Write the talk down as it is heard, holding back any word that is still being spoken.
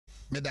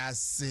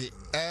Medasi.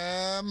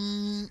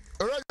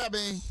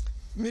 Rogabe.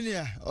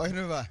 Milia,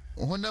 Ohinova.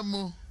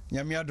 Honamu.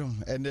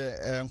 Nyamiadum, and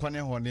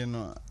Kwane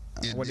Honino.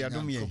 What they are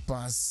doing here.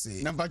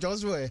 Number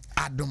Josue.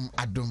 Adum.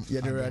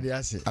 Yeah, the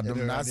radiasi.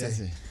 Adum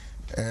Nasi.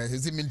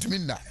 Is it mean to me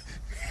that?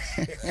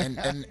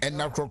 And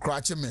now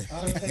crotch me.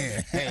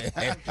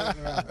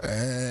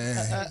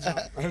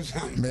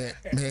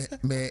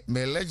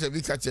 Me lecture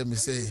be catch me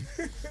say.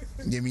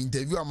 You mean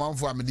interview a man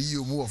for me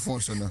you move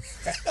phone so no.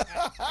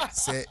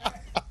 Say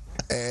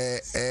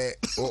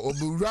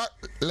obura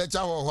lecture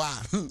ho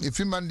if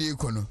you man dey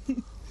kono.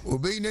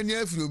 Obey na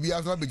near fi obi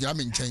afa be jam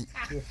nchen.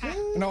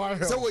 No,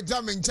 so we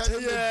jam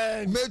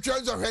nchen. Me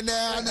trans of he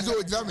na and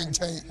so jam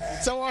nchen.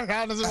 So what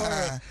kind of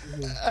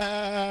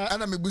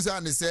ana me busa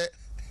ne say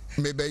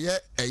me be ye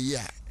a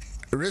year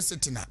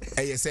recitina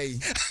say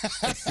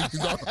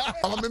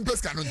I'm in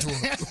pesca no too.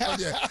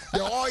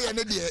 The all ye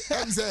ne dey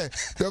em say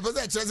the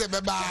person chese be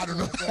ba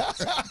no.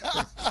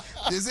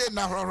 They say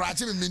na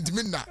rachi me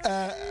mintimi na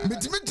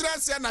mitimi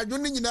trans na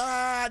dwon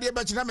nyina de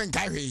be china men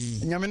kai hwe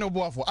nyame no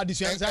boafo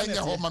adisuan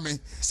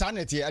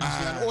sanity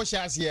adisuan o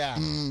hyase a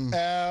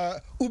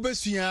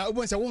ubesua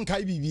ubonse won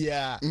kai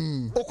bibia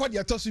okodi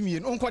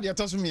atosumien onkodi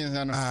atosumien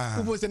no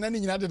ubonse na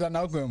nyina de da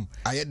na akwam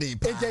aye dey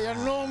pa eje ye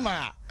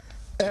normal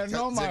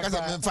because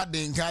me fa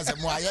den kan se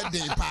mo aye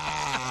dey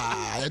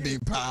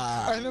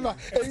pa anema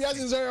eya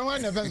sin so ye wan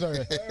na fen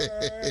sorry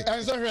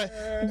en sorry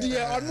die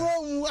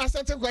onu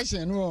asset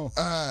question no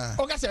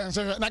o ka se en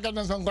sorry na ka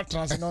don go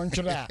trans no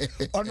ntwira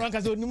onu ka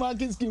se onima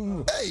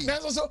scheme na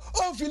so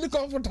o feel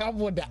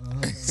comfortable da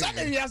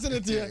say we asset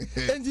it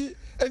enti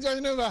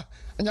anema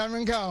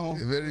nyamenka ho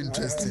very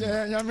interesting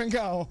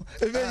nyamenka ho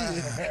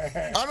ebeyi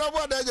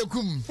honorable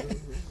Dajekum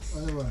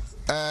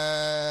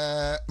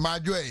my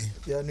joy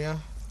yeah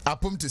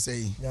apum to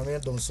say nyame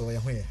dom so ye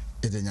ho ye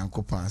e de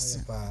nyankopon ase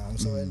pa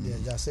so e de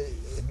ja say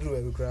duru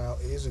e kra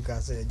yesu ka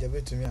say je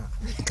betumi a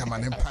kama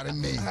ne pare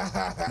me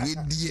we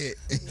die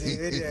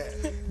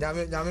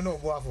nyame no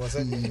bo afo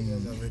say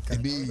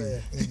ebi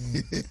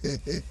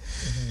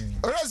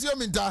orasio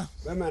minta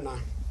memena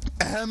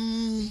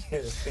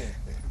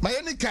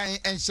mayeni kan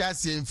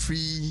enhyasie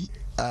free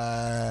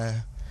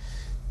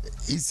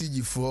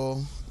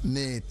ECG4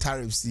 ne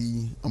tariffs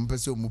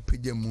ompese mu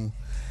pejemu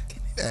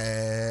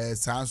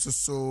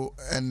sanso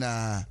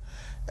na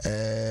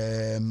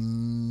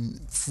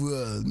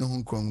fuel no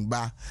honkron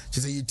ba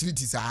just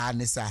utilities are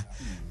nesa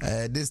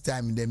this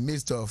time in the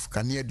midst of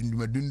kania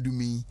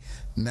dundumi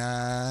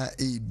na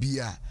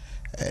ebia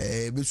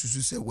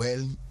besusu say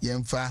well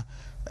yemfa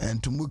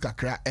and to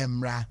kakra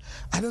emra.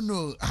 I don't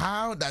know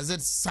how does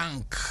it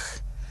sank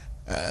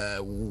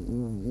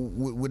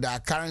with our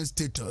current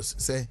status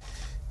say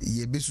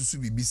ye besusu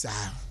bibisa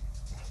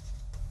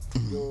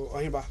yo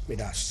ohiba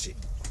medasi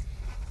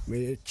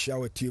me chia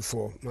wati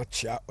for ma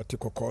chia oti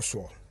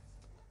kokoso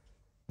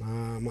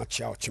ma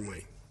chia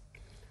ochimai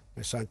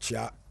me san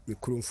chia me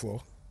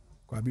krumfo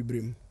kwa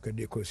bibrem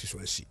kede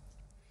constituency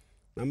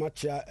na ma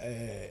chia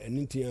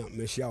enintia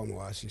me chia o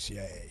wa sisi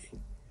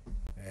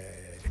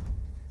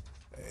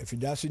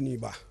fidasi ni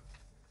ba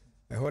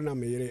hona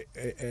me yere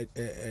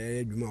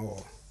adwuma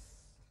wo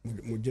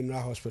mu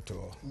general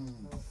hospital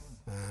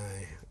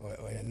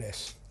o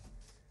nurse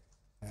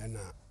na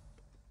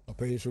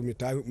open so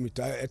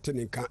mita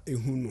etene kan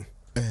ehunu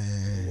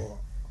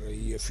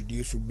ye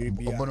fidie so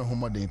baby obono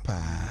homoden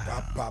pa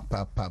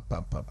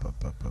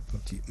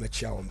ti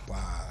machia on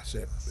pa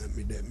se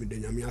me de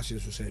nyame ase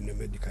so se ne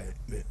medical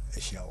me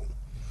ehia on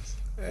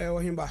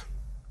ohimba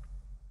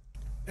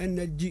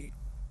energy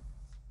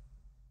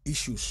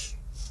issues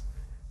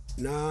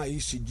na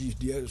ECG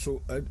dia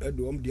so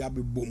adom dia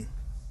bebom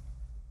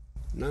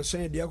na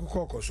sen dia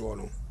kokoso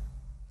no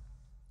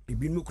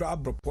ibi nu kra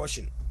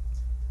proportion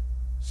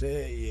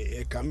say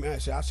e kam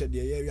say ase de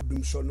ye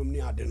dum so nom ni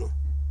ade no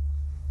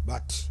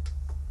but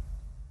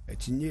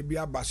etinye bi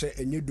aba say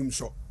enye dum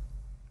so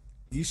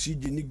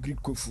ECG ni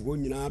Greek kofu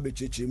onyina be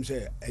chechim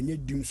say enye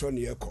dum so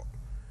ne yeko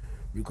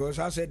because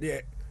I said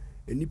de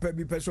enipa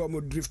bi pese o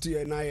mo drift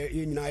ye na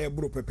ye nyina ye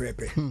bro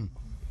pepepe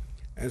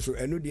and so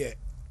eno de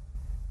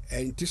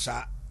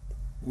entisa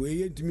we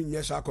ye ntimi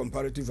nyesa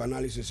comparative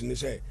analysis ni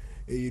say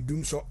e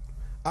dum so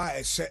a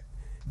ese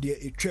de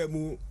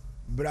etwamu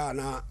bra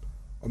na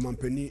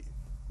omampani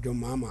John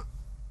Mama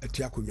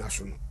ati akonwa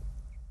so no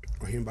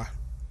ohimba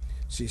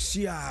se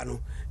sia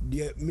no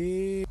de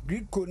me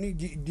Greco ni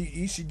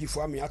di ECG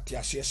fo am ati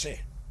ase se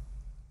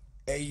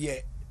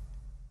eye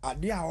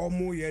ade a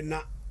omo ye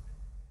na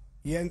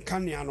ye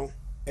nkanea no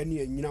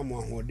ene anyina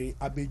mo ahode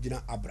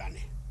abegina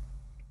abrane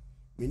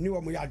meni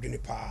wo mo ya adwene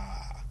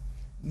pa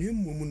ni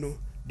mmom no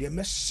de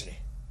mesre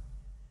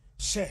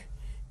se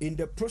in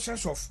the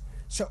process of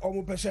se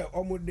omo pese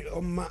omo de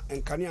omma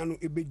nkanea no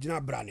ebegina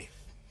abrane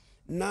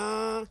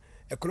na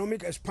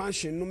economic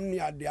expansion num ni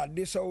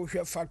ade so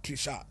hwe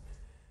factories a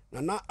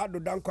na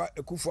adodankwa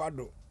ekufu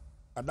ado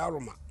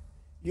adaroma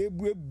ye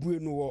buebue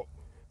no wo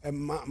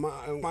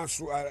ma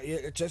so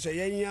chese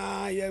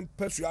ye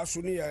pesu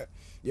aso ni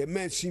ye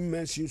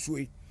mensin so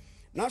yi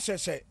na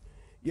sese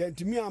ye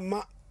ntimi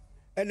ama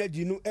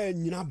energy no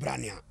anyina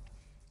brane a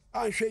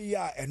anhwe yi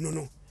a eno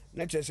no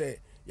na che say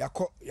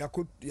yakọ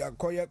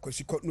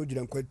kosikọ no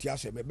gina kwanti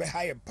ase be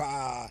high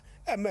pa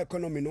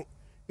economy no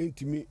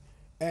intimi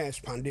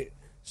expand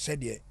said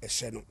the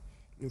eseno.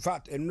 In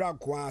fact enra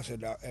kwa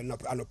said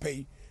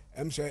anopay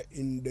say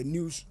in the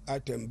news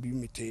item bi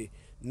mite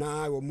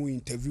na wo mu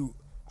interview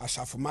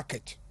asafo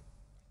market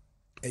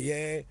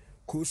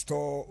cool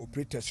store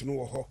operators no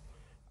wo ho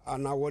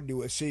ana what they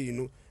were saying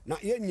no na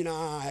ye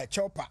nyina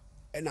chopa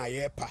na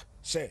ye pa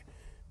say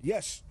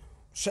yes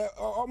say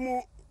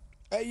omo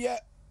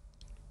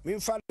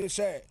minfa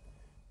say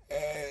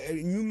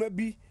nyuma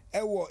bi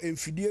ewo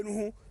emfidie no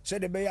ho say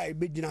de be ya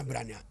ebegina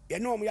brania ye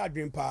no omo ya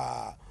dwen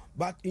pa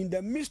but in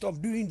the midst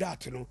of doing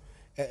that no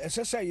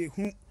say ye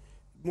hu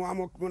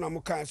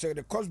mo kan say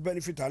the cost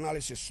benefit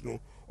analysis no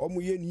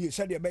omo ye ni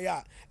say de be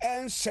ya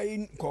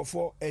saying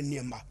kofo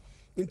eniema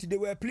into they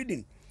were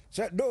pleading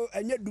say do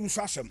enye dum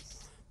swasem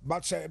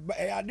but say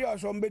e ade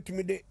also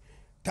betumi de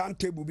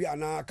timetable bi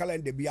ana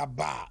calendar bi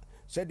aba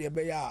say de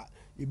be ya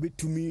e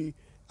betumi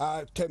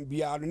term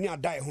bia no ni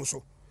adai ho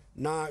so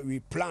na we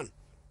plan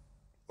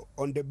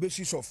on the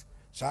basis of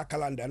sa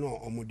calendar no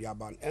omudi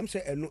aban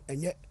say eno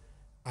enye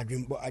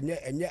adwembo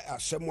enye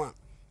asem a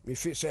me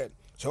feel say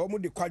so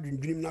omudi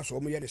kwadwendwim na so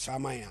omoye de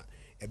saman a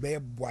e be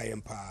boa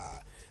yem pa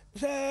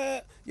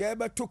say ye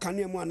be to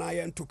kane mu ana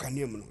ye nto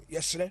kane mu no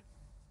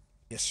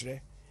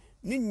yesre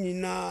ni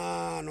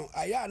nyina no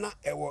aya na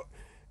ewo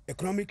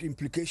economic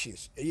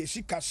implications ye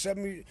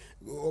sikasem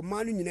o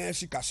manu nyina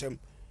sikasem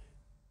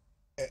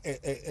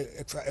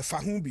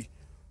fahubi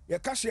ye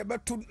kase ye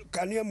beto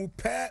kanea mu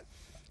pe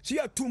si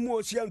atumu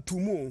o si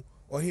antumu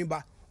o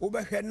himba wo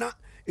behwe na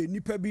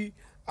enipa bi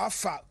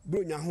afa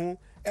bronya ho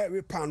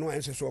every pan no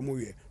ense so mo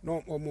ye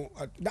no omo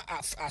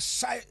that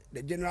aside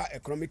the general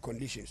economic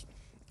conditions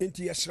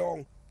into yes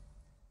wrong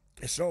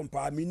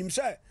pa minim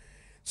say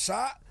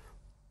sa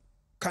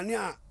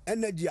kanea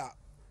energy a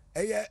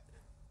eye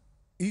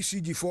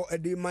ECG for a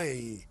day my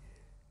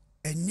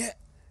enye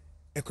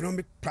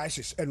economic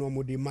prices eno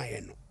mo de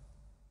my no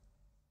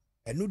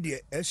eno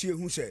de esie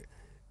hu say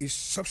is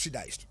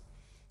subsidized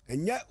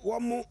enye wo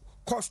mo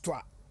cost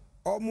a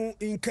omo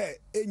incur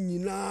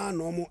enyina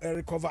na omo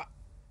recover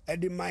e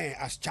de my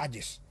as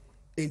charges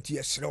enti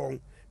esre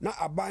na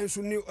aban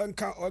so ne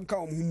enka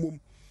omhumom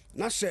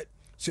na se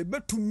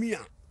betumi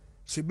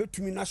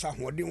na sa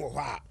hoden wo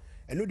ha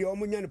eno de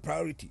omo nya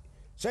priority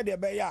said the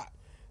beya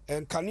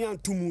and Kanian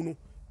tumu no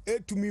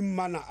etumi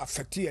mana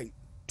affecting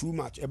too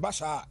much e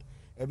basa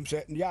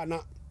say ya na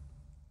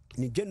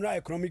ni general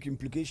economic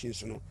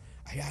implications no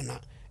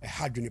ayana e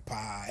hadwene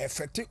pa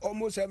affecting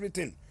almost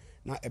everything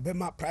na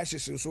ebema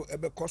prices so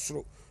ebe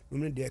kosoro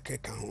no de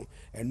keka ho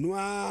eno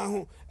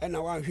ho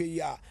na wan hwe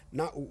ya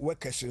na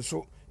workers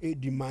so e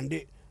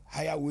demand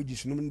higher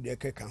wages no de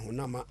keka ho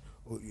na ma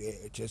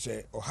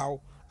chese o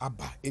how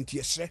aba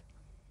enti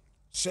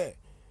say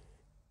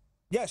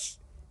yes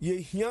ye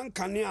hian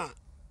kanea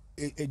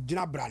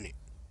gina brane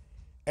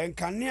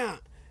enkanea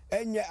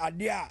enye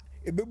ade a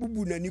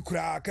ebebubu nani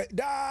kura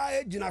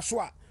da gina so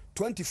a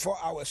 24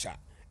 hours a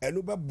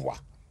eno beboa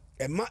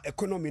ema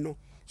economy no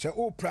se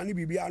o plani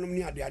bibia no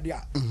ni ade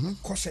a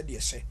kose de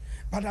se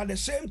but at the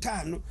same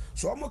time no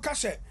so omo ka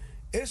se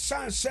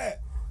esan se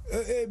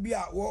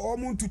bia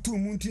omo tutu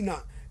munti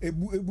na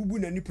ebubu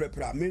nani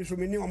prepra me so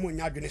me ni omo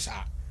nya dwene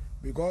sa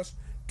because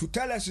to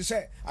tell us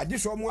say ade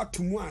so omo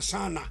atumu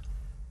asana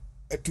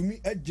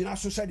etumi agina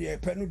so said the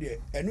penu de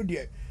enu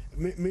de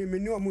me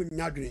ni omo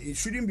nyadwene it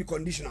shouldn't be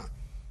conditional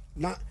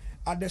na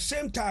at the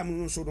same time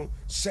no so no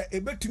se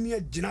ebetumi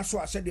agina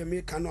so said the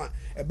me kan no a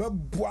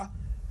ebeboa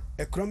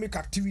economic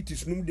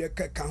activities num de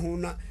ka ho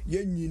na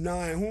ye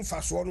nyina ho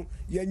faso no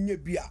ye nya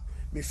bia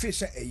me fe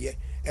se eye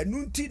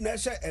enu nti na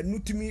se enu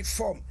timi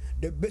form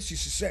the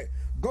basis say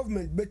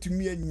government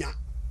betumi anya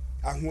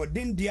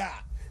ahoden dia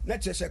na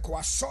chese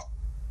kwa so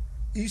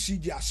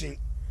ECG asen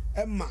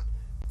emma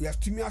you have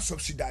to me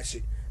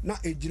subsidize na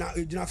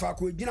ejina fa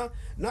ko ejina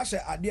na se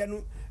ade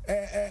no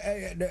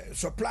the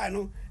supply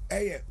no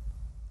ade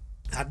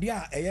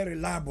a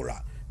reliable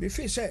me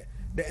feel say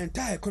the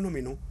entire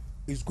economy no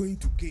is going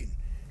to gain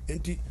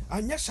enti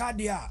anya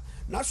sade a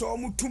na so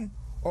omutum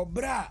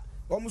obra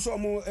omo so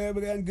omo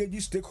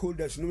engage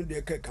stakeholders no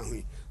de ka ho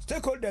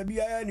stakeholder bi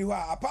any who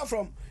apart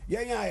from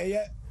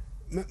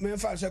me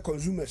fa say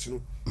consumers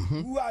no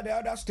who are the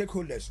other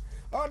stakeholders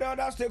all the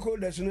other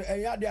stakeholders no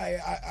they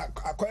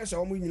acquire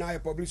omo nyina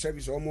public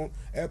service omo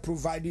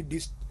provided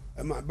this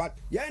but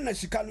na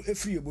sika no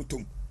free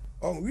bottom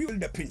we will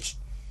the pinch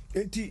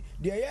enti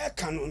the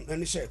can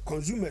and say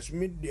consumers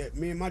me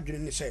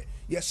imagine say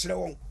yes re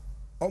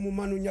omo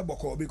manu nya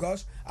boko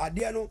because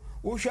ade no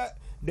wo hwe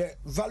the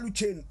value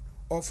chain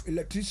of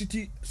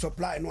electricity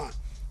supply no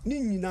ni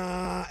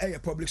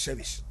nyina public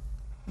service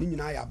ni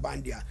nyina ya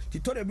bandia ti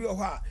to de bi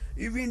ho a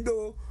even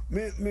though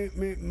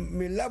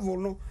me level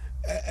no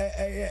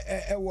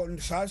won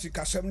saasi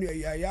kasem ne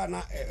ya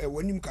na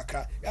wanim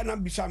kakra ya na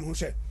bisa me ho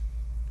say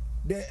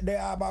there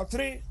are about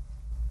 3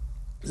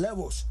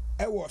 levels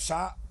was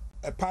a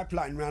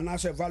pipeline na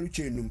say value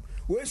chain num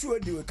we so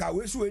di we ka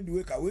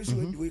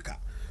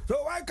so So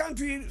why can't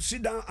we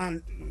sit down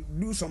and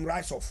do some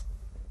write-off?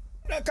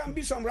 There can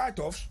be some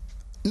write-offs.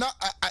 No,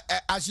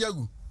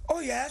 Ashiagu.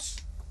 Oh yes.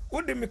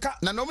 What the meka?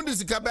 Na no mo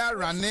disika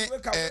run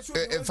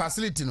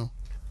facility no.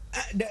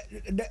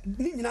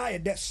 The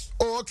des.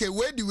 Oh, okay.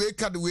 Where the way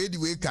cut, where the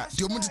way cut.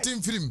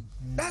 Film.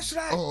 That's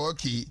right. Oh,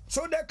 okay.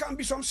 So there can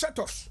be some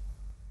set-offs.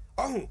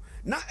 Oh,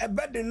 now a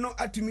bed no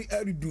atimi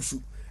reduce.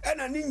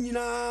 And a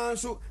nina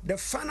so the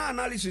final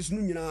analysis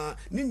nina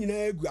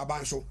egu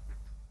abanso.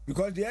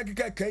 Because the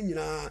Ekika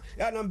Kenya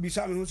and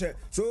Bisam who said,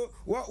 so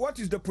what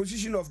is the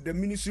position of the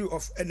Ministry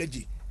of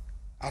Energy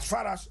as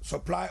far as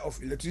supply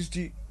of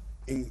electricity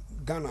in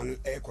Ghana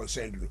are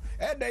concerned?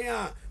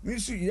 Edaya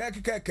Ministry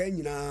Yakika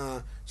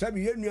Kenya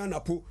Sabi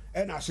Napo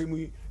and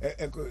Asemi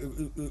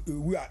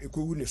we are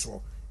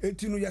Ekuuniso.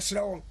 Etinu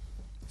Yasra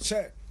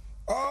say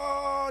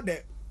all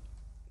the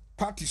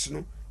parties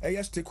no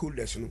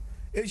stakeholders no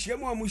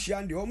Eshiamu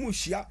Mushiandi or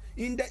Mushia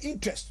in the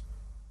interest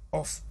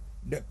of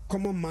the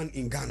common man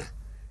in Ghana.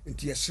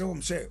 Nti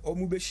yesrewom say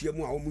omu behia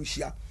mu a omu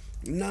hia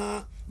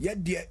na ye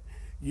de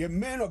ye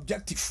main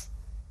objective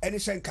any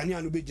say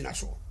nkania no begina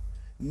so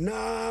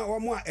na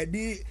omu a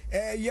edi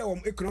ye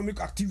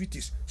economic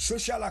activities,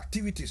 social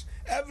activities,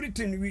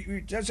 everything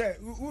we just say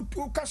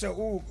u kase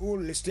u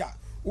list ya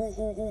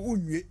u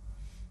nwe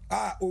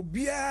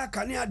obia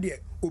kania de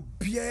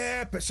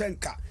obia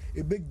percent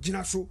e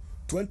begina so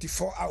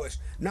 24 hours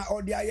na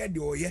odi aye de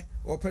oye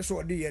o person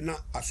odi ye na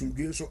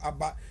asumdwe so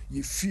aba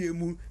ye fie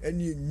mu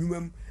ene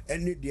enwumam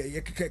ene de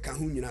ye keke ka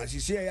ho nyina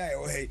sisi ya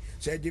o hey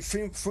say the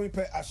free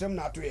pe asem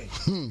na to ye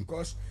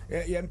because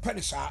ye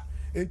mpene sa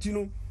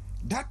entino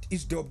that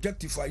is the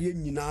objective for ye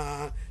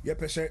nyina ye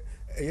pese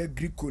ye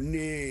Greek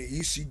ne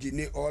ECG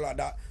ne all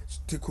other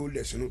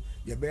stakeholders no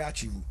ye be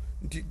achieve.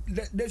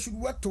 They should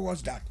work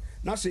towards that.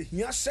 Now say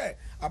here say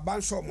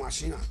aban so mo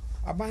asen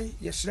aban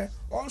yesre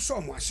on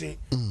so mo asen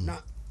na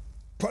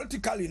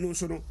politically no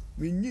so no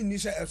we ni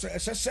say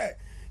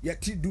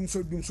yeti dum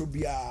so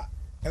bia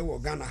e wo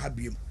Ghana ha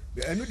biem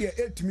eno de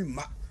 8 mi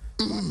ma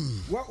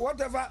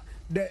whatever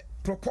the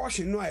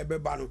proportion no e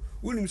beba no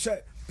unim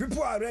say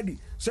people are ready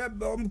say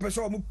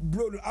person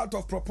blown out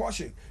of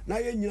proportion na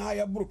ye nyina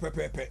ye bro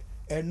pepepe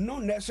and no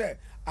ne say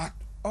at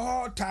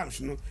all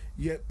times no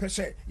ye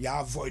pese ya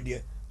avoid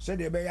ye say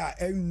they be ya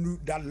enu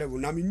that level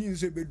na me nin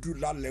say be do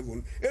that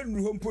level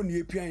enu hompo ne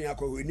epian ya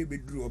ko we ne be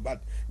do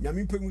but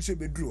nyame pemu say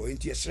be do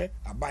enti yesre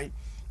aban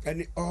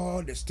and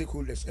all the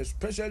stakeholders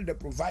especially the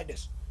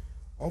providers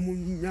omu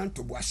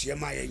nyanto boase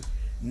mayen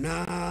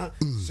na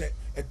say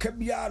e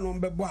kabia no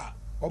mbebo a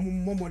omu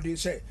momodin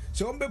say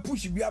ombe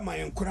push bia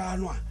mayen kura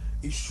no a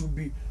it should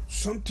be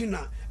something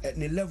at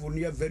the level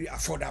near very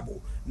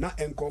affordable na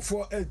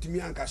enkofo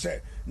entimi anka say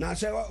na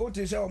say what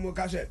say omu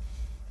ka say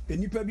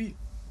enipa bi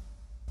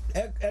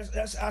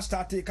as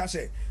started ka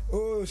say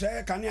oh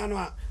say kania no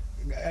a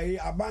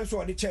aban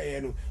so de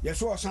cheye no ye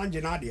so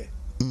osanje na de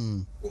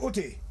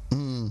ote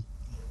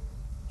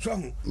so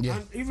yeah.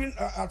 And even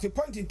at a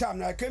point in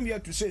time I came here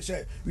to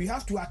say we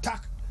have to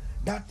attack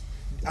that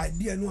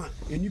idea no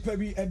enipa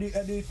bi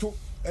ede to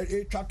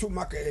try to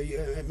mark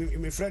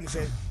my friend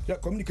said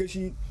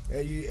communication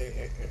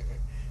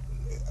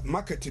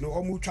marketing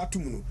or mu try to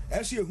no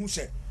as you who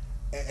say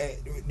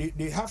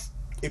they have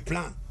a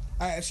plan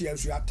as you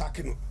are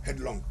attacking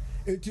headlong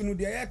etinu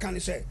de air can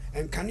say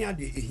and kania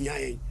de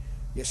ehia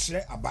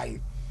yesre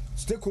aban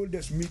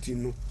stakeholders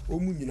meeting no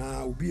omu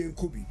nyina obi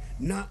enkobi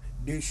na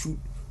they should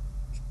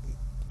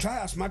try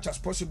as much as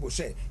possible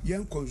say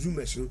young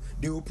consumers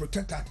they will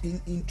protect that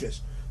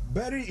interest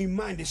bearing in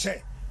mind they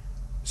say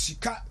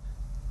sika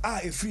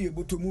a free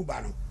able to move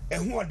no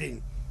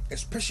ehun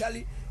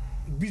especially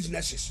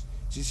businesses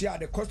see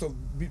the cost of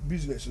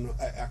business no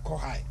are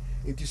high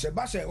it is a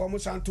base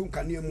almost anton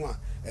kania mu a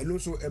and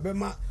also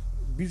ebema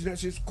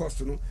businesses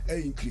cost no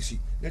increase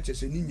let us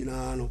say ni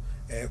nyina no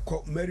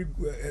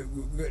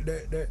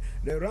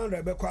the round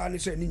ebe kwa ni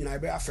say ni nyina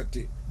be affect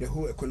the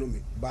whole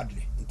economy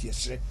badly it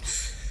is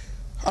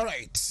all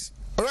right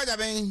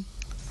aben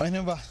I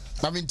never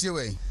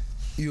babintiwe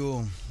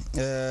yo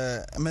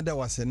meda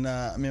wase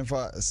na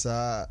memfa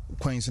sa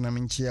kwan so na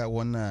menchia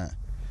wona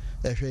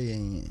ehwe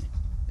yen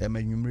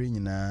emanwumre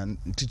nyina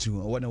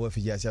titu wona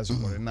wafiji asia so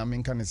na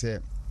menka ne se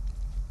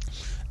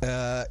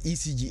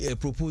ECG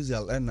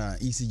proposal and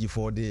ECG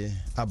for the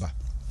aba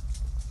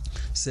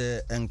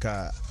se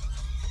enka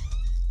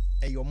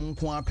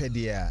eyomnko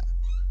apedia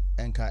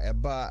enka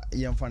eba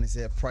yemfa ne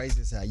se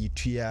prices are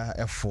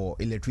yitua for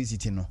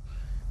electricity no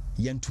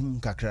yentum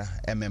kakra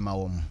emema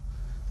wom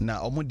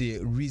na omo de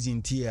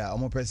reason tia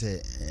omo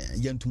pese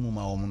yentum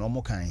ma wom no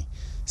omo kan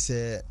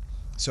se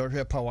so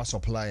power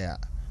supplier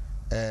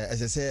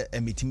as I say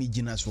emitimi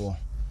gina so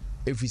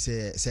if we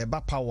say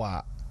ba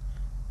power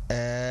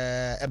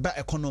eba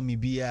economy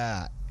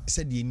bia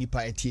said the nipa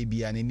etie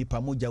bia ne nipa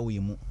moja we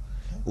mu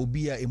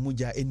obi a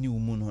emoja eni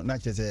umu no na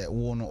chese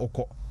wo no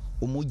okọ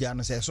omoja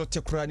no say so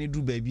tekura ni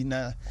duru baabi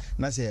na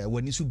say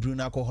wani su bru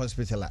na akọ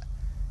hospital a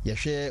ye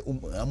hwe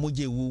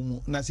amoja ewu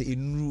mu na say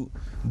enuru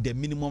the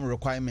minimum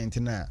requirement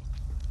na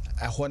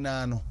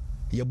ahona no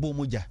ye bo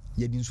moja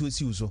ye di nso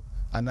si uso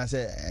and I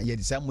say ye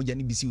some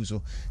mujani bisi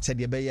so said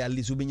ye be at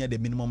least ubenya the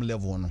minimum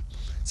level no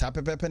sa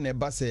pepepe ne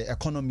ba se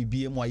economy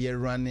bie mu aye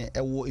run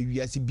ewo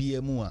ewiase bie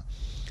mu a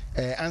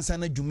ansa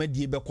na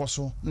dwumadie be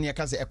koso na ye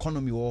ka se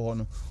economy wo ho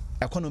no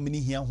economy ni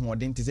hia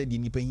hoɔden te sɛ de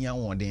nipa hia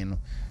hoɔden no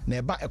na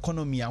eba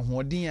economy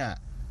ahoɔden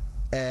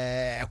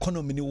a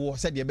economy ni wo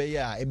sɛ de be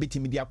ya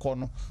ebetimi di akɔ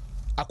no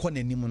akɔ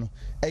nanim no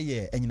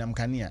ɛyɛ anyinam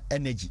kanea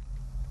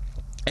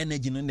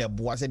energy no na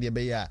boa sɛ de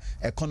be ya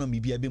economy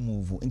bia be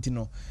move nti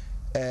no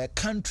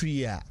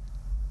country a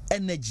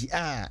energy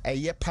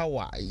ɛyɛ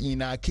power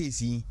in our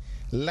case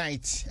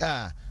light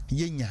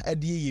yenya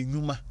ɛde yɛ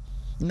nnwuma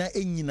na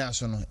enyina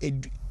so no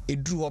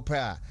eduru hɔ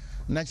pa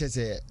na kyɛ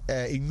sɛ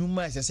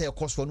nnwuma ɛsɛ sɛ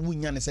ɛkɔ so no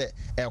wonya ne sɛ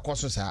ɛkɔ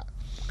so saa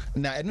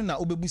na ɛno na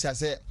obebusa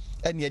sɛ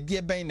ɛne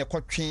ɛdeɛ bɛn ne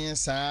kɔtwe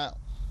saa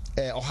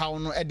ɔhaw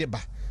no ɛde ba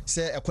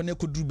sɛ ɛkɔ ne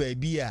kɔduru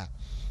baabi a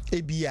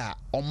ebi a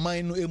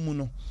ɔman no emu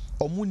no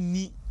ɔmo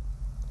ni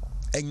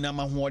enyinam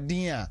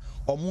ahoɔden a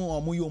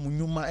ɔmo yɛ ɔmo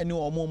nnwuma ɛne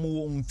ɔmo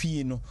wɔ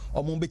mfie no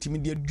ɔmo betimi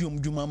de aduom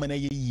dwuma ma na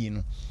yɛ yie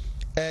no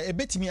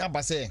ebetimi aba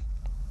sɛ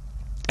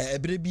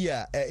ebere bi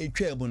a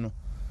etwa mu no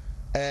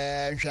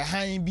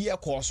nhwɛhan bi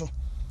ɛkɔ so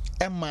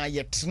ɛma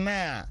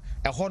yɛtena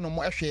a ɛhɔ no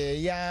mo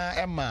ɛhwɛ ya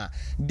ɛma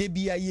de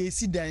bia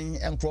yɛsi dan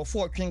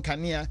nkrɔfo ɔtwe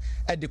kanea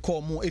ɛde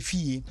kɔ mo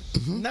efie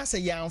na sɛ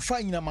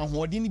yɛamfa nyinam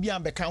ahoɔden bi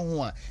ambɛka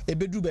ho a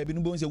ebeduru baabi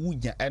no bo sɛ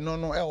wunya ɛno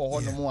no ɛwɔ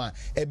hɔ no mo a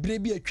ebere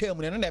bi atwa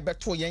mu no na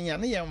ɛbɛto yɛn a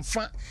na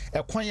yɛmfa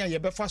ɛkwan a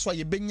yɛbɛfa so a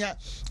yɛbɛnya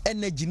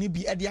energy ni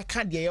bi ɛde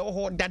aka deɛ yɛwɔ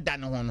hɔ dada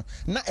no ho no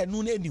na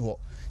ɛno no ani hɔ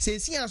sɛ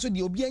esi aso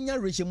deɛ obi anya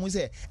rehyɛ mu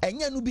sɛ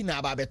ɛnya no bi na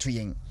aba abɛto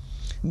yɛn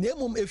na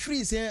emom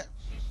efiri sɛ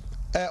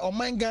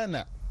ɔman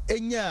Ghana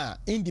enya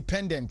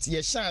independent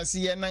ye chance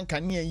ye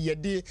nankane ye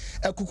de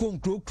akuko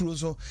nkrokro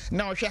so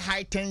na ohwe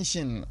high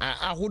tension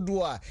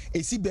ahodo a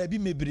esi baabi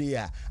mebre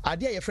a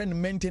ade a ye friend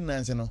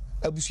maintenance no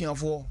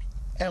abusuafo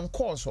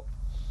enko so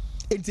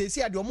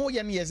entesi ade omo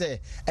ye no ye se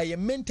eye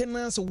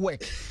maintenance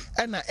work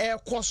na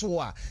ekoso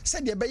a se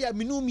de be ya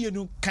minu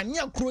mienu kane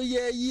akro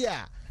ye yi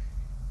a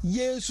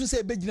yesu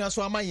se begina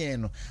so amayen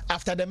no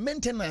after the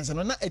maintenance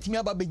no na atimi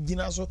aba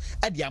begina so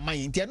ade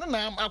amayen tie no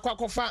na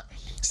akwakofa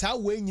saa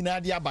we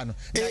nyina de aba no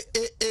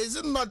is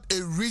it not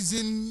a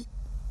reason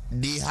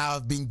they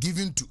have been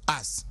given to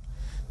us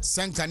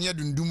sankania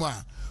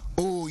dunduma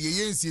oh ye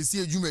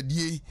nsiesie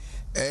adwumadie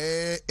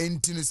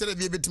enti no sɛ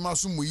de betima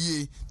so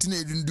moyie tina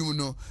edundum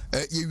no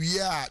ye wie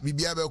a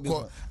bibia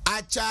bɛkɔ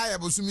acha ya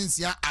bosumi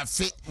nsia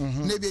afe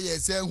na bi ye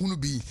sɛ hunu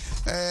bi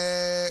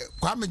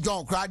Kwame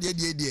John kra de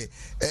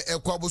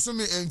ekɔ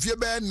bosumi mfie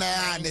bɛ na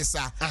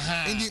anesa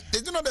and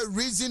it's not the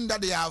reason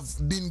that they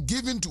have been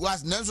given to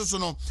us nanso so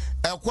no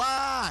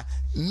ekwa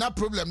na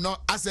problem no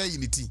asa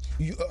unity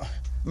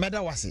meda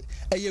wase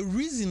a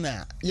reason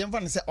a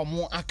yɛmfa ne sɛ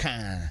ɔmo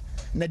aka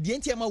na die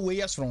ntiama we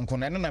yɛ soronko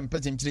na na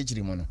mpɛsɛm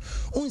kyerɛkyerɛ mu no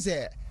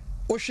unse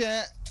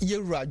ohwɛ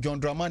yewura John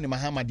Dramani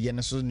Mahama de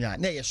ne so nya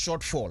na yɛ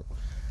shortfall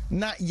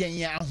na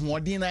yɛn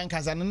ahoɔden na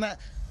ankasa na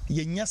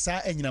yɛnya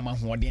saa anyinam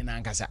ahoɔden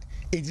na ankasa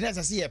engineers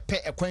ase yɛ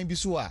pɛ ekwan bi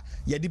so a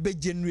yɛde be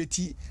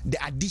generate the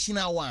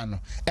additional one no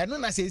ɛno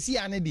na sɛ esi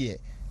ane de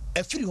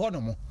afiri hɔ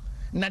no mo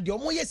na de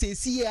ɔmo yɛ sɛ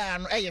esi a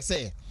no ɛyɛ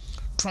sɛ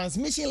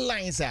transmission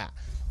lines a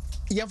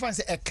yɛmfa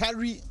sɛ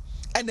carry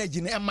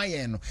energy na ɛma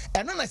yɛn no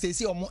ɛno na sɛ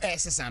esi ɔmo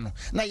ɛsesa no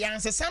na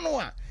yɛansesa no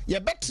a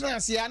yɛbɛtena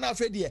ase a na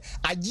afɛ de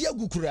agye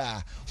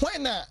agukura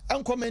hwan na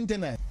ɛnkɔ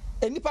maintenance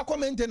enipa kɔ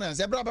maintenance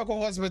ɛbra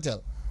bɛkɔ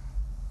hospital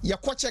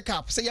yakɔ check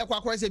up sɛ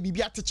yakɔ akɔrɛ sɛ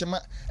biribi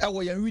atechema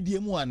ɛwɔ yɛn widie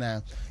mu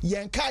ana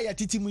yɛn kaa yɛ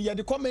titi mu yɛ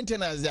de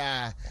maintenance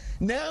a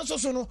nanso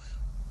so no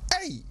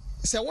ei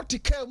sɛ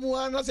wote kaa mu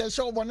ana sɛ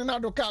hyɛ wobɔne na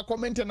do kaa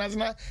maintenance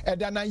na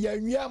ɛda na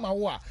yɛnwia ma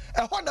wo a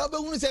ɛhɔ na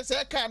wobɛhunu sɛ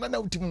sɛ kaa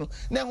na wotim no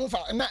na ɛho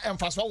fa na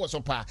ɛmfa so wɔ so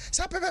paa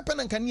saa pɛpɛpɛ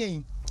na nkanea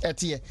yi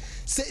ɛteɛ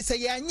sɛ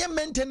yɛanyɛ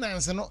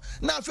maintenance no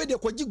na afei de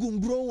kɔgye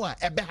gumburo a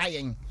ɛbɛha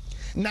yɛn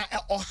na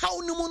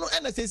ɔhaw no mu no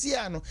ɛna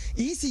sɛsia no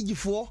ECG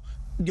foɔ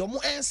de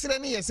omo ensere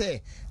ne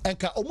yese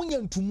enka omo nya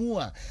ntumu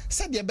a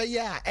se de be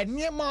ya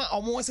enema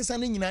omo sesa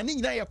ne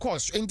nyina ye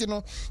course enti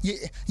no ye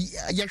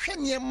hwe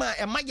niema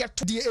e ma ye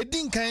to de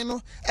edinkan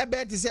no e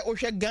be te se o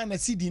hwe Ghana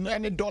cedi no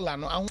ene dollar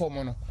no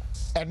ahom no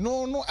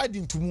eno no adi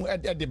ntumu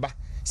de ba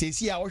se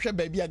si a o hwe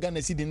ba bia Ghana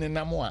cedi ne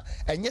namo a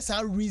enye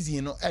sa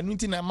reason no enu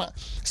nti na ma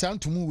sa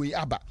ntumu we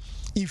aba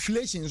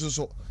inflation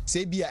so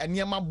se bia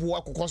enema bo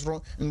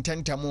akokosoro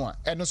ntentamu a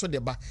eno so de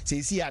ba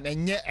se si a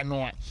enye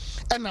eno a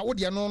ena wo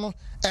de no no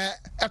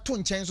eto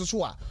nchen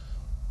so a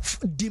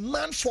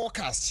demand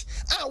forecast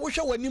wo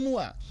hwe wanimu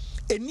a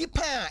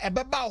enipa a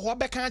ebeba ho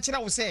beka kira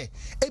wo se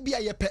ebia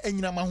ye pe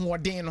anyinam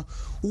ahoɔden no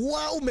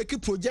wo make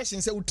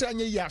projection se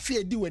utranye ya afi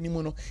edi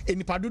wanimu no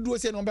enipa dodo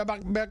se no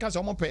beka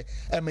so mo pe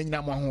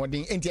anyinam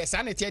ahoɔden enti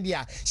esa na tie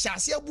dia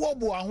hyase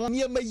abuobo aho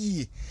ne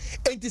mayi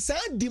enti sa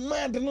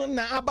demand no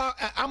na aba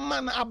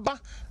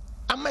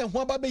ama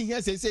ho aba be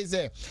hia se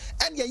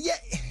and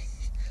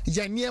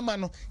ye niema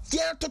no ye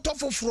toto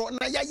foforo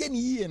na ya ye ne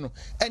yie no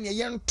ene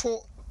ye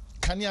nto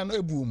kanea no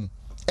ebuom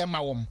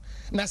Emma wom.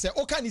 Na se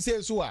o kan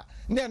say so a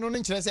na no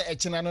nkyere se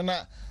ekina no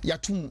na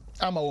yatum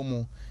ama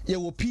wom. Ye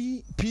wo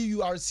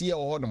PURC e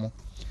wo hono.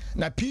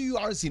 Na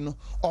PURC no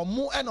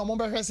omo e na omo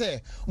behwe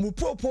se mu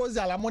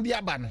proposal amode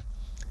aba no.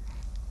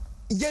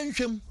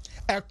 Yenhwem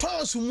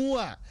etonso mu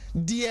a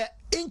de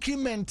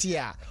increment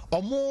ya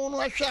omo no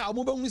ahwe a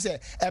omo behu se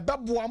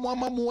ebeboa mo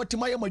ama mo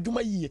otima ye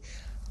madwuma yie.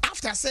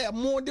 After say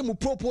more de mu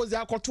propose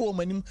akoto o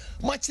manim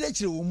ma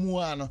kirekire o mu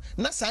ano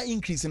na sa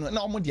increase no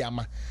na omo de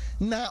ama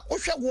na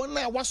ohwe won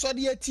na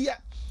wasode atia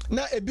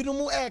na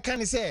ebinom ka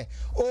ne say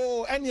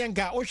oh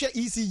enyenka ohwe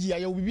ECG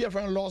aye obibi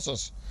efran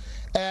losses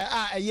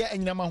eye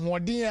enyinama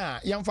hoden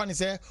a yemfa ne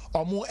say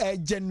omo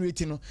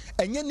generate no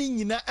enye ni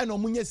nyina na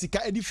omo nya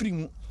sika edi free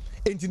mu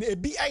enti na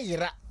ebi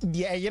ayira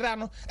de ayira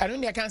no eno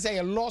ne kan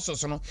say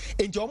losses no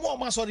enti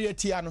omo asode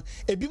atia no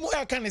ebi mu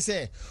ka ne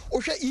say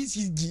ohwe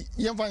ECG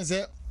yemfa ne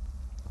say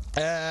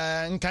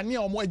nkane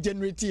omo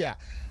generate a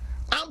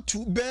up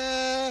to be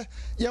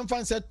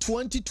yemfa say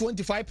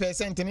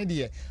 20-25% ne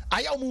de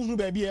aya omo hunu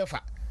ba bi efa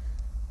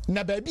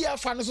na ba bi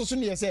afa no so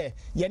ne say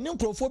ye ne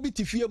nkrofo bi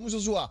tifie mu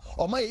so a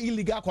omo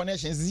illegal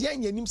connections ye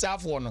nyanim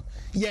saafo no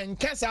ye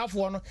nka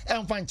saafo no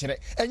emfa nkere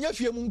enya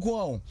fie mu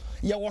nko a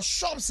ye wo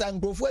shops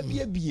and nkrofo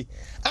abie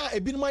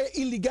ebi no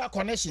illegal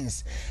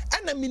connections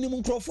ana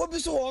minimum nkrofo bi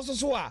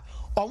so a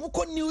omo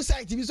ko new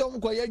site bi so omo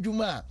ko ye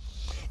adwuma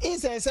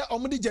inse say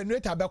omo di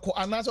generator beko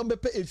anaso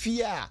bepe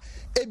efie a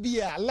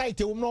ebia light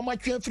e wo no ma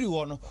twen free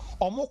wo no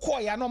omo ko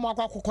ya no ma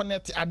akwa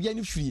connect ade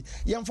ni free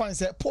yemfa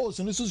nse poles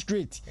no so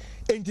straight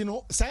enti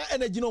no sa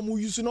energy no omo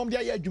use no omo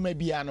dia adwuma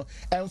bia no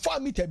emfa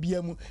meter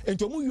bia mu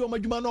enti omo wi omo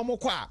adwuma no omo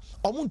ko a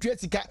omo ntwe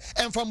sika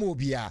emfa ma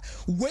obia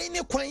we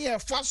ni kwan ye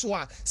fa so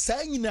a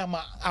sa nyina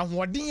ma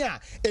ahoden a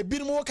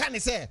ebinom wo ka ne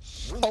say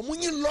omo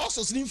nyi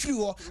losses ni free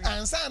wo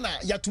ansa na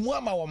yatumu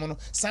ama wo no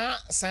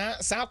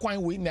sa kwan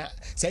we na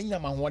sa nyina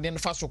ma ahoden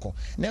fa soko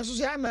nanso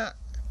so ya na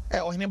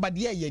ohene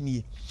bade ya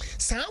nie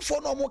sanfo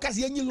no omo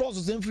kase yanyi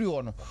losses free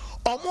ono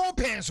omo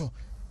penso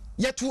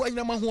yetu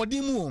anyama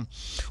hoden mu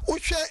o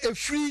hwe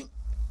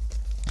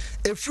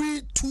a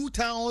free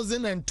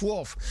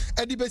 2012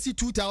 edibesi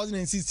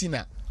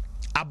 2016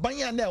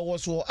 abanya na ewo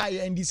so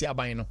INDC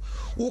aban no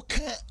wo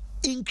ka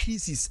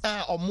increases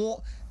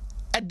omo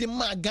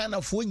edema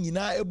Ghana fo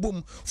nyina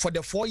ebom for the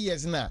 4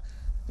 years na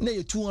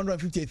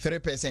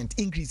 253%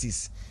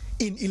 increases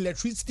in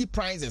electricity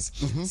prices.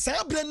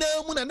 Sabra na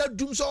mu na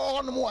dum so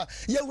hono mo a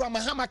yewura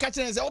mahama ka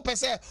kire se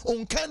opese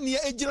onka ne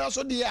ejina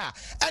so de a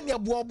ane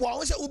boaboa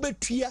wo se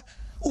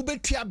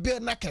ubetua bill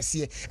na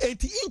kase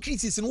enti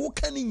increases no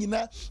kan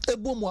nyina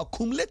ebom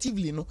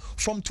accumulatively no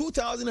from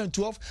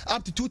 2012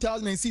 up to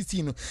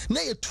 2016 no na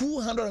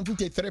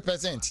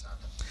 253%.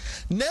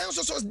 Now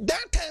so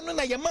that time no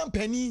na ye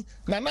mampani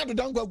na nado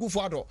dangwa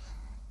gufuado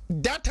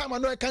that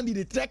time no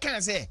candidate that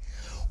can say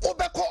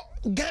obeko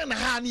Ghana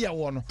ha ne ye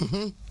wo no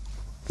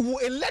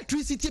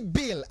electricity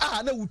bill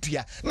na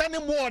wutua na ne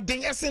more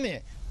den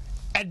esene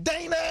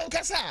edan na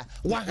nkasa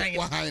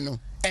wahan no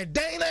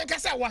edan na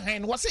nkasa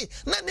wahan no say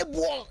na ne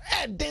bo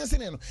eden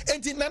sene no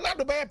enti na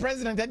do be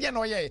president e na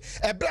oye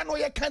ebra na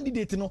oye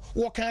candidate no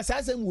wo kan sa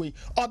asem we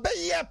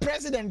obeye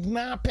president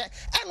na pe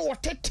and wo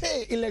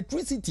tete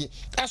electricity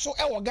aso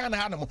e wo Ghana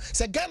ha no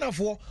se Ghana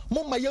fo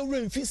mo ma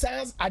yewura mfi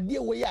sans ade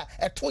we a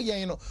eto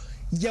yen no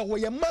ye wo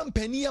ye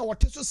mampani a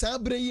wote so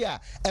sabre yi a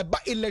eba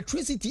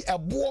electricity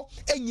ebo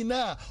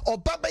enyina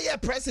oba be ye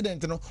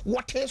president no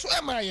wote so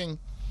emayen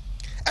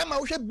ema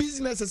wo hwe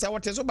businesses a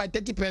wote so by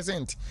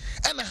 30%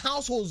 and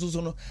households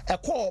so no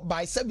call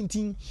by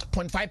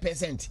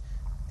 17.5%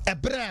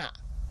 ebra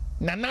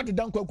na nado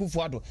danko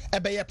akufuado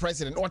ebe ye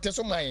president wote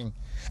so mayen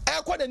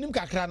ekwa nim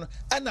kakra no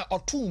na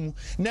otum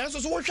na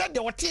so wo hwe de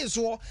wote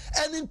so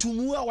ene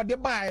ntumu a wode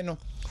bae no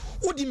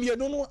wodi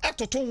mienu no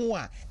atoto ho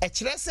a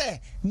kire se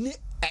ni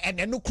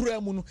eno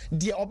kura mu no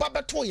de oba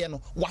beto ye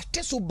no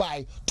wate so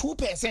by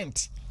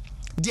 2%.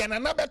 De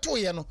anana beto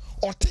ye no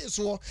ote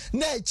so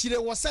na akire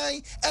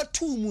wosan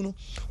atumu no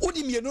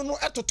wodi mienu no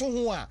atoto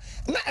ho a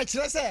na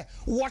akire se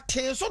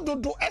wote so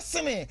dodo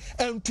esene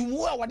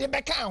antumu a wode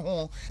beka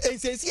ho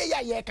ensesi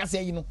ye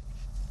kasa yi no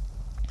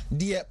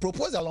the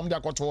proposal on the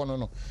akoto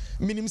no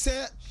minim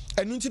say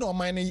enu nti na o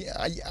man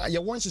ye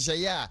won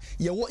hyehyeye a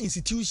ye wo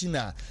institution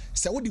a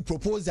se wo di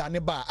proposal ne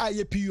ba a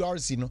ye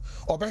PURC no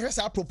obehwe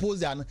sa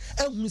proposal no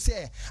ehun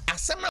say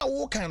asem a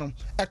wo kan no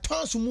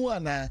etonso mu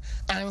ana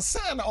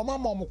ansa na o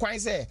mama o kwan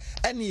say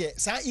ene ye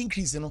sa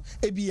increase no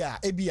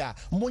ebia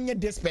monye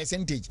this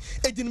percentage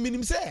edin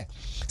minim say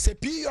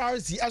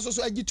PURC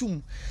asoso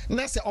agitum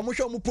na say o mo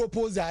hwe o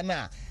proposal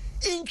na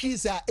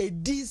increase a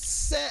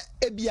edise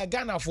ebia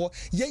Ghana for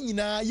yen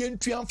nyina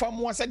yentua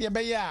mfamo ase de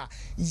be ya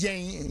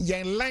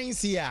yen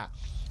lines ya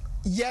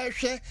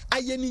yehwe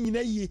ayeni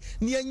nyina yi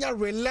ne enya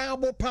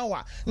reliable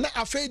power na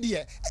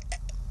afedie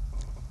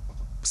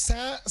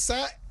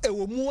sa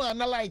ewo mu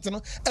ana light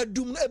no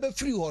adum no ebe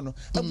free ho no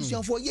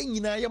abusuafo yen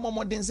nyina ye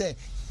momoden se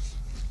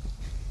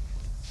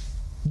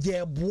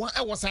ye boa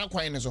e wo sa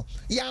kwan ne so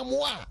ya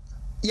moa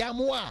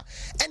Yamwa,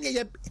 and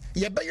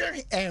ye better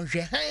and she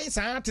hangs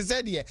out to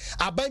say,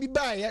 a baby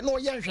buyer, no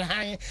young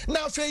high,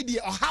 now fade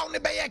or how the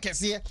bayer can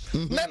see.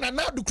 Nana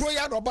now to cry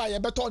out or buy a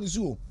beton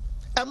zoo.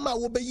 Amma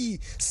obey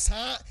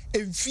sa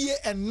and fear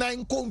and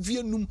 9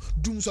 convenum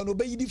dooms on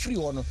obey the free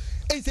honor.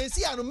 It says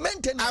here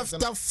maintenance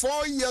after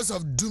 4 years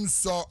of doom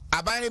so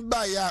abide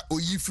buyer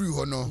or ye free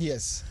honor.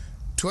 Yes.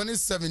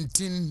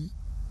 2017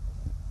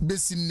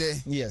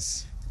 Besine.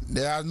 Yes.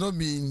 There has not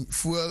been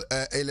fuel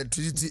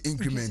electricity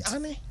increment.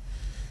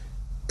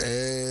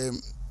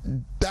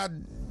 That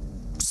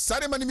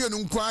ceremony me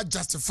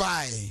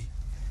justify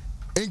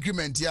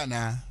increment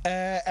yana.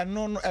 And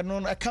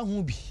non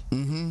account be.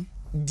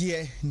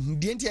 Dear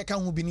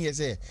account be near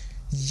say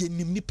ye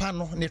nipa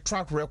no ne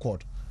track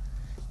record.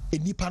 E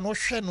nipa no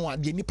hwe no a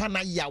de nipa na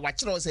ya wa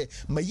kire say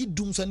mayi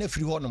dum so na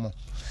free ho no mo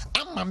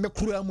amma me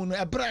kura mu no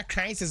ebra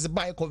crisis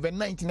by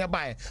COVID-19 na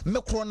by me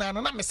kuro na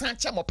na me san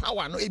che mo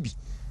power no ebi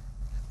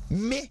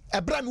me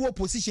ebra me wo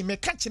position me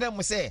ka kire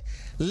mo say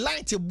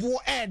light bo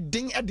e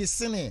din e de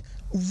sene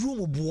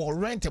room bo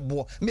rent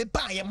bo me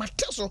ba ye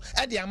mateso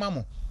e de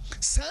amamo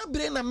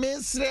sabre na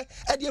mensre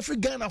e de free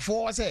Ghana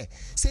for say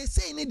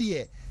ni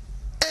de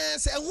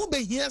say who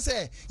be here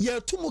say ye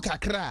tumu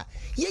kakra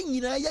ye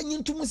nyina ye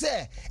nyintum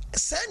say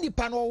sandi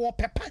pa no wo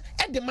pepa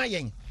e de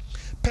mayen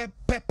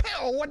pepa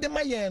o wo de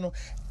mayen no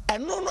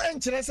eno no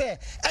enkyere say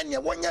anya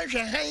wonya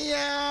hwe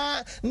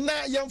han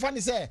na ye mfa ne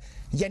say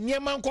ye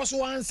niema nkoso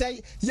wan say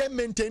ye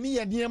maintain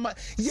ye niema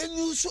ye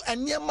nyusu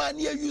aniema na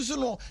ye yusu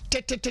no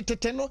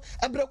tetetetete no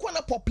abreko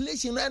na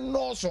population na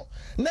no so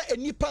na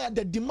enipa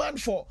the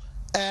demand for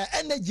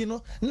energy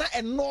no na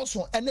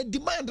enoso ene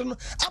demand no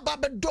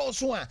ababe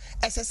doso a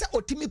esese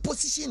otimi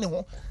position ne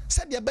ho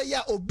se de be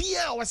ya obi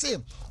a wo se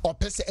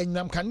opese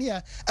enyam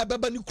kanea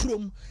ababa ni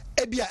krom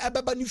ebia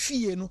ababa ni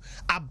fie no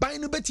aban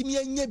no betimi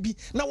anya bi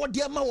na wo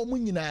de ama wo mu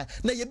nyina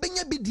na ye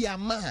benya bi de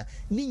ama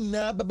ni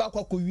nyina baba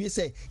kwakowie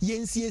se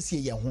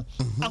yensiesie ye ho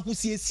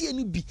ahosiesie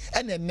no bi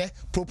ene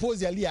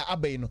proposal ya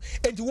abai no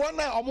enti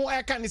wona omo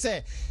aka ne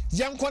se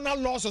yankona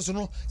losses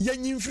no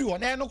yanyin free ho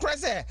na no kure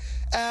se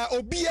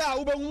obi a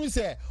wo behunu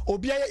se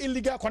obi a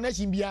illegal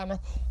connection bia no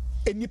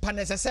enipa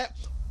necessary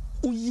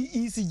uyi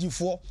ECG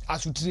for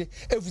asutire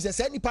efuse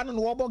se nipa no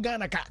wo bo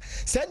Ghana ka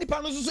se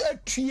nipa no so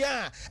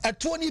atua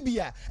ato ni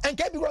bia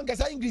enka bi ron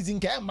kasa increase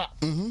nka ma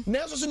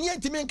na so ne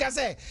ntimi nka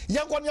se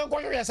yankon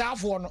hwe sa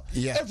afo no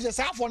efuse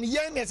sa afo no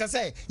yen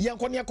necessary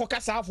yankon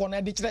yakoka sa afo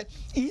no de kire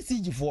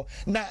ECG for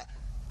na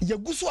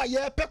yaguso a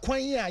ye pe kwan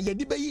a ye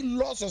de bayi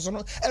losses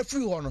no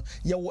afri ho no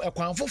ye wo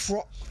ekwan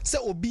foforo se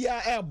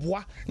obia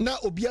eboa na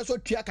obia so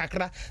tua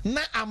kakra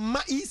na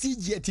ama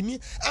ECG atimi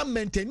a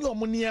maintain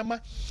omo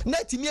niema na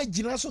atimi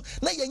agina so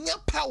na ye nya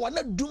power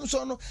na dum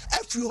so no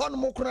afri ho no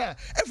mokra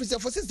afri se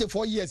for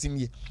 64 years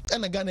imye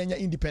na Ghana nya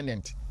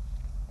independence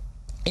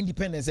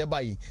e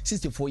by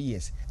 64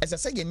 years as I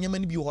say ye niema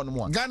ni bi ho no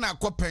mo Ghana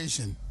ko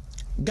pension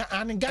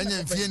Ghana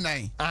fie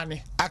 9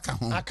 ane aka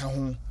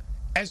ho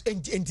as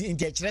in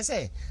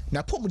say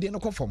na pomde no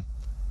kofom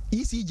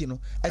ECG no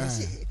as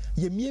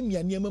ye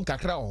miamia niamam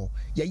kakra ho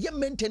ye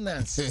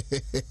maintenance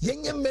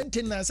ye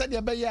maintenance ade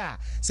be ya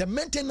se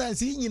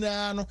maintenance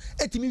nyina no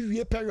etimi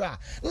wie period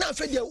na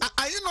afa dia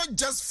are you not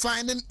just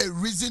finding a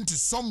reason to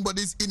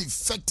somebody's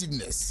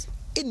ineffectiveness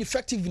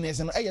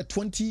no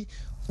 20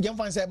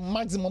 yamfa say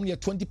maximum ye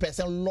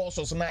 20%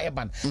 losses na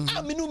eban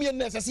aminu me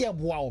na say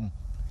eboa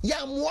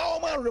ya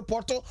moa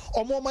report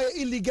omo ma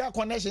illegal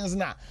connections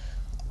na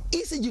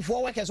ECG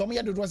for workers omo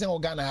ye dodo say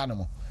Ghana ha no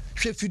mo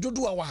hwe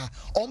fidodo a wa ha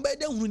ombe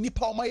de hunu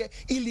nipa omo ye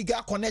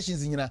illegal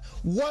connections nyina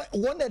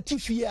one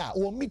tifie a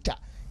 1 meter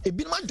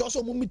ebi ma just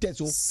omo meters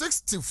so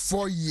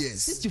 64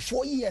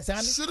 years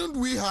and shouldn't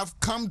we have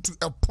come to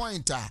a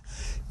point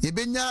ye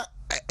benya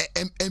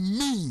a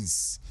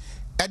means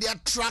e dey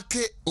track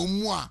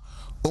omo a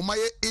omo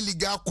ye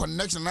illegal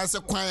connection na say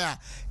kwan a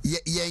ye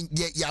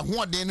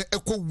ho den no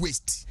eco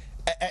waste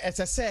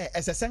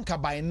ss nka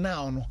by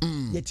now no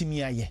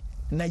yetimi aye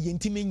na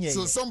yentimi nye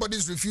so somebody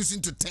is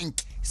refusing to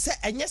think say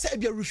enye say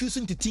be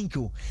refusing to think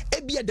o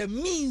e the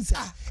means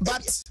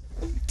but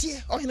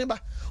tie oheneba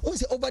won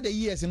say over the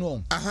years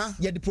no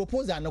ye the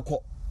proposal no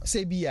ko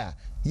say bia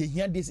ye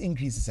hear this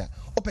increases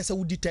o pese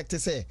wo detect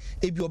say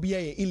e bi obi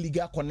ye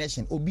illegal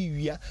connection obi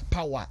wia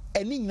power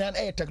eni nyina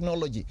e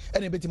technology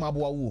ene betima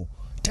aboa wo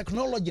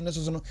technology no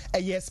so no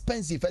e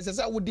expensive ese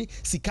say wo di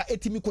sika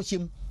etimi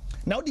kwochem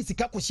na wo di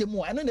sika kwochem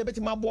o ene na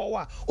betima aboa wo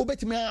a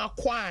obetima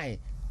acquire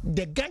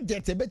the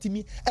gadget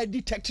ebetimi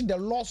detect the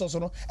losses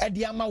no e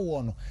de ama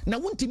wo no na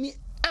wontimi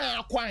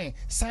akwan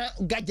sa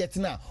gadget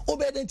na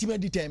obedentimi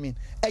determine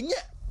enye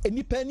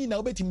enipa ni na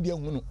obetimi bia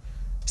hunu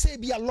say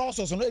bia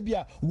losses no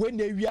bia when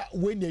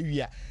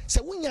ewia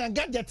say wonya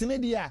gadget ne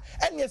dia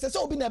ene say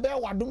obi na be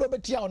wado no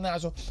betia ona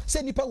so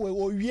say nipa we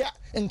owia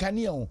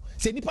nkane o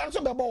say nipa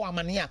so be bo wa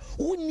amane a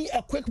wonni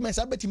equipment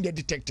abetimi de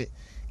detect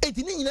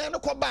eti ni nyina no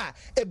koba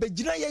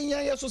ebegyina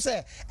yan so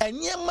say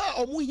enyema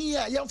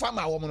omuhia yemfa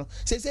ma wo no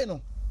say no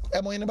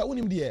emo ene ba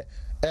wonim de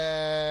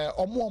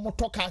omo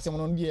toka asem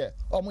no de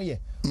omo ye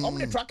omo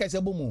de trackers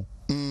ebomu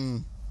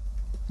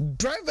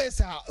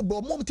drivers are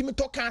mom timi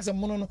to cars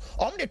mono no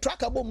on the track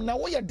abom na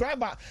wo ye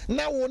driver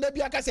na wo na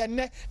bia ka se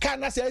ne car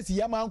na se asi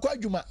ya man kwa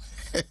adwuma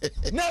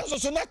na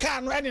so na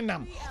car no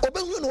enenam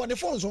obehu no on the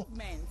phone so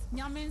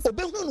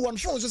obehu no on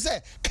phone so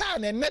say car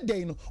na ne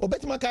dey no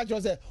obetima ka cho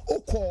say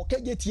okọ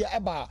kejetia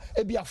eba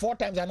ebia 4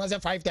 times and another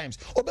 5 times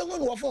obehu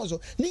no on phone so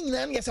ni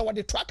nyina na say wo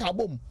the track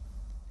abom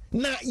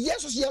na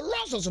yesus ye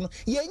losses no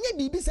ye nya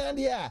bibi san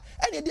de a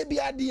ene de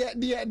bia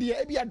de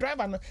ebia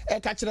driver no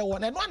ka kire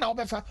won eno na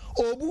obefa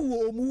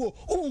omuwo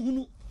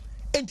ohunu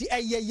enti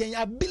yen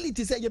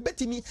ability say ye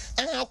betimi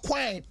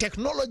acquire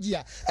technology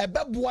a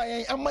ebeboa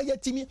yen ama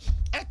yetimi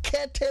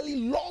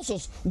aketeli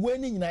losses we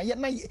ni nyina ye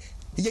na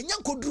yenya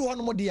nkoduru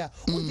hono mo de a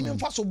ontimi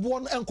mfa so bo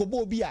no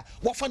enkobo obi a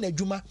wofa na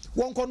adwuma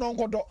wonko no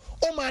nkodo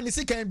o ma ne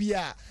sikan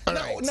bia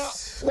na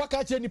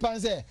waka kire nipa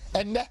nse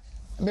enne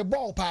me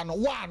ball pa no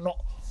wa no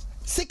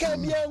sika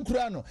bia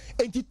nkura no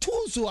enti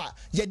tools a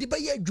ye de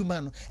baye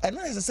adwuma no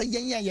eno na se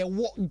yenya ye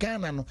wo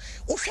Ghana no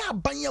wo hwa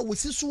aban a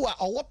wosisu a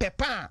owo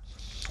pepa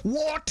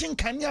wotin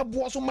kania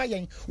bo so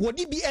mayen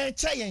wodi bi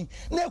enche yen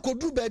na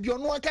ekoduru ba bi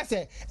ono aka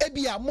se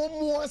ebia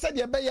mommo se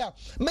de baye a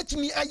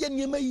metimi aye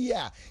niema yi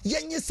a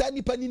yenye sa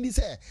nipa ni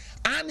se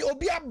ani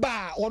obi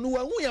aba ono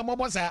wahu ya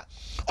mobosa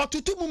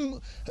otutum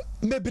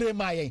mebre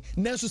mayen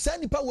nanso sa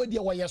nipa wodi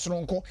a woye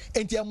soronko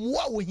enti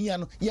amoa wo hia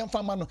no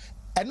yemfama no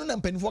eno na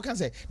mpanifo kan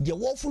se de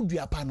wo furu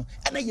duapa no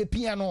na ye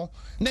pia no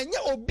na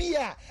nya obi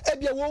a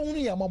ebia wo hunu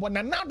ya mobo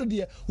na nado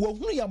de wo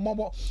hunu ya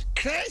mobo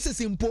crisis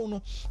impo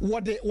no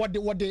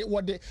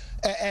wode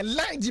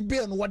large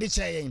bill no wode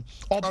cheyen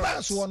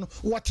obas wo no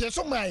wote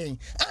so mayen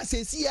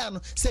asesi ya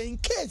no se in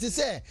case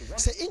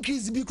se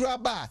increase bi kura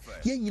ba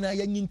ye nyina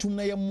ya nyintum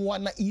na ye moa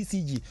na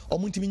ECG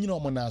omuntimi nyina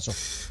omo na so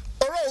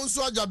oro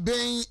uso aja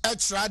ben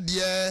extra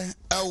de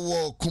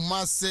ewo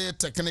Kumasi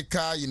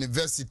Technical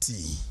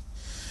University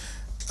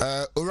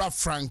Ora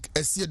Frank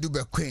Esiedu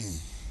Queen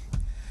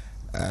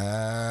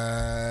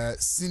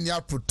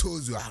senior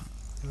protozoa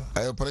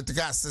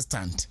political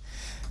assistant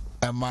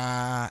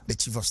the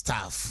chief of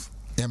staff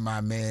me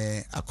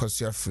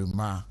Akosia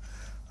Frima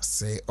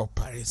say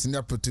opare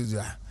senior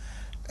protozoa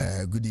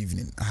good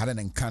evening. I had an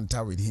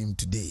encounter with him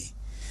today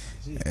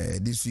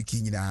this week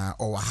in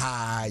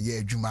ha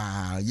ye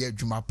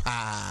juma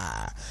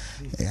pa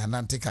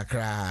anante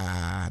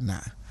kakra na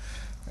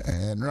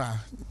nra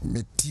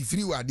me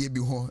tifiri wade bi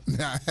ho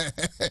na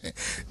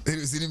there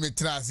is any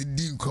metras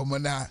din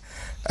komona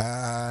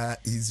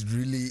is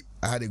really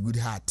had a good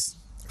heart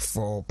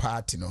for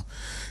party no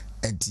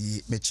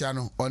enti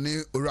mechano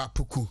oni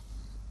orapuku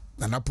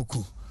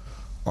nanapuku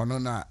ono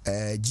na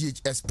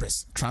GH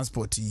Express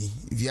transport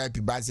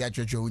VIP basi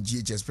achwecho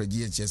GH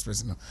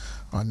Express no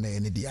on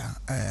any dia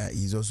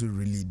he's also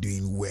really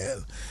doing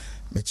well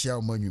mechia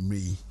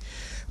omanwumri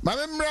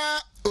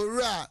mamemra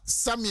ora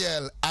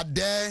Samuel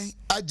Ade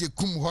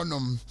ajekum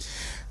honom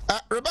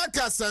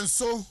Rebecca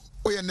Sanso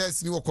oye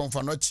nurse ni wo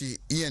konfanochi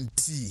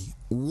ENT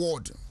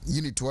ward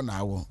unit 1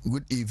 hour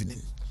good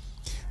evening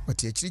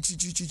but e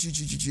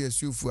chi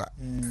asufu a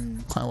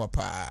kwan wa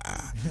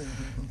pa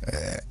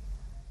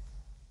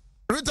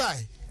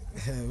Rutai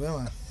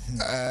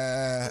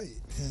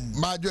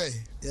Majwe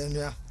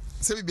yeah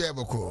se bi bia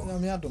boko na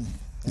mi adom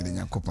ni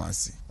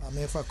nyakopansi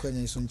amefa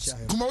kwanya iso nchia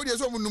kuma wodi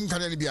so munum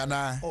kanani bia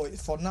na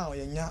for now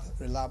yenya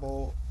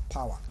reliable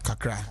power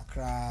kakra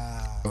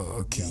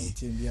okay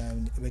bia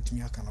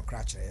betimi aka no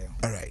kra kire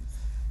all right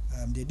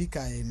de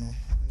dikai no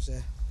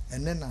se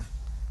enena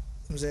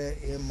se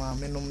e ma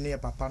menom ne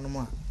papa no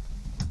ma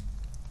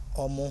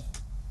omo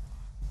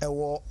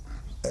ewo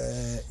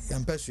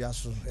yampesua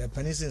so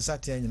panisin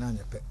satia nyina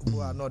nyepe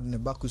bo a no de ne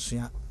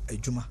bakusua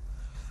adwuma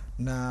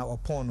na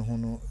opon ho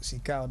no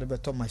sika de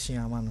beto machine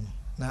ama no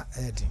na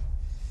edi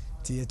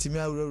ti yetimi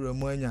awurawura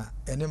mu anya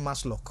ene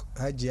maslock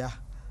hajia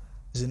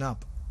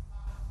zinap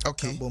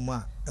okay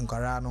boma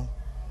nkara no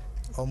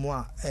omo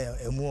a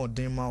emu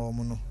odin ma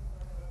omo no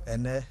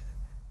ene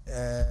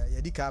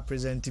yedika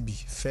present bi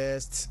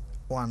first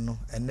one no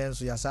and then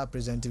so yasa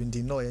present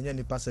bi no yenya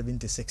nipa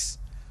 76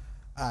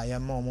 ya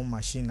ma omo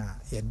machine a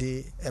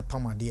yede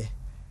epamade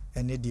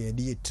ene de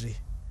yede etire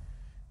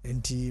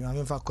enti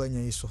amemfa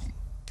kwanya iso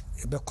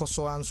ebe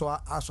koso anso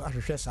aso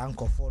ahwehwe sa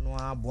ankofo no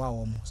aboa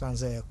wo mo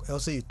sanse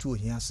else yetu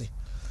ohiase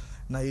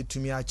na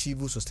yetumi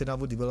achieve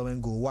sustainable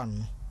development goal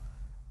 1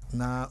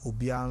 na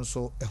obi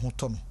anso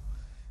ehoto no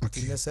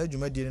okay sa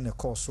adwumadie ne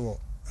course wo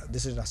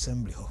this is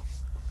assembly ho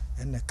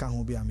enne ka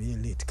ho bi am ye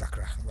late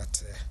kakra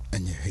but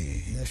enye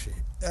he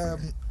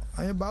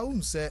ayi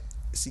baum se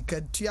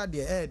sikatua de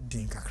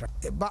edin kakra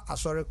eba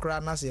asore kra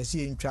na se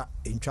yesi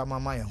entwa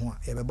mama ye ho a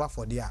ye beba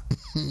for dia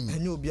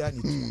enye obi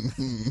ani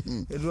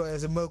tu elo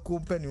ese maku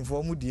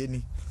mpanimfo mu die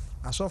ni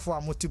asofo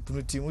amotipu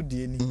no ti mu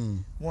die ni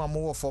mu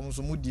amowo fom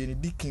so mu die ni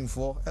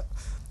dikinfo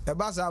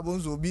eba sa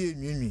bonzo obi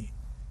enwinwi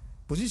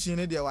position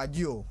ne de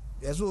waji o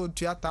yeso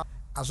tuata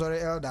asore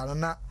elder no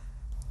na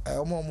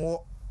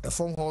omo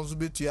fom ho so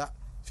betua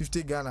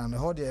 50 Ghana na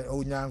ho de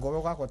onyango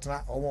be kwa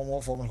kotena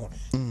omo fom ho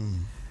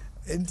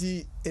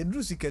enti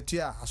edru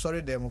sikatua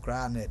asore dem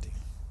kra na edi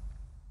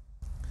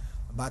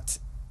but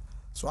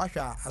so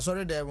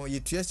asɔre dɛ mo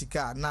yɛtua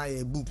sika na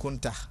yɛbu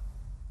konta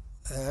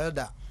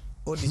ɛda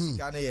odi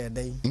sika na yɛ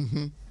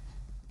dɛn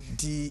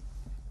di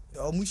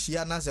ɔmo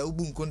hyia na sɛ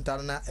wobu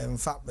konta na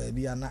ɛmfa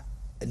baabi ana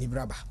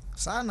anibraba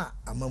saa na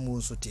amamu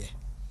nso teɛ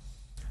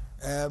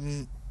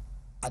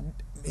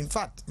in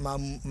fact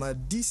ma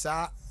di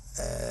saa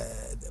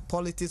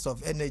politics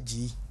of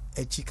energy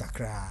echi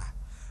kakra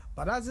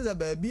but that is a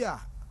baby a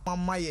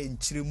mama ye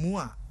nkyiremu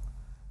a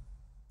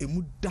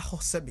emu da ho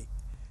sebe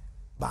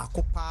ba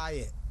ko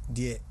paaye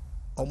de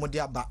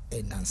omode aba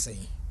enansen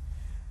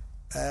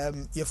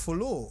ye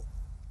follow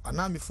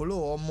ana me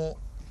follow omo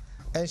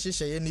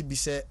enhyehyɛ ye ni bi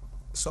sɛ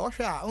so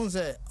hwɛ a on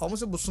sɛ omo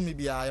se bosumi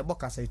bia ye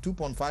boka sɛ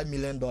 $2.5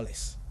 million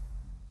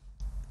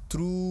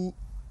through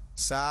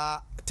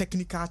sa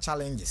technical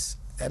challenges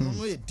and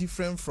no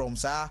different from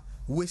sa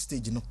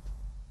wastage no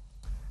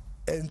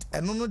and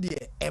no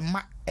the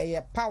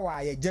a power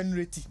a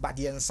generate but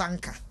the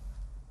ensanka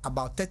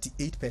about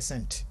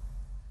 38%.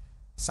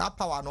 Sa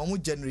power no mo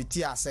generate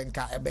a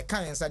senka e be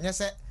kan ensa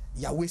say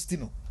ya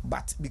wasting no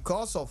but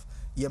because of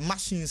your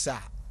machines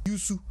are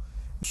use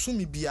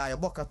sumi bia ya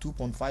boka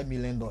 $2.5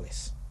 million.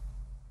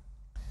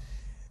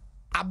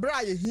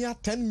 Abra ye here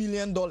 $10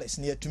 million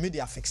near to me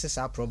they fix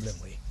our problem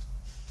way.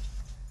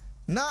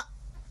 Na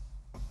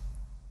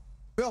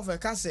we of a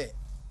case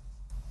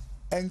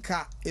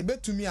enka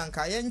ebetumi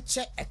anka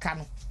yenche eka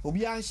no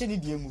obi anhye ne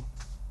die mu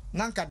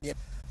nanka de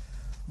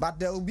but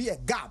there will be a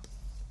gap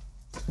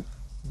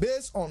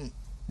based on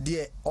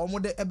the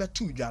omode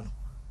ebetu dwa no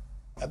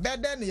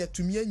ebede ne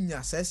yatumi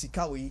anya saa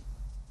sika we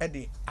e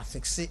de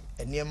afixe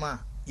enema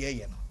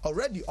ye no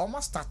already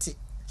almost started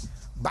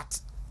but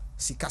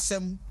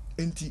sikasem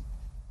enti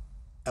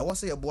e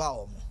was ye boa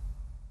omo.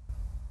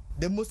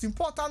 The most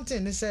important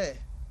thing is say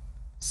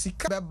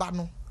sika beba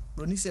no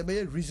roni se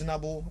be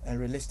reasonable and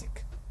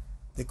realistic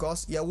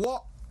because ye wo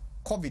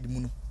covid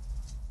mu no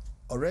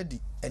already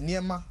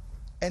enema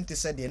ente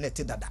said de net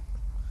dada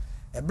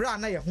ebra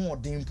na ye ho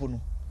odin po no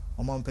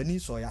omampani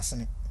so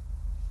yasene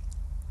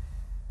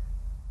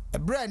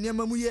ebra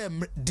enema mu ye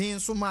din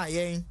so ma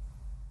yen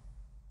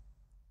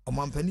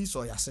omampani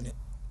so yasene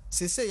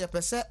se ye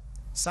pese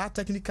sa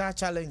technical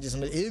challenges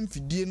no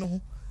emfidie no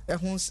ho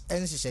ehun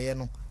enhyehyeye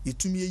no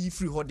yetumi yi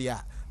free ho de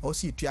a o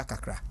si etua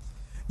kakra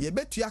ye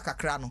betua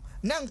kakra no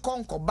na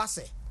nkonko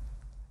base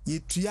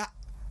yetua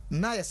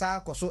na yesa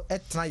akoso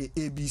etna ye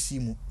ABC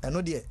mu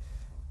eno de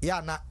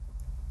ya na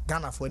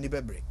Ghana for ni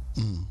bebre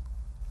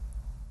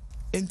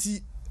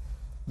enti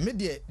me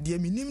de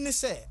minim ne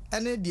se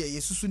ene de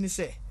yesusu ni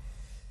se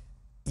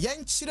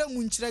yen kyire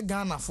mu nkyire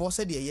Ghana for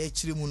se de ye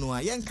kyire mu no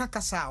a yen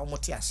kakasa a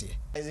omote ase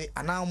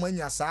ana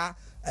omanya sa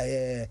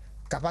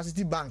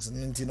capacity banks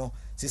nti no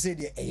se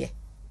de eye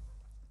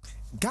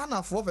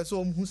Ghana for fe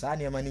so omhu sa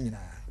ne ma ni nyina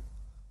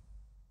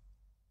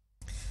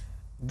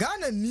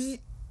Ghana ni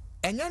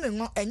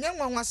enye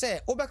nwanwa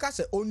se obeka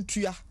se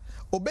ontua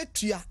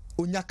obetua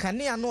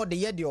onyakane no de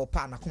ye de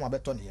opa na koma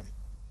beto ne yem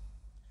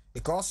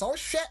because so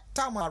hwe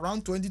time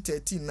around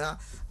 2013 na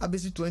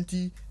abesi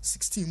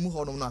 2016 mu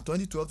hono na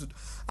 2012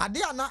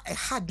 ade ana e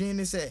hadwen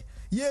ne se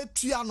ye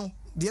tua no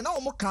de na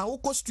omo kan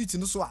woko street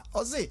no so a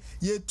oze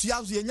ye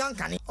tua so ye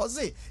nyankane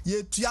oze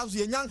ye tua so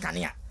ye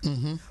nyankane a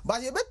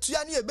but ye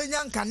betua ne ye be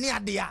nyankane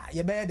ade a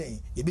ye be den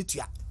ye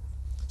betua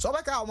so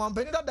obeka o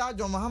mampani da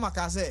John Mahama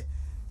ka se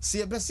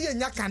se be se ye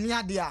nyankane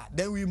ade a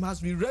then we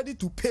must be ready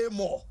to pay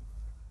more.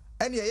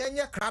 And ye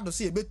yenye krado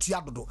se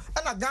ebetua dodo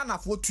na Ghana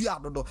fo tua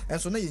dodo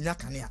enso na yenya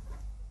kanea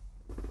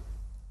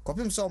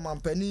kopim so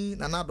mampani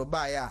na na do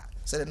ba ya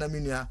se na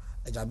menua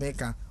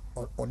Jamaica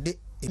ode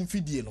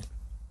mfidie no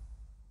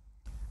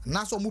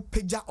na so mu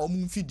pagya o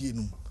mu mfidie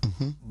no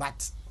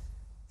but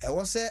e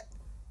wo se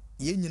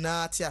ye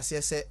nyina ti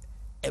ase se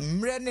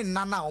emre ne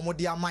nana o mo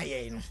de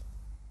amaye no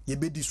ye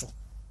bedi so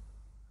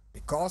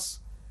because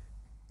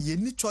ye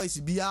ni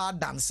choice bia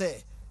dan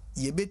se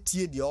ye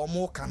betie de o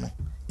mo ka no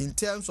in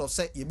terms of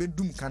say ye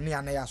bedum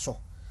kanea na ya so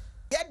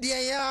ye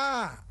de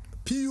ya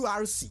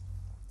PURC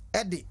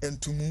ede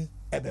entumu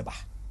ebeba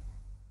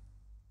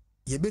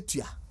ye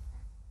betua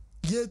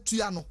ye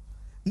tua no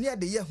ne ye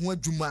de ye ho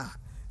adwuma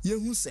ye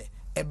hu se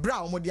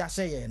ebra o mo de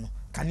ahye ye no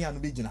kanea no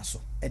begina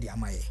so ede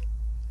amaye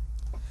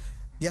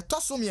ye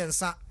tosom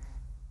yensa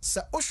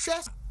se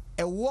ohwe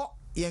ewo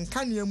ye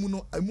kanea mu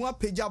no amu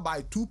apagya by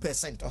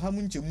 2% oha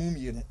mu nchemu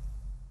mie no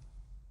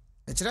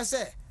e kire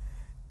se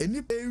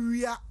enipa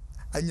ewia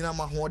anyina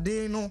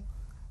mahoden no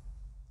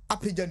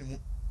apagya ne mu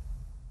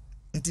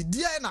nti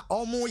dia na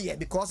omo ye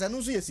because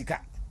enu so ye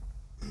sika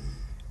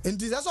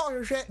nti se so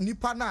hwehwe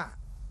nipa na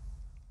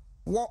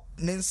wo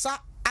nensa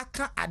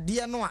aka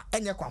ade no a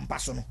enye kwampa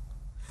so no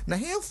na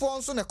hefo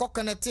nso ne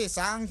kokonete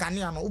sa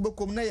nkane no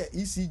ubekom na ye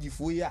ECG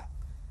fo yi a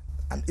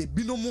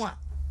ebinom a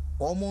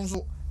omo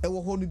nso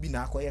ewo ho no bi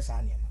na akoye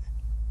sa ne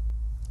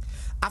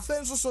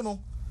afen so no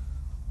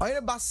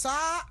oyere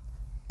basa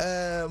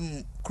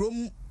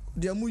krom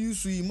de mu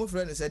yusu yi mo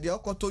friend said de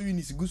okoto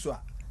unit guso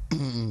a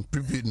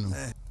prepaid no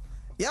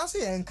ya so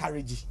ye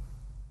encourage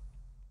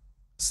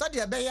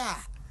sadia be ya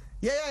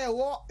ye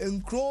wo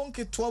enkron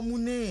ketwa mu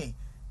ne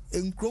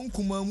enkron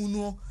kuma mu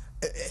no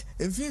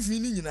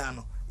mfimfini nyina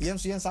no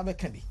yenso yensa be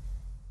ka bi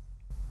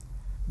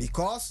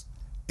because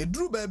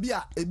eduru ba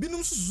bia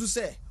ebinum susu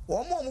se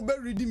omo be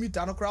ready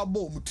meter no kra ba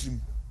omutrim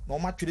na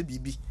omo atwere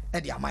bibi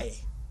e de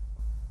amaye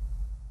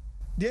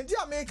de ndi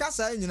America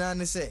sa nyina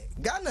ne se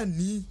Ghana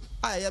ni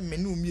aye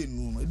menu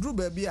mienu no eduru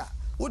ba bia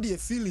wo de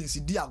feelings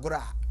di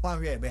agora wan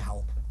hwe ebe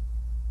hawo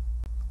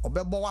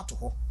obebo wato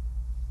ho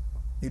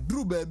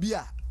eduru ba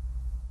bia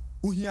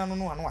uhia no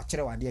no anu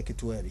akere wade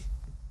ketewa bi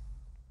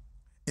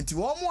enti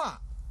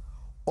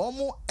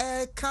omo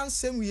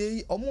kansem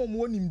ye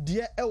omo onim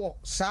die ewo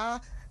saa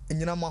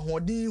nyina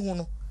mahodin ho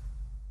no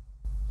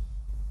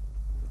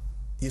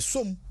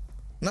yesom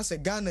na se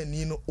Ghana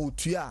ni no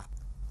otua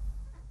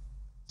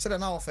se da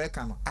na ofa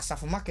ka no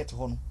asafo market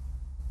ho no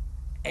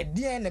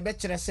edie na be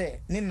kire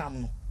se ne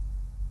nam no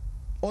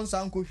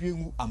onsa nkohwe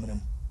ngu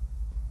amram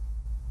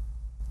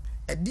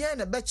edie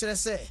na be kire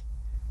se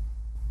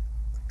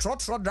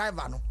trotro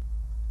driver no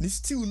ni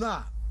still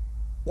na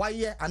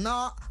waye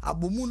ana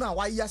abomu na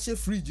waye hye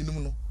fridge no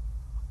no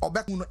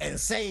obeku no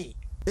ensei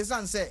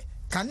esan se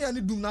kania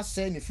ni dum na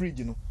se ni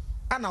fridge no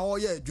ana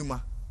oye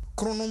adwuma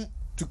kronum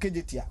to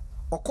kejetia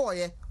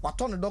okoye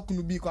wato ne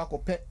dokunu bi ko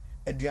akopɛ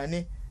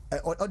aduane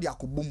odi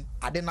akobom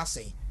ade na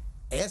se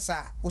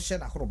esa wo hye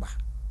na horoba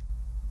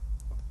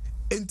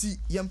enti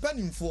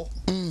yempanimfo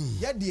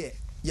ye de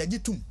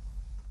yagitum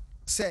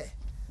se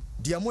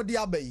de amodi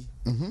abai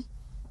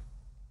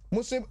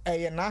Muslim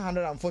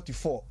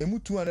 944 emu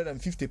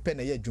 250 pen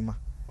na ye adwuma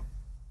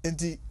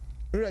enti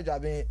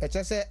rejabe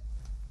eche se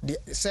de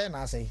se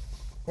na say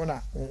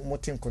ona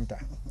motin konta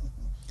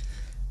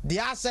de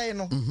asay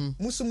no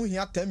musumu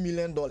hia $10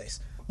 million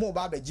mo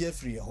ba beje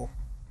free ho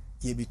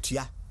ye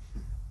betua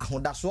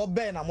ahodaso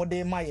be na mo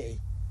de maye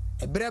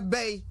ebre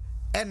be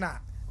e na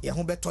ye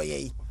ho beto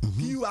ye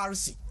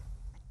PURC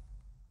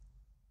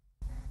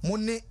mo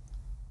ne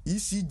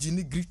ECG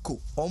ni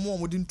Grico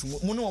omo de ntumo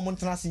mo ne omo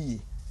ntena se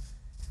yi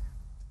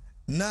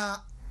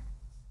na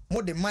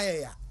mo de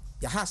maye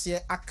ya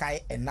hase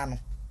akai ena no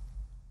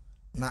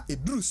na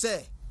eduru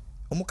se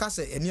omo ka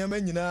se eniama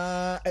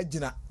nyina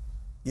agina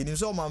yenim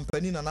so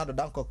mampani na nado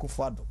danko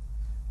kufuado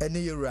ene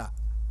yewura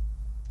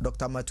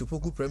Dr.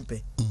 Matupoku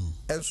Prempe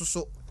enso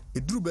so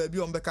eduru ba bi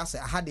ombeka se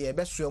ahade e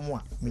beso mu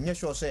a menye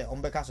sure se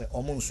ombeka se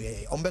omo nso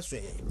ye ombeso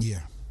ye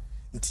yeah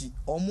nti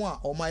omo a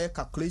omaye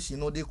calculation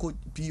no de ko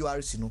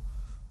PURC no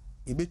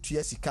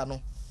ebetua sika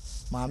no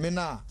maame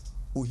na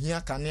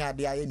ohia kane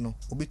ade aye no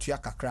obetua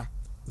kakra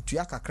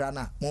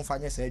na momfa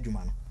nye sa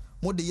adwuma no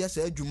mo de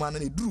yesa adwuma na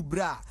eduru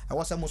bra a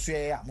wasa mo so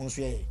ye a mo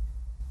nso ye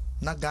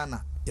na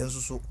Ghana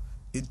yenso so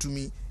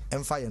entumi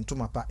emfa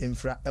yentoma pa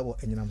emfra ewo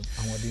enyinam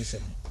awodin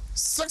sem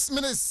 6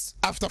 minutes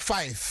after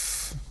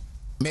 5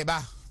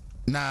 meba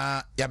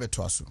na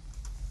yabeto aso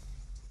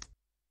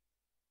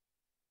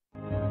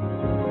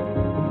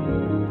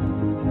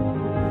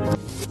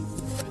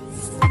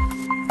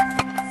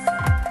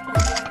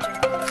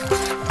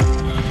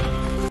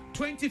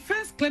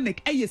 21st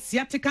clinic a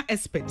sciatica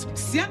expert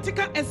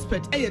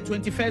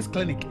 21st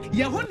clinic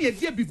ye ho ne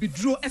dia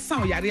bibiduro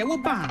esan yare wo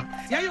ba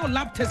ya yo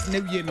lab test na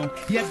wie no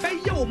ye be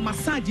ye o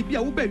massage bi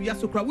a wo ba wi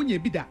asokra wo nya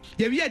bi da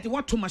ye wi de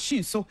wato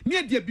machine so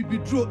ne dia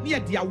bibiduro ne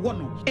dia wo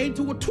no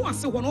enti wo to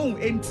ase ho no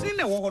enti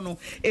ne wo ho no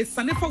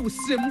esane fa wo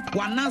sirem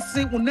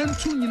wananse wo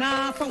nantu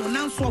nyina fa wo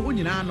nanso ho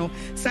nyina no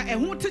sa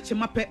ehun teche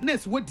mape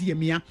nurse wo die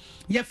mia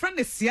ye fra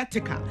ne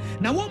sciatica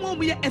na wo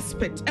mo ye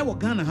expert e wo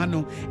Ghana ha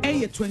no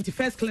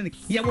 21st clinic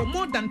ye wo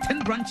more than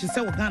 10 branches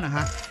e wo Ghana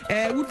ha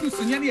wudu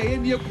sunyane ye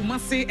nie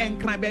kumase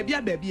enkran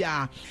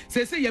baabia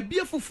say ye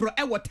bia foforo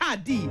e wo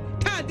tadi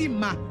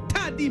ma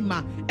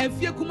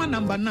afie kuma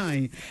number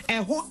 9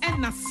 ho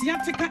na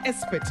sciatica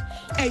expert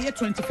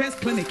 21st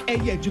clinic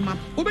adwuma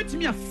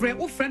obetimi afre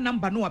wo frɛ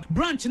number no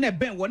branch na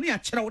ben wo ne a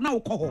kyerɛ wo na wo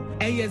kɔ ho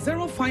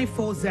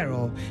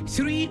 0540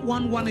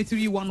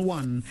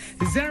 311311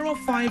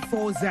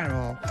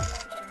 0540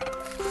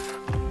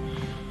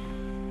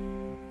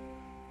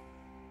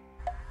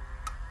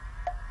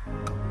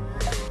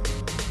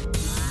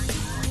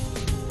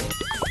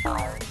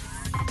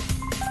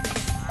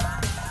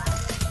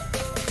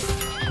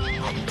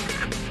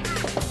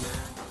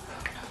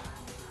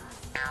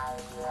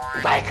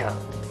 Michael,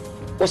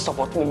 we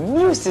support the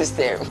new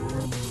system.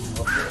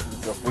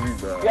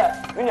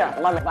 Yeah,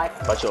 Mama,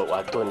 Mike. But you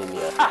are Tony.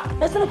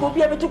 Let's not go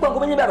be able to go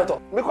when you have it.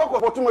 Me ko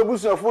ko to my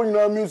boost your phone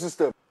in new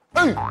system.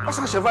 Hey,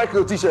 what's a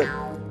Michael t-shirt?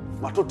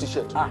 My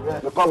t-shirt.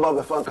 Me come back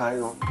the fan kai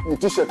no. Me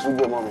t-shirt to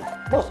go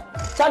mama. Boss,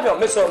 champion,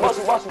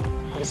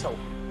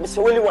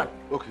 Mr. Willie one.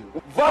 Okay.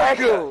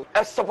 Michael,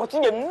 I'm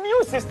supporting a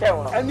new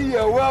system. And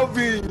your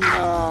well-being.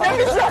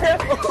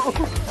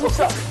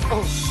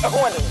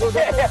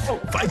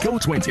 FICO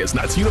 20 is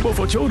not suitable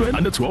for children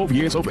under 12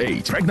 years of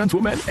age, pregnant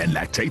women, and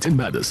lactating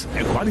mothers.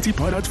 A quality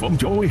product from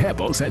Joey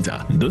Herbal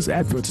Center. This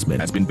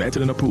advertisement has been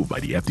vetted and approved by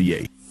the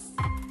FDA.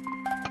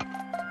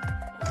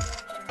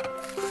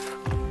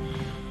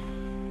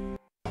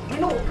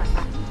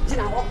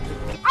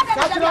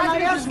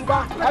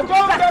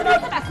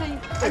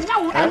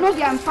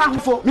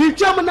 Me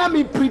German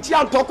me pretty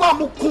and talk am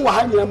ko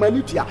ha nyina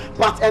manitua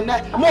but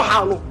ene mo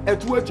ha no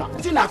etu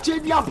atwa ti na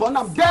chedi abon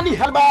am Danny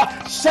Herbal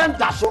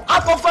Center so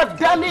akofa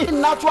Danny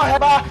natural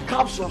herbal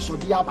capsule so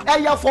dia ba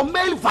eya for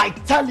male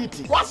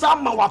vitality what's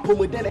am ma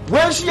wapomodene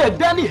when she a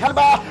Danny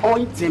Herbal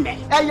ointment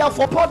eya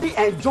for body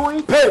and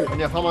joint pain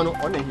ene fama no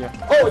on here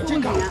oh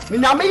jinga ni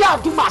na me ya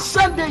do ma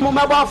Sunday mo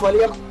ma ba for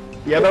le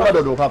ye ba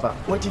do papa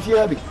what if you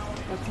have it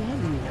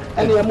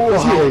ene ya mo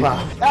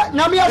ha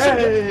na me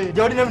aso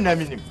jodi na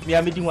mi nim me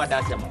amedi ho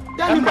adase mo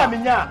dani ma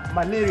menya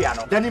malaria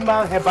no dani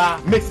ma heba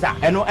mixer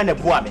eno ene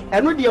boa me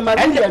eno de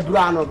malaria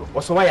dura no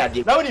wo so wa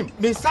yade na wonim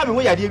me sa me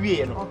ho yade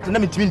wie no na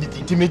me timi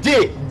ndidi timi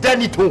je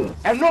dani to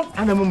eno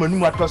ana mo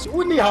manum atos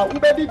woni ha wo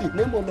be didi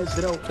na mo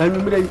mesrew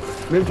anumre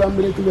me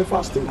family to me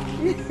fasting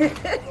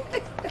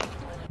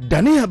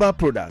Danny Herbal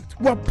product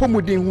wa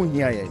pomodin ho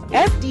hia ye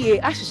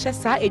FDA ahyehyɛ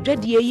saa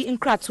edwadie yi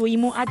nkrato yi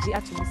mu agye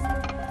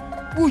atomisi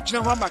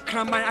Ujina ho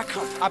makraman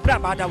account abra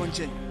bada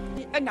wonje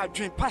ena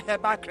dwen pa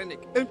herbal clinic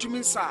entumi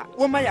nsa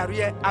wo ma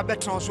yare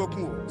abetran so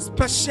ku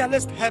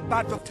specialist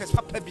herbal doctors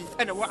papa bi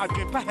ena wo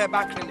adwen pa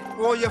herbal clinic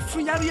wo ye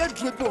funyare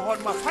aduro bi ho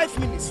no 5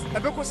 minutes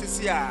ebeko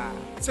sesia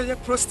say ye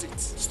prostate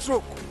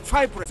stroke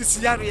fibroid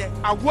tisiare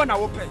awo na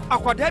wo pe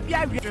akwada bi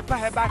awie pa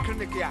herbal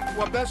clinic ya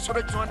wo be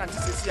soro dwon na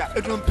tisisia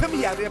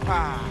edumpem yare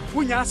pa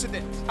wunya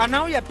accident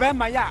ana wo ye be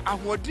ma ya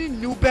ahodin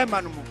new be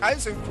ma no mu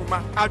aisen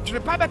kuma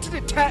adwen pa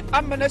betete te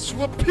amana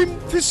suwo pim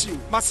tissue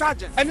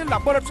massage any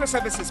laboratory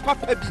services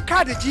papa bi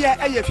card gia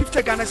eye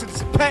 50 Ghana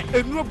cedis pe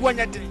enuro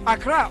buanya de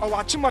Accra o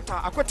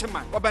wachimota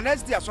akwetema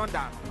Obanesdi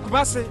asonda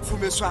Kumase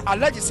Fumeswa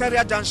Alaji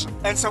Seria Junction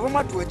and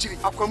Savoma to Achiri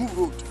Akwamu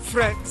Road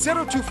Fred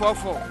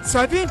 0244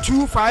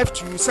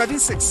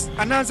 725276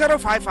 and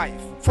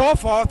 055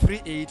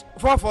 4438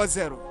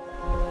 440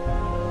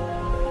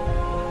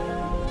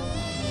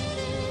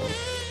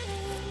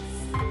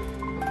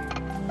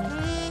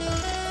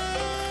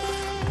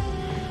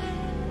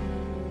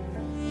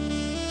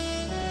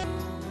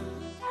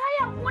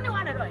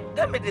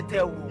 me de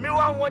tell me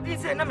wan wodi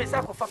say na me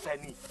sa ko fafa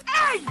ni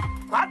ei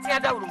kwati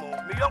adawru mo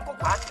me yonko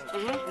kwati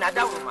na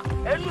dawru ma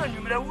enu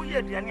anwumre wu ye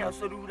aduane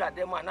asori wura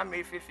dem na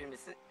me fefe me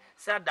se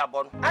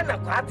dabon ana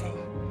kwati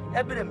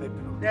ebere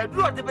mebru na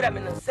duro de bere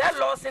me no se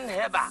losing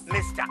heba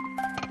mister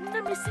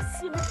na me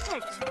sisi me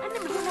pech ene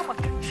me na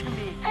kwatwe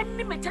me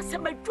ene me tase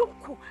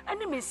madwonku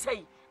ene me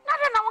sei na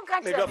de na won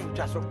kan me do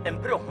futwa so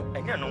empre ho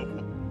enya no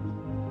nku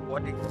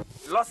wodi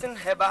losing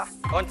heba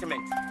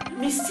ointment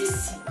me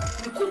sisi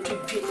me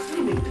kotwe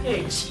ni me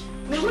pech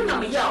me wona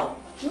me yawo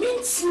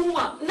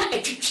mintiwa na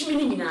etwetwe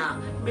me nyina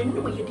me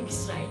no ye de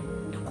bisrai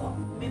eko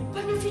me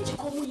benefit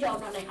ko mu yawo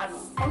na ha no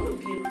onu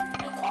bi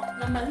eko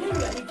na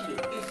malaria ni bi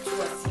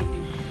etu asie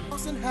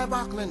Losing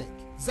Herbal Clinic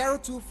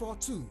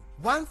 0242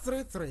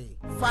 133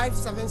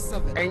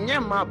 577 enye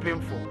ma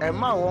painful e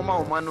ma wo ma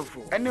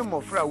omanofo ene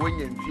mofra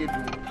wonya mfie du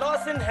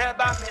Losing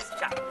Herbal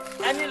mixture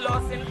any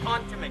losing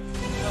ointment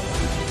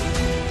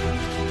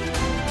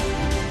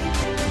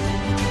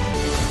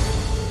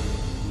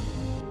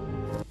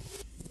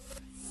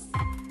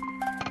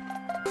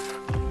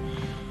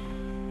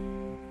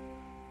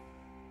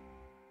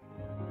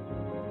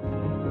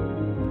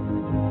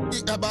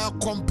Herbal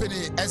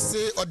company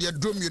essay or the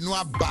drum you know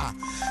aba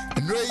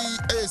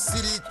a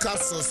city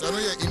capsules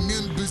and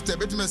immune booster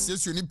between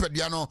says you need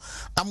pediano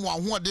am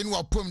one then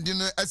wa pom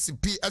dinner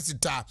SCP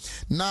asita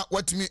now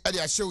what me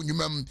at show you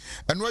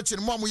and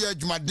watching mom we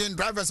jumaden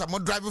drivers are more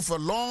driving for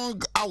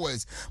long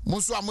hours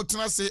muso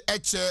amutana say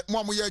eche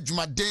mom we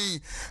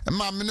jumaden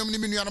ma minimum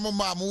minu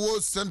ma wo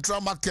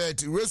central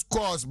market race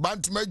course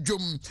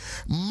bantumajum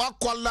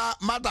makwala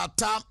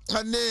madata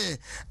ane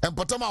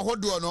empotama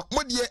hodo no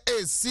modie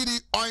a city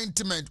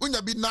ointment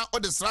unya bi na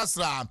ode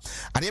srasra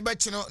ade be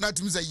chino na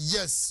tumi say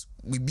yes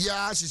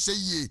bibia hihye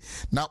ye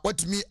na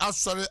watumi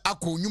asore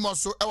akọ nyuma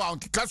so ewa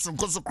onkeka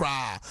sonkoso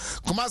kra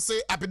kuma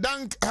say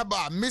apidank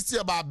heba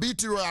Mr. ba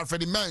BT Royal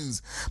Freddy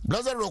Men's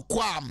blazer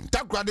rokwam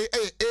takrade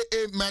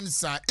AA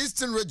Mensa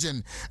Eastern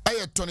Region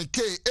Tony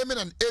K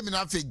Eminent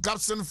Afi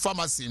Gapson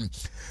Pharmacy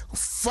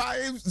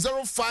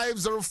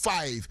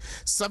 50505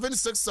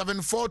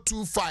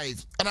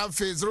 767425 and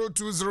afi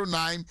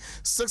 0209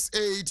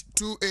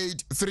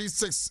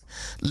 682836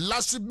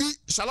 Lashibi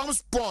Shalom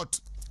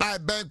Sport I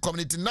Bank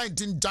Community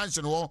 19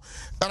 Junction Wall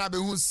and I be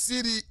who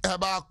City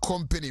Herbal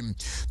Company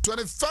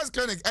 21st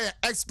Clinic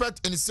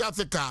expert in South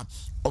Africa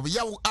of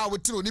yawo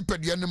awetiro ni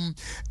peduanum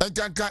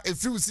enkanka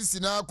efiri sisi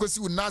na kwesi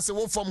wunase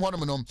wo form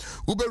honom no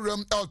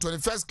uberum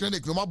L21st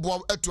Clinic no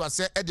mabo etu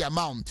ase e the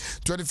amount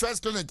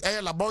 21st Clinic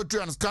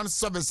laboratory and scan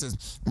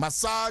services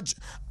massage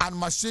and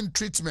machine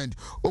treatment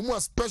omu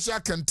special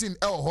canteen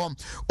home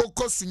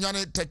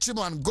okosunyane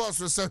techimo and gos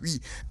research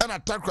and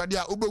attack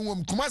radia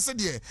ubewum kumase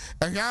de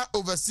ehia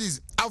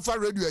overseas Alpha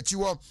Radio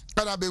achiwo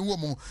ana be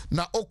womu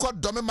na okọ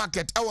Dome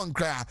Market ewon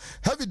kra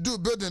heavy do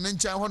building in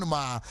chan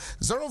honoma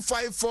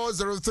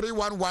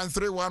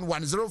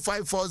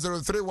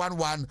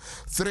 0540311311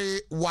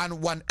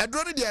 0540311311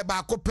 edroni de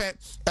ba kope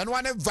and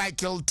one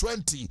vehicle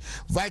 20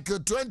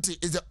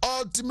 is the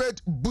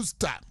ultimate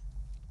booster.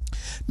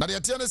 Na de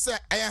atiane se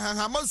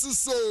eyanhama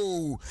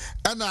suso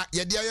ana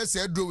yede aye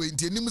se adro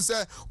enti enim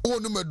se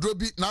wonu madro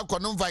bi na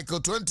akono vehicle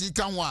 20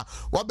 kan ho a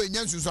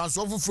wabenya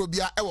nsusuaso foforo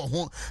bia ewo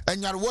ho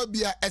enyarewa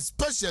bia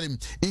especially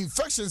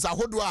infections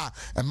ahodo a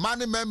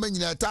mane mema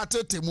nyina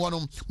tatetemu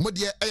no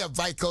mode eye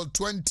vehicle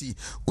 20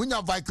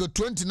 unya vehicle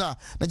 20 na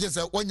je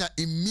se wonya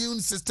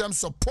immune system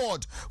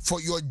support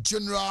for your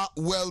general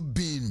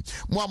well-being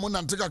mo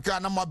amuna nteka ka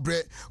na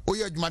mabre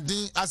oye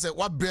adwumaden ase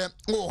wabre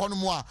wo ho no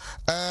mo a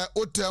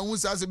otahu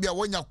ase bia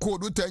wonya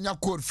code utanya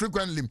code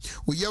frequently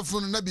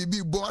uyefunu na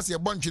bibi bo ase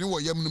bontwene wo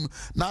yamnum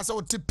na ase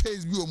wote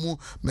pace bi omu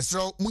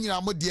mesro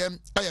munyina modie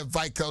aye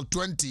vehicle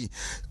 20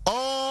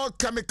 all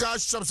chemical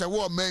shops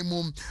wo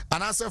memu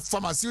and ase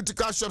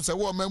pharmaceutical shops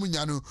wo memu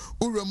nyano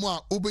uremu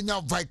a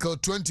ubenya vehicle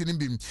 20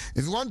 nimbi.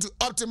 If you want to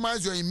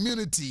optimize your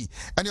immunity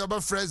and your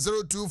buffer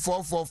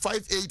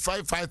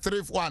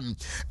 0244585531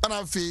 and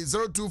afi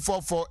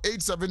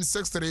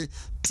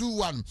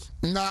 0244876321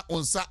 na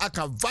onsa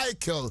aka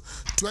vehicle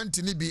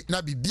 20 nibi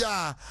na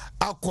bibia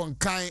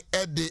akonkan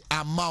ede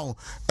amount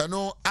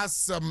eno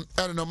asem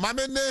eno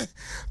mamene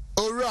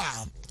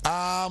ora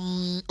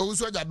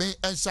also jabe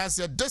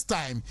enshase this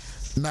time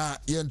na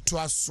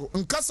yentoaso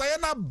nkasa ye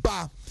na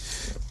ba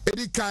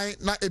edikan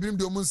na ebim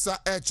de omunsa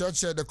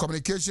church the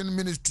communication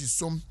ministry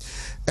so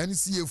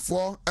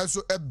NCA4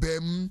 also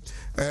ebem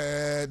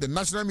the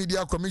National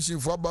Media Commission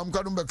for bam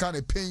kadum be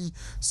kan pen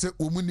se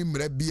omuni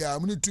mra bia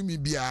omuni tumi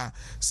bia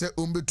se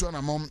ombeto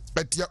na mom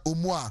atia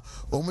omu a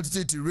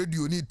omutete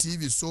radio ni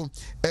TV so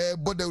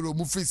bodawro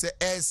mu free se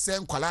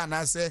sen kwala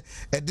na se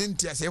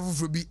edintia se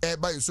fufuru bi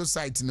by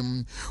society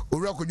nim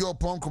owura kojo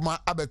ponkoma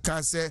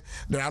abeka se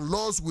there are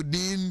laws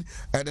within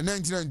the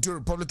 1992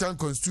 Republican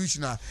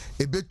Constitution a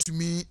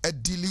ebetumi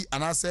adili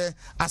anase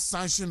a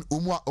sanction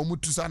omu a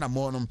omutusa na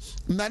mono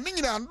na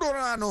nyina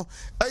ndora no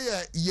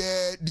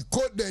ye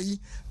decode yi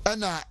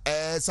na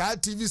sa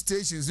TV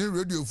stations in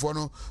radio for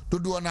no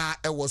dodo na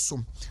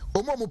ewoso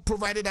omo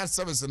provided that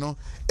service no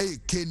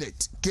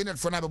Kenneth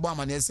for na be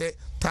amane se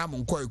time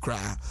nkoi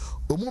kra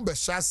omu be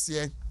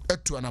hyase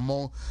etu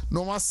anamo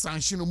no wa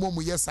sanction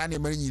omu yesa na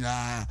mari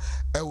nyina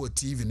ewo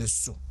TV ne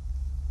so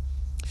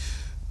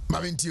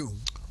mabentiu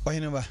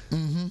ohinaba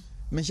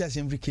Mesha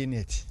sempre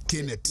Kenneth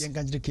yen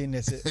kanjire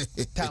Kenneth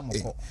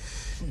tamko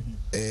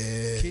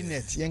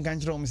Kenneth yen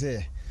kanjire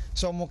say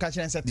so mo ka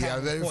say they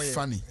are very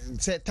funny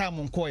say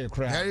time ko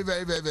cry very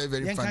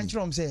funny yen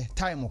kanjire say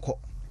time ko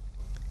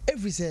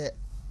every say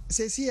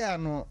see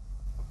no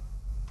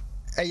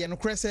eye no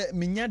kure say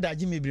minya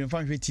daje mebiri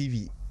mfanhwe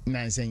TV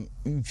nansen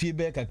mfie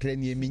be kakra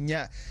ne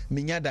minya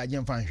daje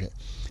mfanhwe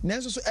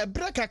nanso so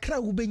ebra kakra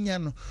wo benya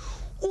no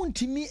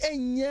untimi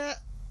enya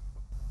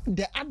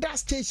the other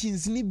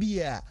stations ni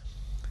bia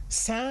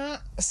sa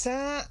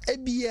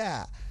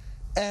ebia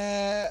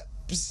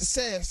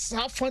say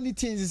sa funny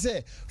things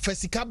say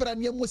fasika bra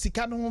ne mo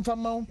sika no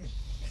mfama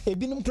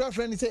ebinum kra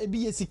friend say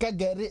ebi sika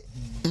gare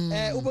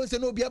ubo say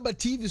no obi aba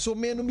TV so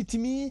me no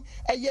mitimi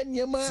eye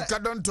niema sika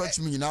don't touch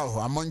me now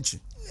amonchi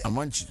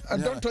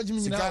don't touch me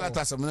now sika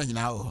lata some na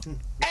now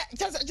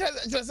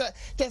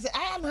just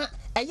ayama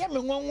eye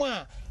me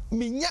nwanwa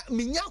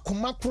minya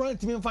koma kura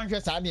ntimi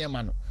mfanhwe sa ne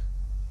ma no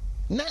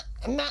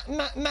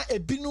na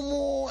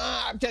ebinumu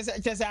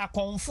chese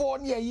akonfo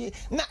ne yi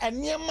na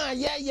enema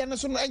ye no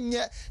so no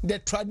anya the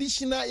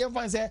traditional ye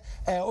fan say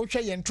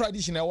ohwe ye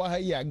traditional wa ha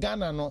ya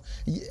Ghana no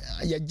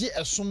ye ge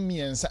esom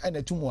miensa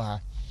anatumu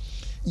ha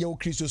ye o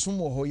Kristo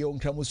sumo ho ye o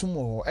nkramo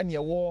sumo ho ene ye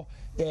wo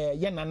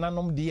ye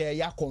nananom de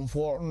ya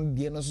akonfo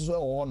de no so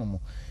ho no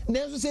mo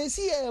na so se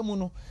si ye mu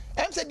no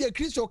em se de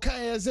Kristo kan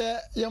ye se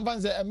ye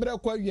fan say emre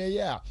kwa wie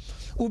ye a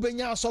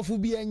ubenya asofo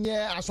bi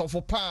enye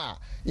asofo pa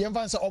ye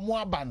fan say omo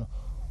aba no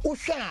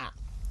usha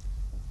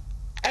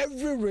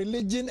every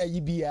religion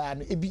ayibia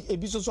no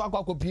ebi so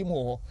akwakopi mu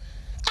ho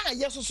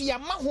yeso so ya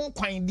ma ho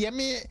kwan de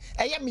me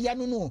eye me ya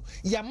no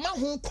ya ma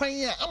ho kwan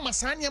a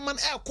amasane man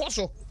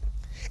ekoso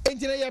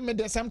entina ya me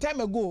de some time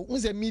ago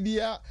unse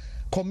media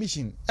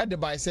commission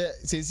advice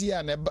say see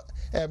na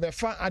be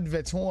fa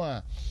advert ho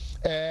a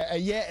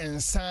eye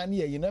ensan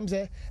ye you know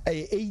say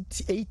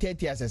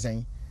 8:30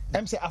 asesen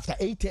em say after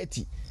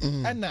 8:30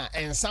 na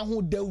ensan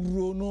ho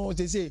dawuro no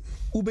say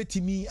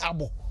ubetimi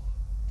abo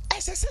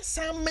esese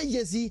sam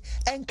yezi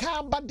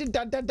enka bade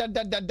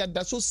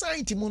da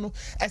society mu no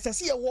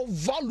esese ye wo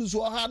values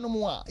wo ha no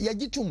mu a ye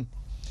gitum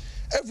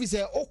every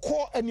say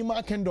okọ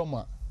animal kingdom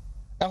a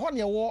ehọ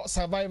ne wo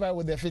survival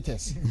with the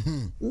fittest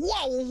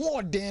wow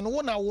ho den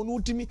wo na wo no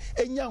utimi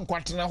enya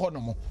nkwatena ho no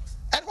mo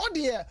and what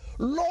the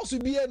laws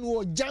be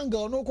enu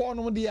jungle no ko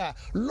no de a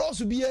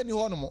laws be enu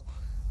ho no mo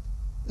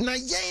na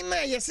yen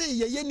na ye say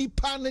ye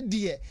nipa ne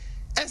de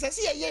as I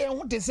see I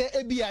want to say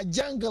ebia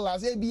jungle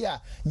as ebia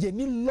ye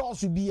ni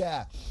loss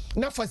bia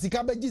na fa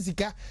sika ba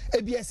sika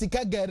ebia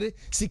sika gare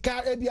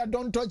sika ebia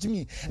don't touch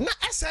me na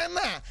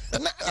asana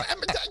na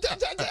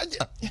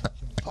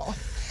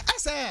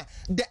asa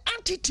the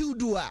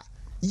attitude wa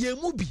ye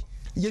mu bi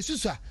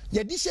yesusa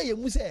ye di she ye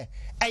mu say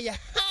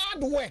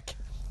hard work.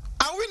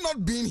 Are we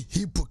not being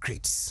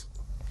hypocrites?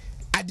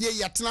 Ade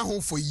yatena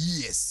home for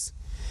years.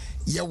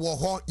 Ye wo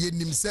ho ye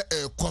nim se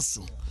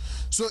koso.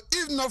 So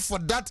if not for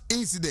that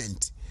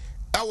incident,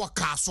 our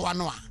castle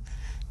anwa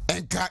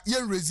enka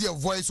ye raise your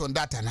voice on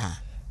that ana.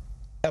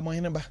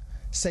 Emohinaba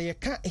say you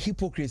can't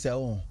hypocrite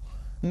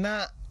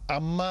na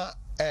ama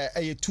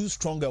a too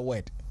strong a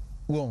word.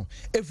 Well,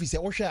 if we say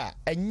Osha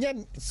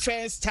and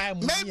first time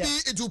maybe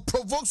it will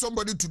provoke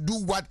somebody to do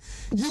what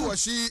he or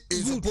she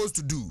is supposed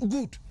to do.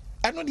 Good.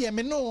 I know the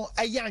no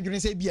a young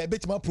say be a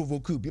bit more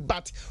provoke,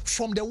 but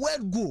from the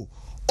word go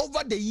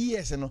over the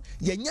years, you know,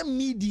 your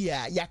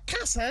media, your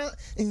casa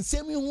in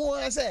semi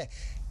who say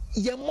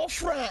your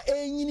mofra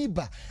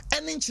eniba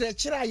and in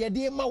chira ya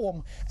dear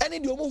mawam and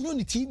in the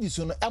TV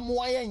soon am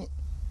why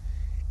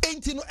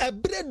ain't no a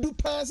bread do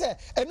pass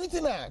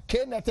anything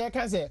can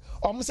I say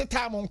almost a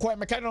time on coin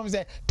mechanic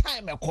say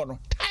time a corner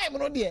time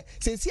no dear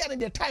say see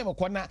the time a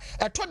corner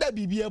I told that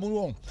be able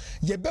wrong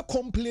ye be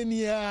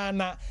complaining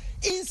na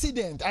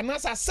incident and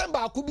as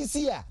assemble could be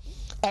see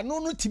and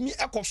no to me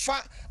ekofa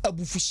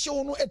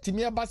abufusho no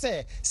etimi aba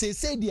say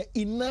the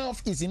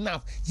enough is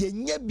enough ye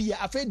nya bia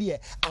afa de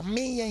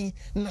amen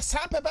na sa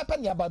pepepe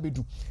ne aba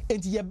bedu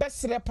enti ye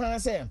besre pan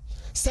say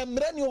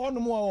semra ni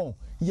hono mo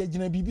ye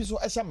gina bibi so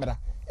ehemra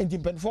enti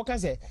penfo ka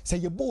say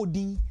ye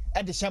bodin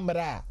e de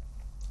hemra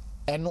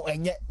eno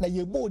enye na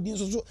ye bodin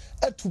so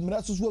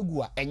atumra so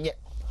agu a enye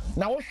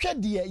na wo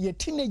hwe de ye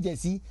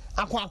teenagers yi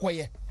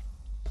akwakoye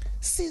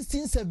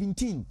 16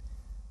 17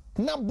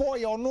 na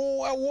boy ono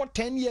ewo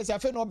 10 years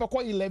afa no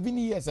obekọ 11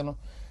 years no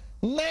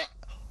na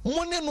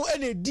money no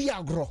ene di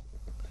agro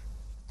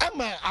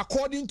ama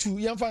according to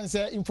yemfa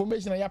say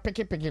information ya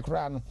peke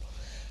kra no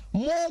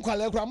mo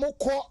kwale kra mo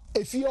kọ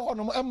efie ho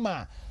no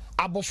ama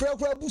abofra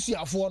kra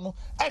busuafo no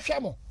ehwe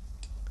mo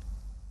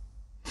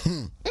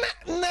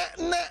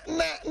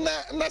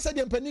na se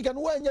de panika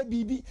no wanya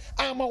bibi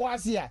ama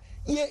wase a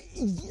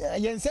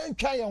ye nsan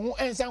twa ye ho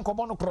ensan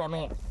kobo no kro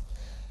no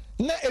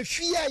na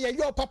efie a ye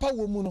yo papa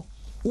wo mu no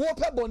wo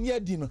pe boni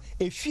adi no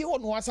efie wo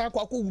no wasa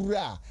akwa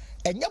wura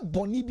enye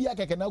boni bia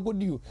keke na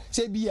godi o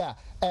se bia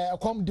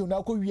kom do na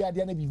akwa wi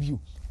ade na bibio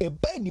e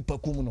ba nipa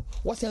kum no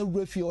wasa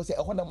wura fie wo se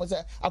e hoda mo se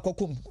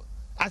akokum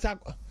asa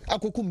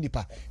akokum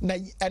nipa na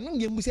eno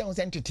nge mu se won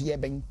se ntete ye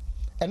ben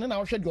eno na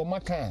wo hwe de o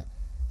maka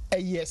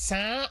eye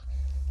saa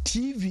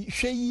TV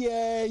hwe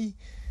ye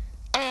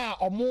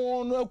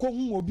omo no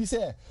akohu obi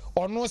se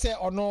ono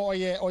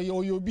oye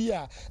obi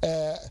a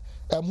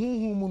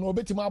mu no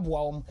obetima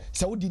aboa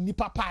se wodi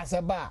nipa pass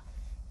ba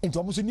enti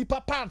omo so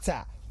nipa part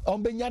a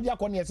ombenya dia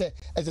kone se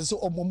so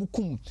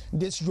omomukum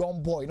this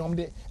young boy no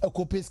de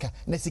ekopeska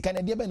na sika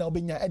na dia be na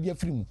obenya dia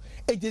frimu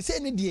enti se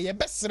ne die ye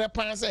besere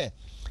pan se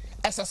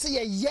asase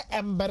ye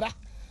embra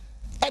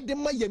ede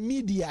ma ye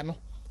media no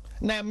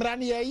na embra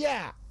ne ye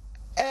a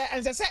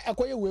ense se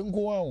ekoye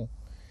wengo an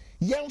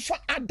yemfa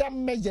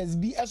adam measures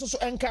bi eso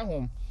enka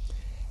ho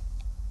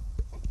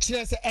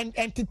kire se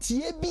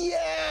entity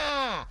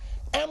bia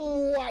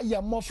emwa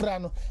ya mofra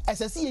no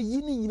asase ye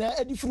yini nyina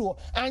adifiri ho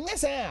anya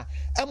san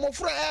a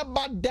mofra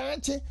eba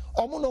danche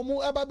omo no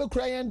mu eba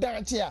bekura yen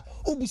danche a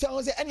obusa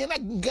ho se ene na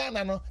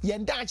Ghana no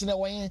yen danche na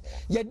won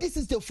ye this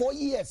is the 4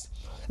 years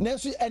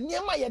nanso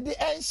enema ye de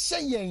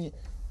enhye yen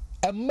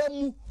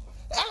amamu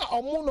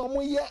omo no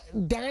mu ye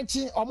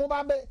danche omo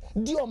ba be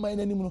di oman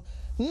nanim no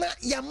na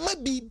ya ma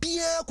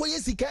bibia koye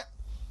sika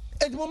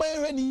edimo ma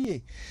hwe ni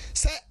ye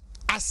se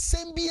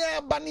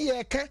asembia ba ne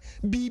yeka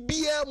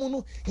bibia mu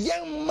no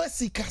yamma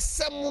sika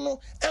sem no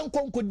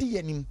enkonkodi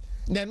yanim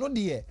na no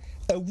de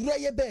awura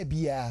ye ba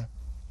bia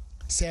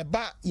se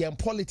ba yen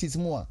politics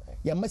mu a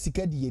yamma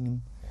sika di yanim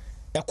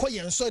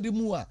ekoyen so de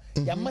mu a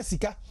yamma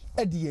sika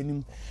adi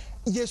yanim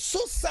ye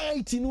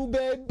society no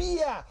ba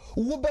bia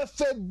wo be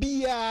fa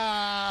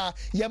bia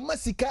yamma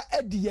sika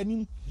adi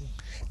yanim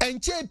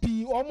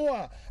enchepi omo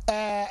a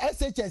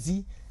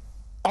SHS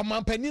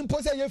omampanin po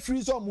se ye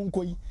free so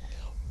omunkoyi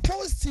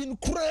posting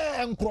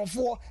kura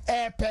enkrofo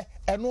epe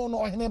eno no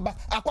ohene ba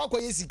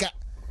akwakoye sika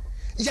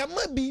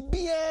yama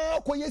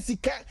bibia koye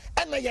sika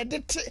ana ye de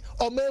te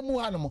omamu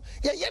hanom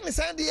ye ne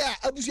sande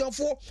a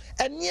abusuafo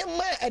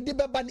eniema ede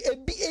beba ne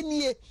ebi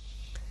enie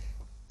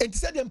enti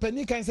se de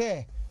mpani kan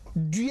se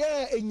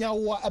dua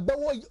enyawo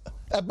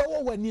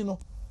abewo wani no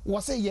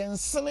wo se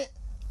yensene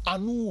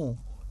anu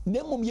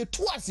nemom ye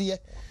tuase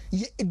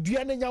ye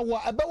dua ne nyawo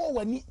abewo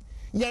wani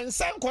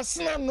yensan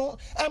kwasena no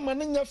ama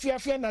ne nya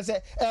fiafia na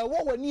se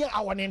wo wani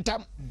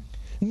awonentam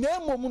na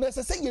mom no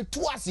se ye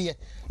tuase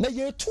na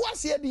ye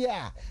tuase de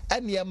a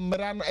ane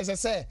emra no se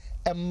se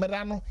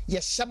emra no ye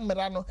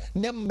hyemra no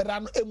ne emra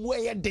no emu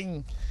ye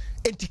den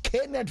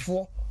etiquette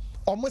for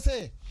omo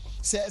se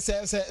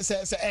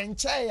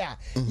enchaya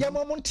ye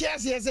mom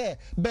ntiase se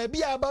ba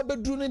bia ba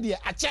beduru ne de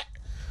ache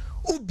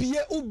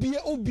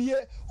ubie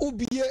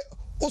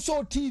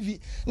also TV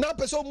now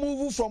person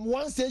move from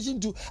one station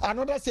to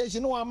another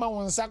station no ama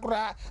won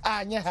sakura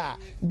anya ha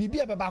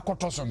bibia beba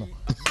kotoso no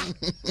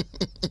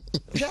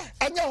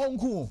anya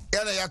honku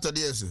yana ya to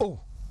dey so oh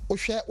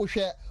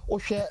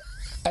ohwe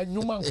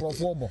anwuma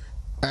nkrofo bo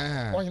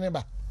ohene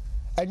ba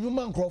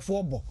anwuma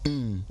nkrofo bo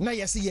na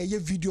yesi ye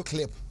video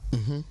clip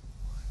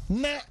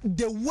na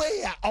the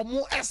way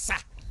omo esa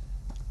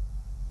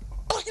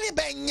ohene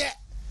ba nye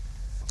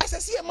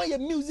asase ye ma ye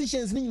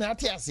musicians ni na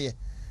atiase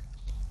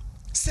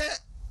se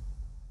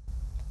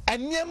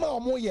anyema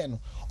omo ye no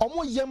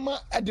omo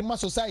yema edema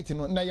society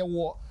no na ye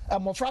wo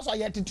amofra so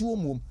ayetete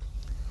omom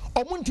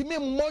omo ntimi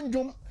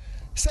mmondwom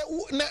se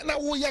na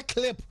wo ye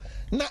clip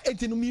na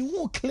etinu mi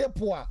hu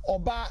clip a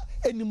oba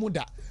enimu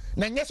da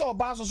na nyese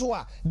oba so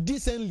a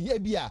decently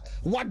ebia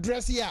what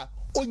dress ya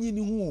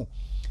onyini hu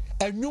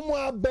anwumu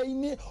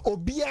abaini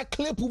obia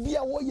clip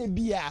bia wo ye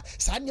bia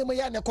sa nyema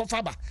ya ne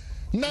kofa ba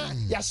na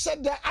ya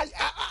sheda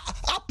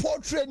a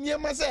portrait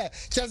nyema se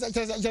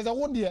cheza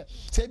wonde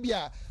se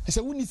bia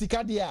se woni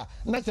sika dia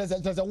na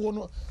cheza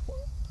wono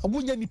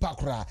obunya nipa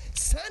kura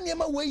sa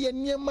nyema we ye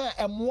nyema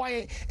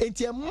emwae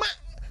entiema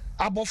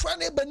abofra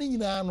na eba ni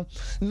nyina no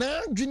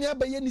na dwene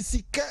abaye ni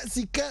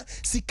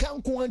sika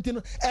nko anti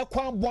no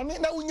ekwan bone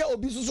na unya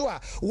obi susu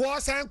a wo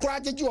san kura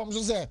agege wom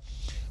so se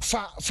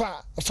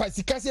fa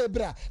sika se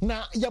bra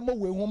na yama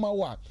we homa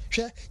wa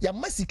hwe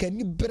yama sika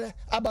ni bre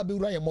aba be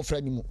wura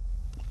yamofra ni mu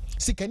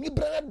sika ni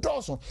bre na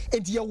doso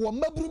enti ye wo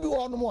maburu bi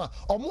wo no mu a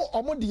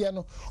omo de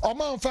no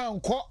omo anfa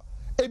nko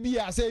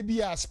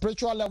ebia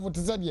spiritual level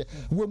to say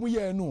we mu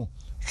ye no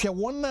hwe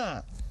won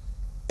na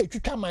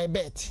etwitwa my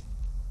bet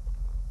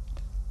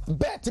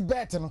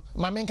no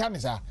mama nka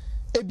nisa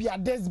ebia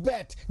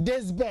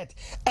this bet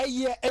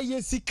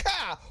eye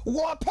sika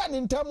wo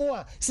pen ntamu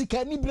a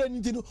sika ni bre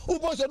ni no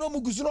ubo so no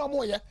mugusu no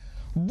mo ye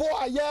bo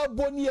aya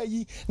boni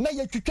ayi na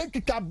ye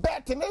twitwa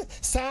bet ne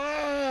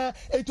sa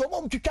eto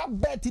mo twitwa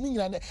bet ni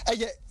nyina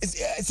eye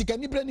sika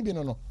ni bre ni bi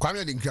no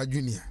Kwame de Nkra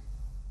Junior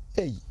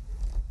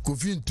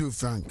Kofi Nto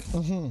Frank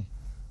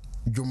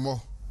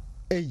Jomo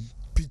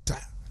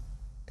Peter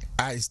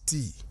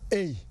Ice-T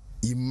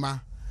Ima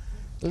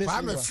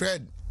Kwame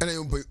Fred ena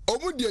yompo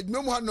omu di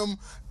adwuma mu hanom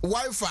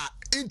wifi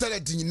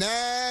internet nyina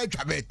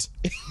twabet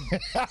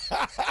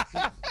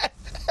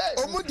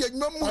omu di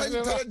adwuma mu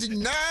internet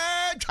nyina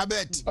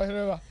twabet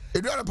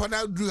edu ala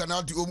pana dru na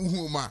ati omu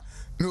hu ma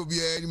na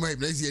obi ani ma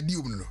na isi edi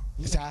omu no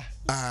sa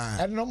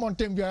no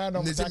montem bia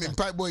no mutaka ne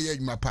mpa boy ye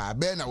adwuma pa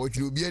be na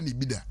wotwe obi ani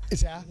bida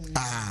sa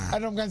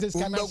no kan se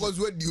scanner omo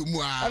go di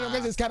omu no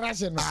kan se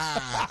scanner no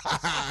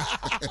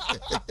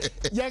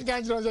yan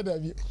kan jiro so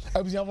dabi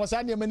abusia fo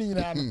sa ne mani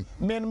nyina no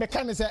men me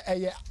kan se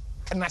eye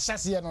na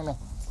hyase no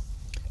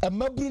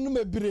amabru no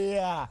mebre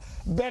a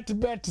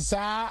bet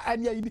sa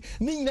anya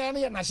ni nyina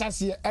ne na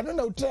hyase eno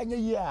na utra anya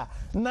yi a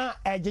na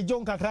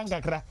ejejon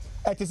kakra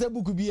etese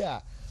buku bi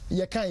a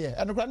ye kan ye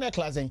eno kra na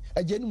class en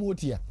ajeni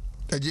motia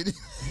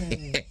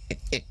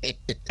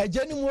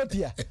ajeni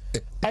motia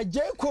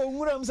aje ko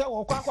nwuram sa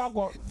wo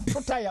kwakwa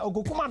futaya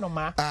ogokuma no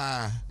ma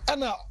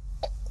ana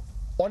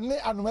onne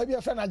anoma bi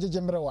afa na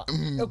agege mrewa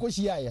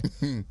ekohia ye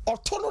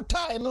otono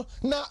tai no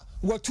na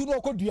watu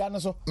no kodua no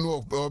so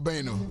no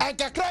oben no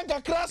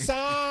kakra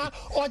sa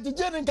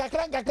ogege ni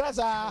kakra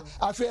sa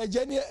afa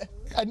ageni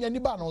ani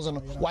ba no so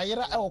no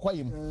wayera e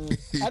wokwayim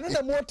anu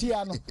na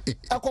motia no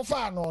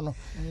ekofa no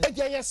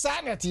eje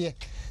sa nete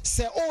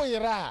se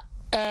oyera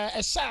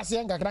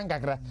ehyaase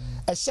nkakra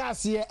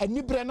ehyaase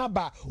anibre na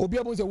ba obi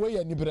abo se we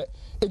anibre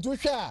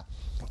etuhwa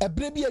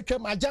ebre bi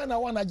atwam ajana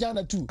 1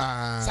 ajana 2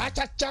 sa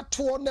chacha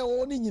to na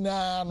woni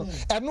nyina no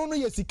eno no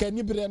yesika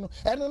anibre no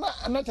eno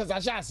na tesa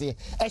ehyaase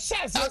sa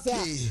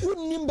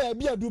unnim ba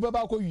bi adu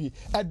baba ko wi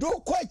ado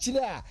ko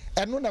akire a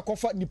eno na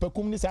kofa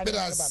nipakum ni sa ba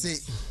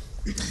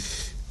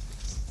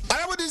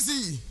I would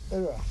see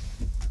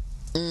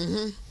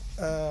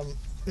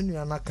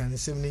Inu kan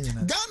sem ni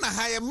nyina Ghana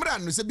ha mra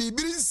no se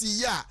bibiri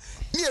nsi ya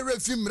ni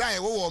erefi mra ye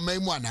wo man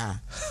mu ana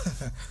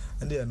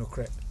ande no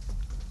kre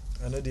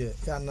ano de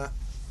ya na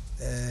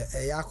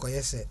ya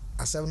akoye se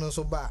asem no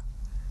so ba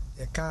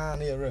e kan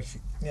na erefi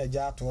ni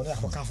aja ato na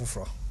akoka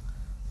foforo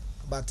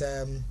but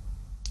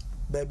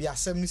baby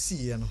asem ni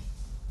si ye no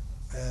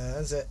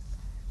nse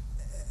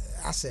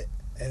ase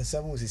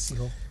ensem wo si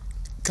ho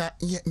ka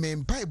me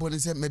Bible ne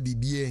se ma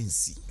bibia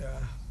nsi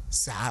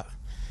sa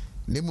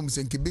ne mum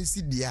se nke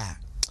besi dia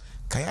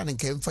kaya ne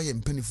nke mfa ye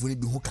mpanifo ne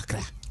bi ho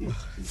kakra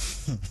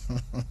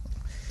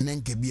ne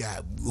nke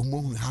bia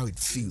omo how it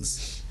feels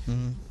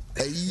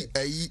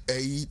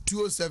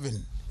 207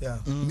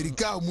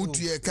 mirika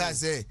mutu ye ka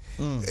se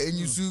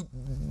enyusu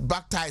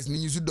back ties ni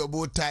nyusu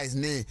double ties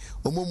ne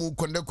omo mu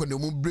konde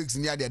mu brakes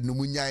ni ade no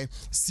mu nyai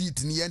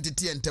seat ni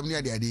entity entem ni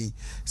ade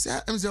se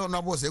am se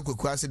no boss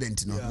ekwaku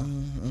accident no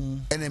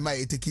ene ma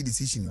e take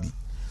decision bi.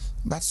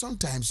 But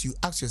sometimes you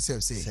ask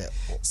yourself, say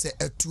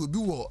to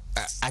be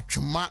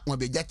atwema wa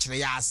beja kire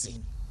ya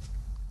ase.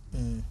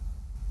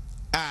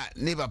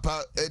 Ne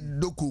papa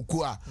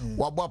dokuku a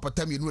wabo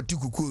apata mi no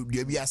tikuku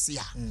dua bi ase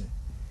a.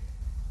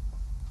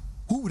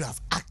 who would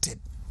have acted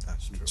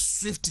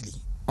swiftly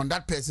on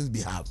that person's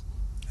behalf?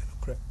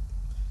 Correct.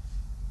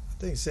 I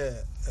think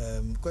say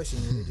question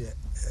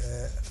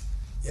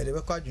yeah the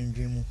back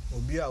dream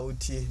obi a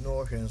otie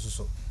no hwe nso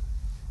so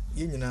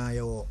ye nyina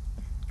ye wo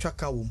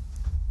twaka wom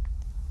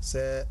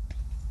say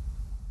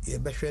ye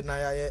behwe na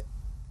ya ye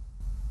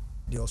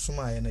de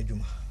osoma ye na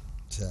dwuma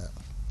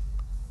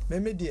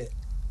me de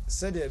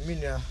say the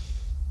minia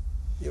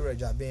you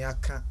reja ben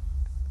aka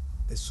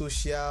the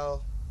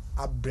social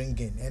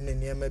upbringing and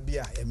niema bi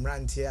a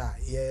emrante a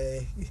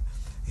ye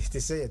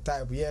it say a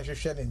type ye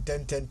hwehwe ne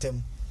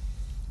 10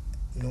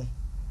 no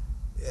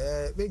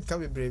be can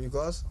be brave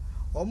because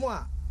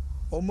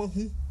omo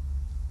hu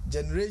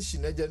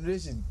generation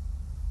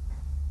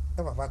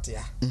ever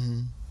fatia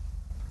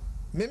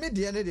me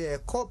de ne de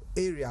cop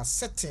area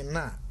setting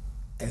na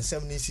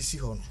ensem ni sisi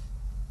ho no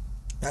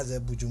as a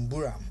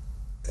Bujumbura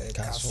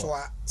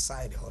Kaswa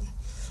side ho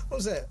no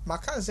say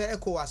makan say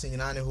ECOWAS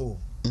nyina ne ho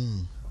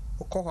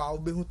ko ha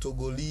obehu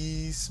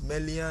Togolese,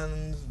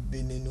 Malians,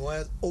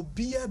 Beninese,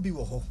 obia bi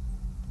wo ho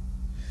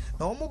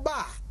na omo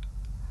ba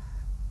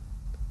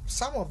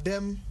some of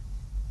them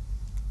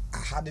are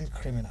hardened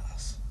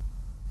criminals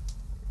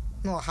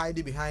no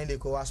hiding behind the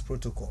ECOWAS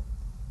protocol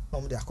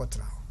no they are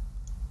contra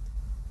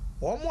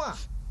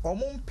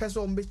omo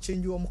person be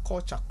change omo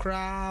culture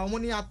kra omo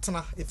ni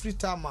atena every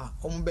time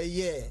omo be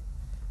ye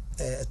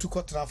to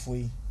contra for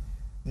yi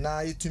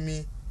na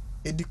yetumi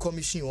edi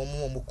commission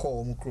omo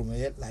call omo krom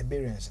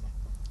Liberians no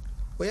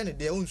we ne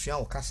de onsua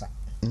wo kasa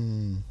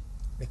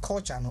the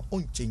culture no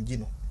on change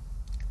no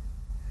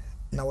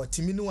na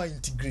watimi no wa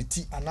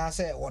integrity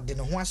anase wode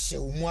ne ho ahye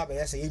omu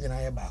abeye se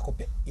yenyina ye baako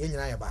pe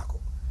yenyina ye baako.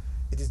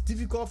 It is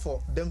difficult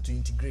for them to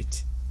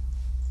integrate.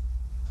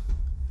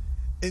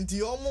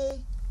 Enti omo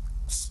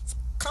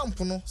camp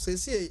no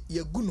se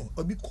ye gu no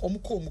obi omo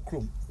ko omo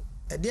krom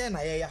e de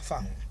na ye ya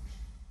fa no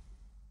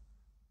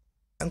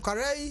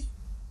enkarai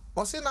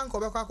o se na nko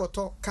be kwa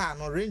koto car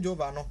no Range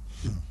Rover no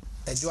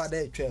ejo ada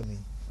etwa mi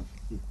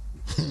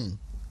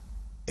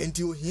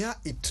enti ohia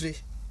etre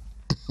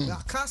na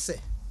ka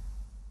se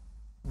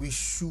we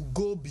should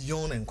go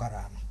beyond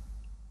enkwara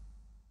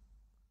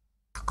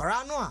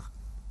no a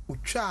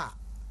utwa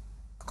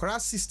akara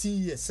 16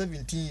 years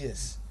 17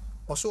 years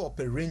also up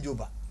a Range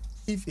Rover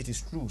if it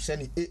is true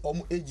send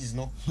ages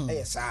no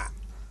yes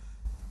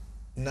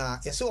na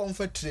yese won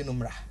fa train no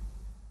mra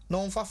na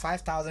won fa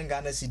 5,000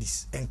 Ghana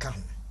cedis enka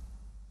ho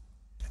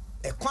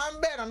e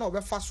kwan be na no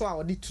be fa so a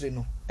odi train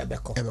no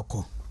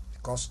ebeko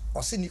because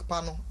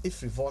osinipa no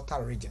if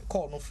Volta region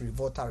call no free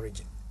Volta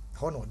region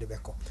hono de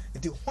beko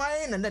it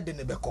why na de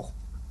ne beko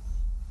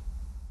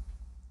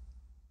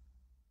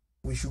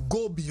we should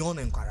go beyond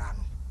enkwara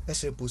no let's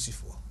say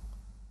possible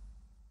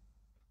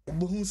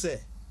obohun say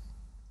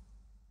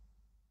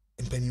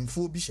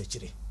empanimfo bi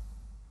hyekyere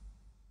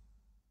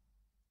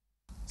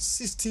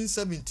 16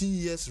 17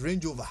 years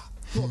Range Rover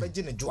no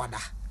obeje ne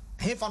joada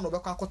hefa no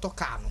beko akoto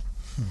car no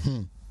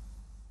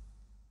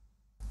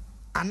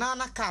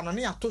anana car no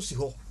ne atosi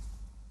ho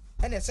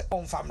ene se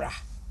onfamra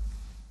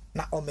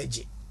na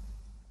omeje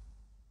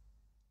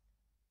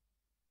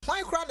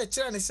why crowd the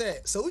chair and say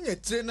so when you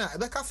trainer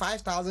ebeka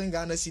 5,000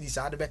 Ghana cedis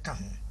ade beka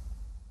ho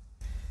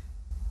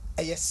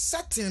yes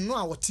setting no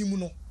our team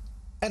no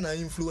and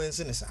influence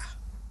ne sa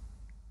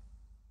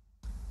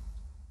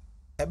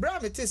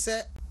ebra me te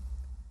say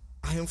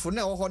ahemfo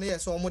na wo ho ne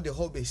yes o mo de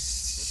hobby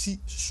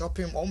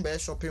shopping on be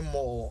shopping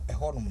mall e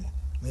ho no no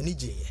mani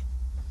je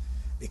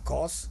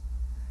because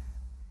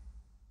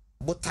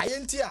but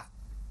tayentia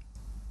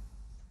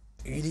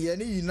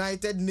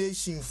United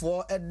Nations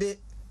for a day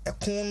a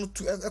con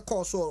to a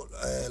course or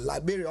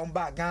Liberian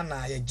bag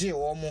Ghana ye je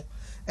omo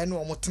ene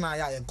omo tena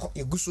ya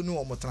ye guso ni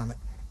omo tena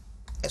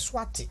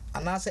eswati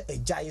anase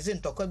eja is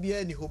ntokwa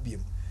bia ni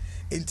hobiem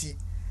enti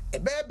e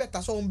be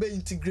better so be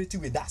integrate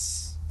with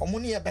us omo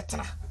ni e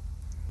better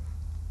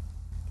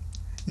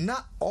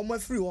na omo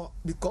free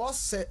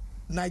because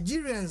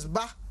Nigerians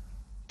ba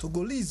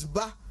Togolese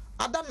ba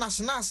other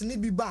nationals ni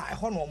bi ba e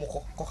ho no omo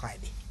ko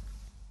hide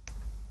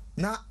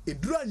na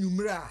eduru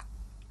anwumra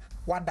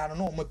wada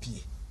no omo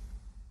pie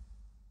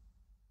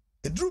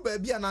eduru ba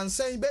bia na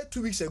nsan be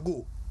 2 weeks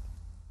ago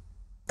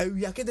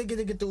awia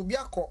kete obi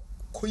akọ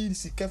koyi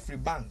sika free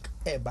bank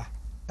eba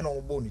na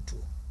omo bo ni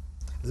tuo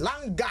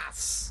land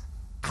gas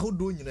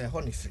ahodo nyina e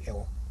ho ne free e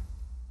wo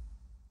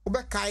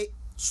obekai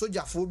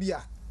soja fo bi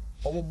a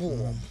omo bo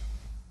wo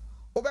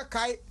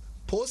obekai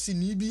posi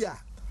ni bi a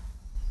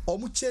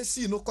omo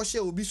chesi no kɔhye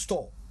obi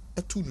store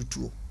etu no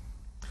tuo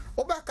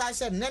obekai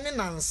se nene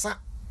nansa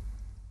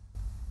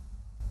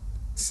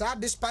sa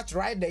dispatch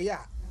right there ya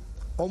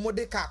omo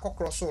de ka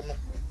kokro so no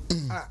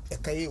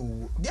ekaye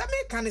wu dia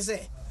me kan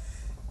say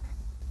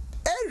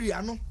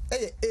area no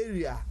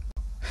area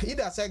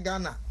ida say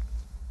Ghana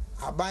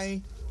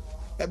aban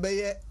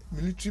ebeye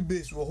military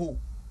base wo ho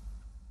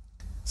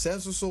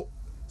senso so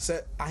say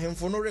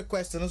ahemfo no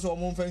request no so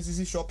omo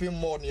fancy shopping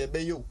mall ne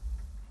ebeye o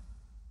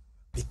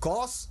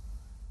because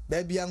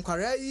baby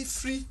ankwara yi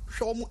free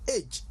hwe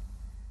age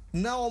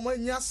na omo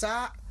nya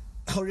sa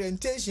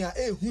orientation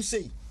ehu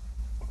sei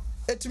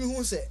etimi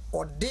hu se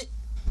ode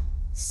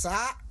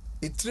saa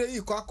etre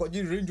yi kwa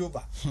akɔgye Range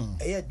Rover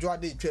ɛyɛ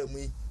dwoade etwa mu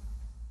yi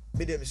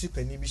be dem si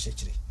pani bi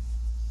hyekyere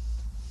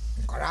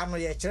nkɔra no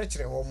yɛ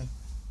kyerɛkyerɛ wɔ mu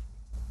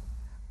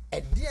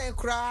ɛdeɛ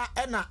kora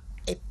ɛna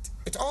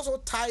it also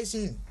ties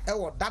in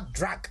ɛwɔ that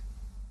drugs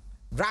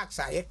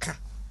a yɛka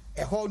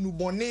ɛhɔ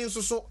nubɔne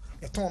nso so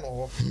ɛtɔn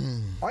no hɔ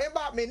ɔyɛ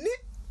ba me ni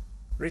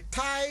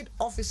retired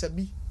officer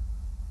bi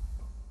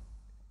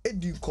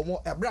edi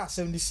nkɔmɔ ɛbra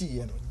 70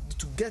 you know,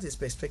 to get his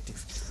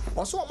perspective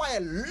also a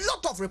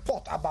lot of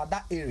report about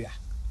that area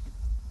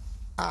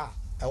I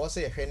was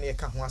say yɛhwɛ ne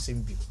yɛka ho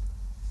asɛm bi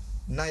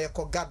na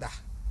yɛkɔ gather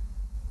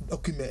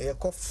document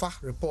yɛkɔ fa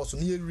reports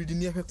ne yɛ read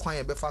ne yɛhwɛ kwan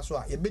yɛbɛfa so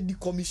a yɛbɛdi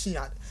commission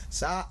at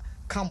saa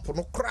camp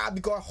no kra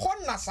because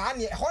hɔ na saa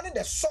ne hɔ ne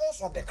the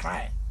source of the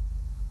crime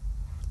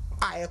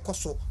a yɛkɔ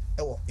so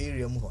ɛwɔ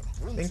area mu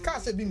hɔ no nka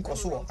sɛ bi nkɔ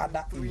so wɔ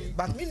other area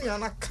but me nua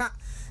na ka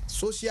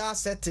social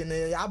setting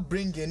ya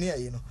bring in here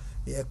you know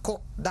yɛkɔ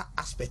that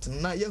aspect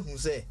na yɛhu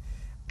sɛ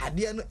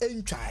adeɛ no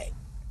ɛntwae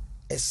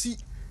ɛsi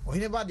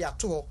ɔhene ba de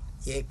ato hɔ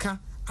yɛka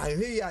ahwɛ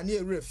yi a ne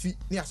ɛwura fi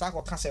ne asa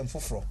akɔka sɛm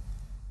foforɔ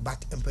but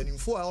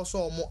mpanimfoɔ a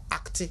also ɔmo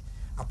acte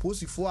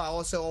aposifoɔ a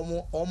ɔsɛ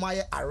ɔmo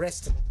ayɛ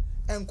arrest no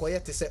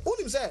ɛnkɔyɛ te sɛ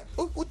wonim sɛ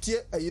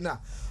wotie ayi no a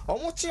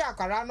ɔmo kye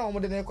akwara na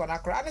ɔmo de ne kɔ na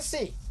akwara ne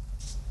se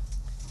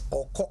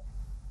ɔkɔ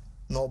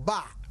na ɔba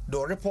a de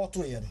ɔreport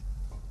yɛ no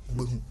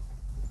wobɛhu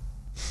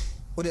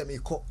wode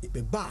mekɔ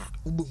ɛbɛba a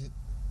wobɛhu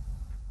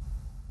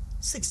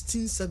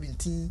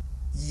 16-17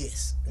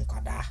 years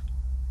nkwadaa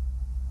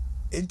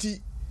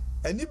enti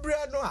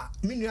anibere no a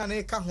me nua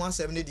na ka ho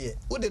asɛm ne deɛ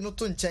wode no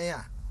to nkyɛn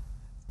a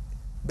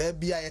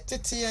baabi a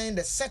yɛtete in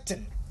the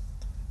setting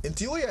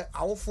enti wo yɛ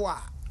awofo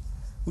a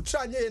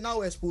utra nye na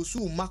wo expose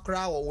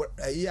makra wo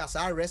ayi as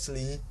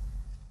wrestling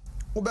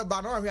wo be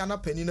ba na hwe ana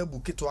pani na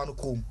buketo anu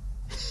kom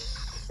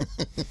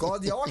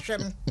god ya wo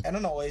hwem eno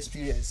na wo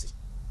experience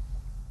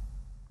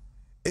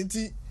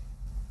enti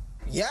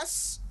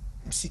yes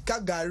sika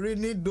gari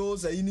ni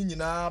those ayi ni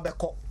nyina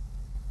beko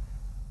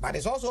but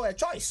it's also a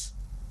choice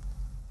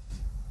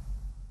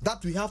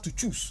that we have to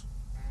choose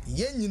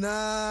yen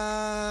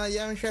nyina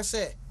yen hwe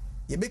se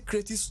you be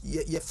create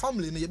your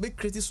family, you be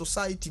create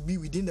society be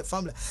within the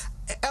family.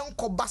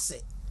 Enko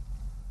base,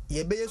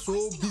 you be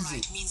so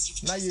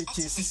busy. Now you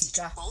chase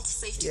sika,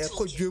 you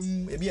ko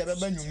dwem, ebi ya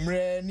beba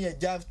nyumre, ni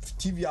ya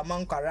TV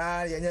among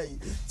kara, ya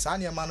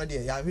sani ya mano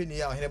dia, ya hini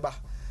ya heneba.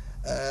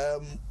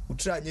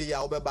 Utra nye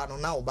ya obeba no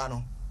na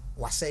obano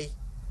wasei.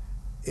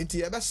 Enti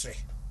ya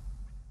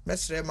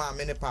mesre ma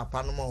mene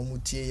papa no ma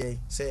omutie ye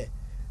say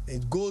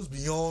it goes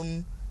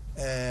beyond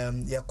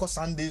ya ko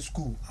Sunday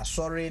school.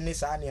 Asori ni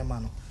sani ya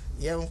mano.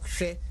 Yen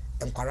hwe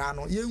enkwara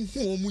no yen hu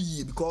omu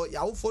yie because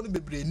yawofo no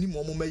bebre ni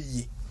mo ma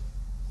yie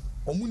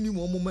omu ni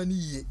mo ma ni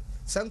yie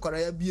se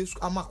nkwara ya bie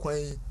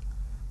amakwan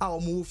a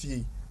omu wo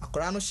fie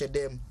akwara no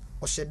hyedem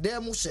o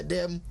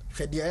hyedem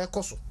hwede ya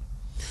ekoso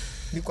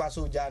ni kwa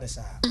so jare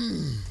sa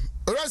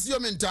orasio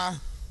menta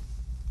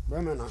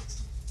bemena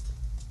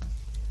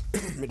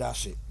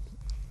medase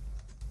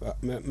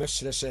me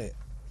sere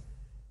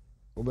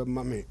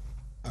obema me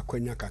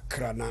akwanya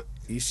kakra na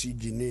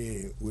ECG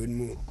ne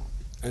wenmu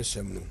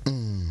ansem no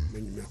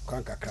me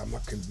kan kakra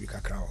maka bi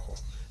kakra ho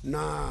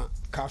na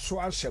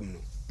kaso ansem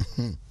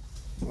no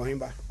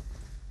ohimba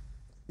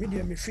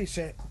media me fi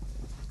se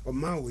o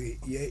man we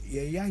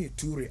ye ya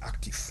too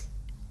reactive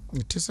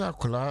it is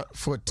akola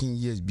 14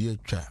 years bi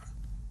atwa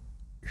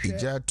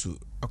hwija to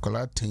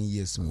akola 10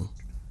 years mu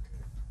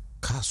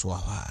kaso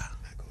ha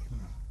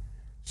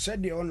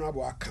said the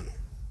honorable akano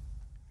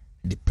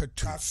the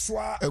petrol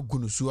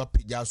agunu so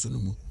apija so no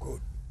mu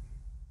good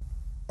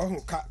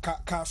oh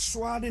ka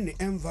swade ne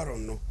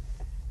environment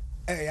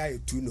no ya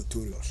too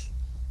notorious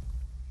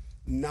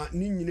na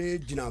ni nyine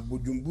gina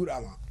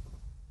bojumbura ma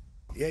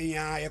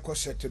ye ko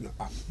set no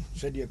up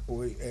said ye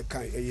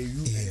kan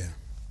UN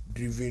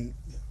driven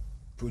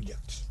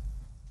project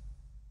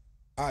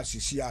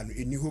asisia no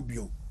eni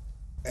hobio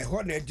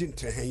ho na agin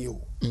trehan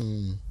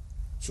ye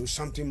so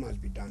something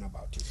must be done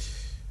about it.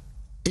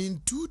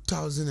 In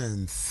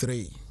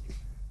 2003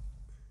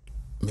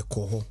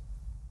 mekoho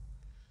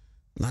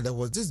now there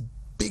was this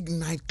big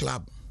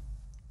nightclub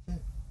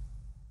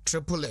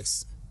Triple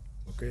X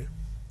okay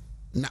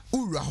na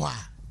urawa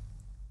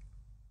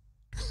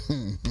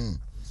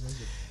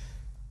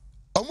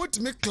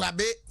omutimi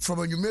club from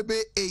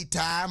Wontumi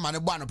 8 man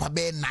bo anopa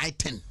be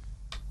 9-10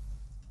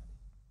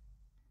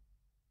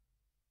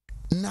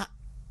 na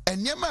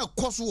enyema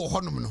ekoso wo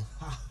honom no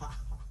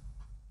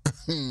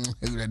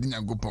Eradi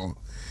nyagopon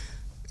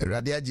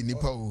Eradi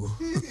ajinipa o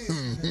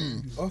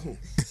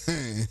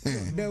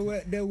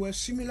there were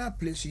similar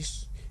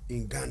places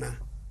in Ghana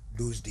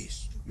those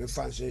days. Me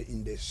fancy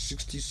in the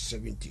 60s,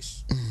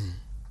 70s.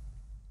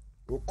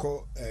 We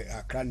call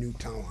Accra New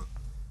Town.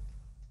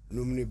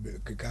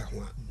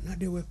 Now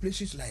there were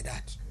places like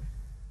that,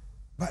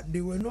 but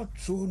they were not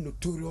so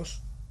notorious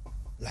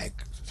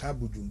like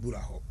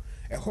Sabujumbura ho.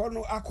 E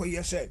hono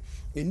akoye say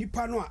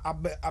enipa no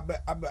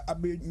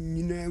abe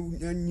nyina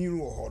nyiru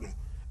ho no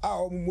a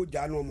omo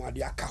moja no mo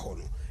ade aka ho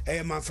no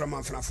e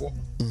manfrafo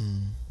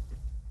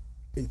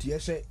nti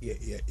yɛsɛ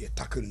yɛ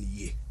tackle ne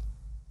yie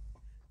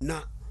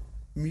na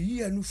me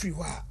yie no firi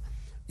hɔ a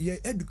yɛ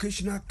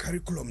educational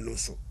curriculum no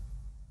so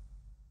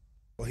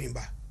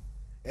ɔhemba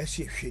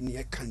ɛsɛ hwɛ ne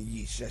yɛka ne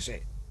yie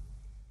sɛ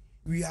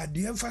we are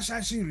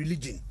de-emphasizing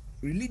religion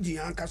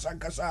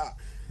ankasa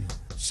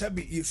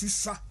sɛbi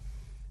yɛsusua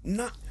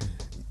na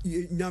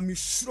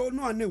nyamesuro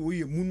no ane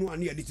wɔyɛ mu no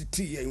ane yɛde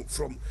tete yɛn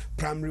from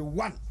primary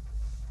 1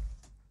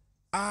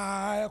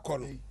 ɛkɔ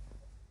no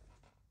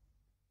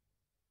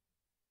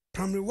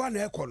primary 1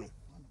 ɛkɔ no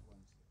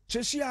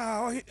sɛsi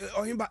a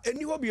ɔhemba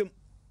ɛni hɔ biom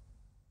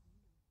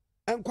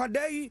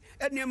nkwadaa yi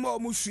nneɛma a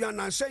wɔn sua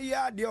na sɛ yɛ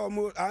adeɛ a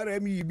wɔn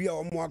RM yi bi a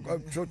wɔn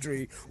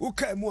atwitwere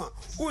wokaa mu a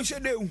wɔnhyɛ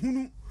dɛ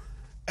ehunu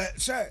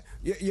sɛ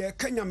yɛ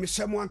kenya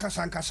mesɛm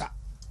ankasa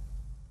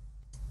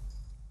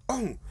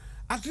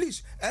at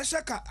least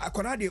ɛsɛ ka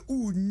akwadaa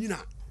deɛ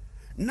nyina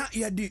na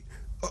yɛde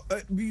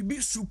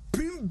biribi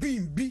supreme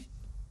being bi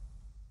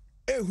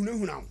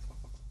ehunahuna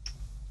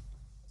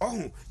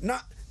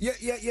na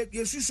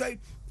yɛsusua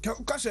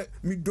ka sɛ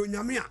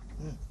midonyame a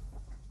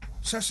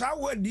sɛ saa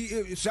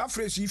wadi saa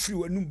phrase yi firi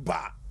w'anum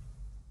baa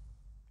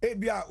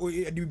ebi a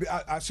yɛde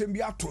asɛm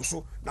bi ato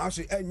so na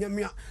sɛ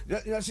ɛnyame a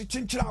yɛsɛ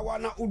kyenkyere awa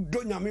na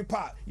wodɔ nyame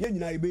pa a yɛn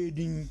nyinaa yɛbɛyɛ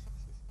din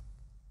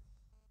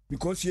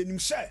because yɛnim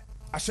sɛ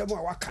asɛm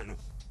a waka no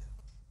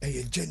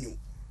ɛyɛ genuine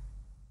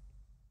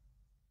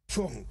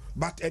so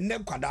but ɛnɛ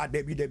nkwadaa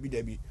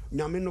dabi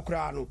nyame no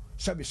koraa no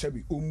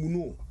sɛbi ɔmu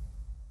no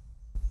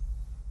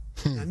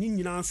na ne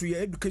nyinaa nso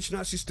yɛ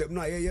educational system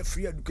no a yɛyɛ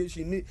free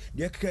education ne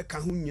deɛ kɛkɛ ka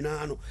ho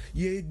nyinaa no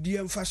yɛdi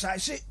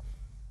emphasize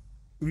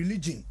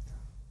religion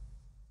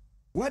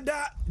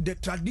whether the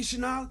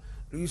traditional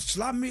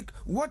Islamic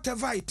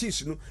whatever it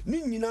is no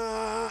ne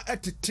nyinaa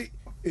ɛtete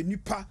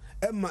enipa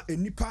ɛma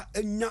enipa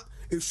enya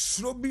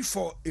esuro bi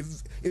for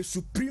a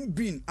supreme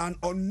being an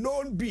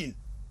unknown being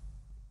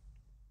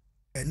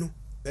ɛno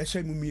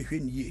ɛsɛ mu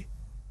miehwɛ nie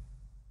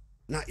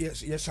na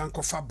yɛsan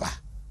kɔfa ba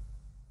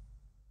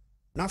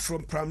na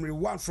from primary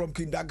 1 from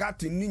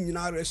kindergarten ni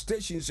nyinaa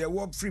restations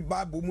ɛwɔ free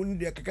bible mu ne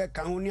deɛ kɛkɛ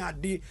ka ho ne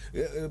ade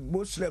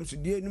muslims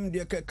deɛ nim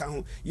deɛ kɛkɛ ka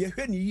ho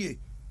yɛhwɛ ne yie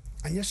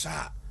anyɛ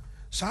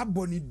saa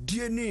bɔ ne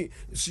die ne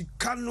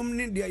sikanom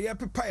ne deɛ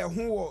yɛpepa yɛ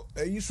ho wɔ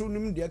ayi so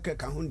nim deɛ kɛkɛ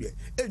ka ho deɛ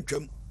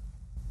ɛntwam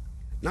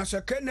na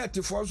sɛ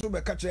kennetfoɔ so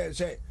bɛka kyerɛ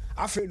sɛ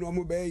afei na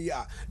ɔmo bɛyɛ yi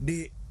a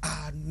they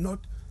are not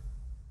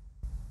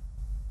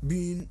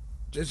being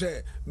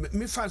say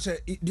me fan say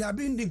they are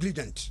being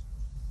negligent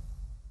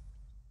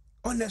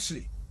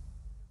honestly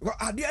because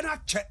adeɛ na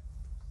kyɛ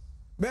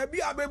baabi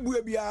a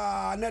bɛbue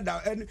biara na da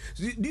and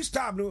this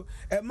time no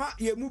ɛma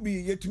yɛ mu bi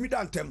yɛtumi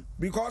da ntɛm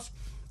because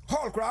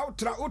hall koraa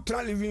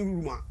wotra living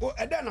room a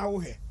ɛdɛ na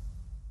wohɛ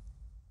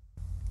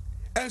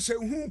ɛnsɛ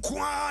hu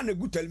nkoa na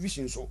gu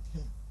television so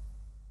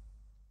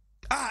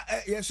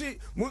yɛsi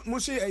mo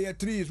se ɛyɛ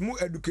trees mo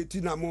educate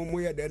na mo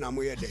yɛ dɛ na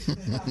mo yɛ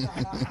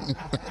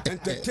dɛ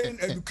entertain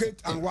educate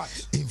and what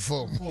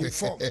inform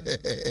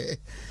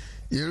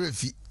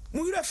yɛrɛfi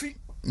mo yɛrɛfi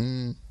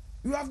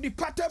you have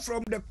departed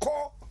from the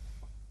core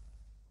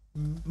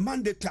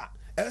mandate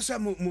ɛsɛ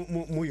mo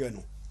yɛ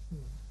no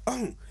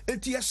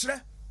enti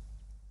yɛsrɛ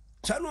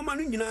saa nneɛma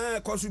no nyinaa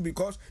ɛkɔ so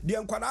because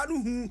deɛ nkwadaa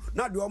no hu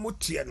na deɛ ɔmo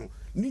teɛ no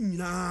ne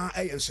nyinaa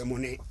ɛyɛ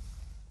nsɛmɔne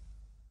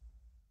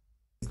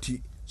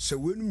nti sɛ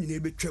wɔnum nyinaa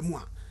bɛtwa mu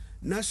a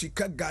na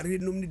sika gare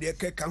nom ne deɛ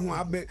kɛka ho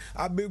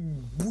abɛ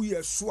bu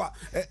yɛ so a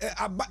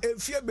aba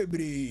efie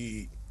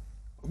bebree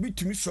obi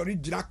tumi sɔre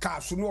gyina kaa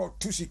so na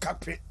ɔto sika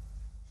pɛ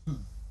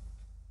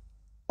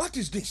what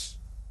is this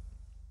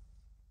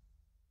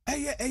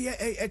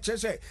ɛkyɛ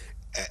sɛ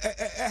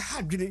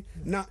ɛhadwene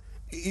na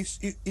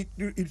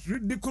it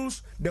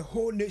ridicules the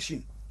whole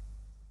nation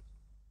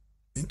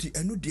nti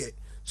ɛno deɛ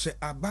sɛ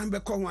aban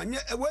bɛkɔ ho anyɛ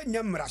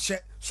wɔnyɛ mmarahyɛ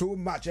so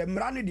much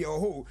mmara no deɛ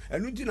ɔhɔ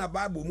ɛno nti na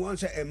bible mu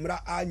sɛ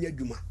mmara anyɛ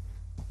adwuma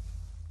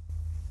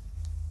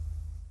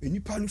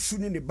nipa no su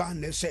ne ne ba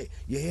na sɛ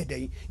yɛyɛ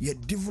dɛn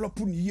yɛ develop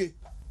ne yie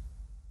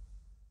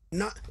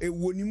na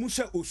ɛwɔ ne mu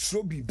sɛ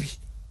osuro biribi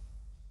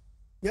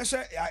nyɛ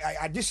sɛ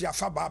agye sɛ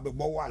afa baa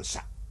bɛbɔ wɔ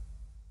ansa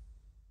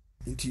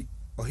nti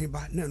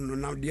ɔheba na no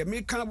na deɛ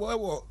meka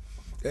wɔ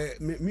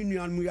me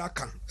nuanom mu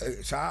yɛaka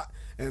saa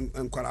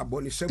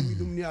nkwarabɔ ne sɛm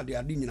nom ne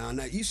ade nyinaa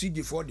na ECG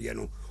foɔ deɛ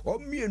no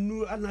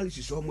ɔmmienu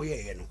analysis ɔmo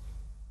yɛyɛ no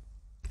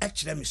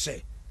ɛkyerɛ me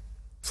sɛ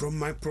from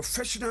my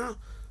professional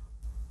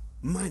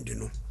mind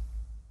no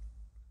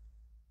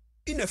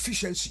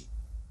inefficiency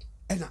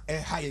ɛna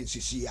ɛha yɛn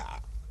sisi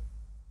a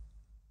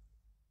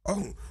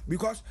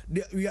because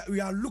we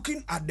are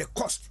looking at the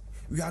cost,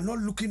 we are not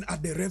looking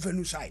at the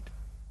revenue side.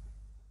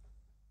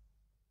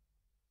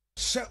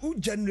 So u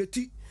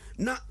generate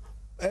na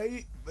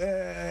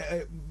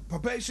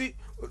papa say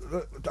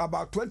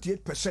about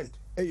 28%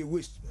 a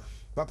waste.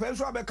 Papa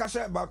so abeka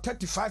say about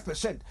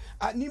 35%.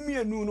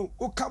 Animi no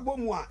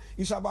okabomwa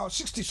is about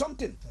 60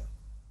 something.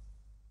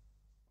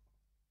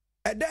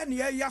 And then ye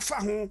yafa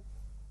ho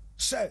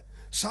say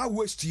sa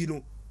waste you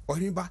know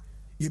oniba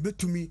ye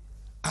betumi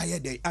aye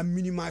dey a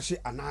minimize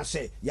and I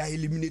say ya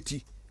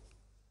eliminate.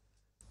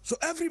 So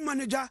every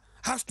manager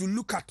has to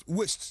look at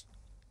waste.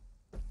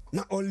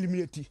 na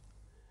eliminate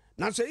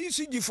na say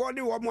ECG for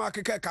the one more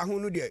akeka ka ho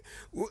no de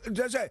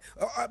say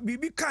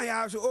bibi kan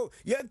ya so oh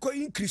ye ko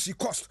increase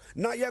cost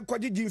na ye ko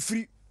gigi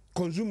free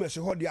consumers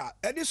ho de a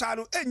e dis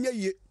no enye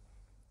ye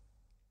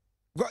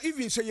go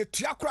even say you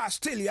tiakra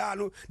still ya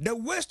no the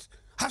waste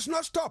has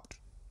not stopped.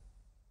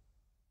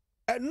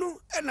 And no,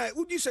 and I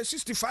would say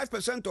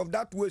 65% of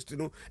that waste, you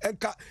know, and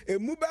a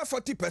move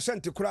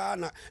 40%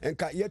 crana, and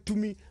yet to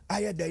me,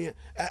 I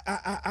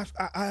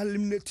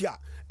eliminate ya,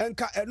 and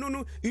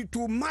no, it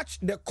will match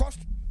the cost,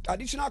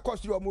 additional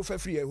cost you are more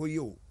free who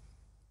you.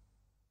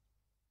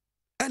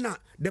 And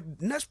the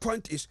next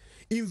point is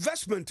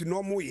investment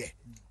no more.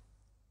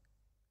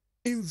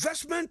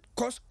 Investment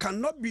cost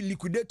cannot be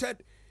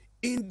liquidated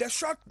in the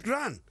short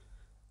run.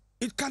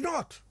 It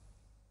cannot.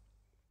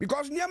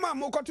 Because Niama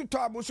Mokotu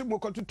Tabo,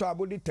 Mokotu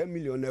Tabo, the 10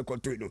 million.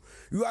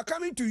 You are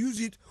coming to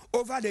use it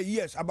over the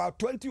years, about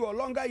 20 or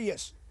longer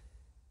years.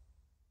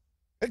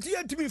 It's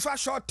yet to be for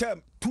short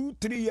term,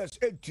 2-3 years,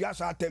 8 years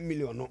are 10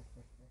 million. No?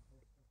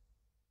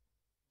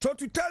 So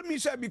to tell me,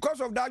 sir, because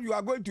of that, you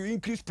are going to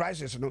increase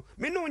prices. No,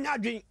 me no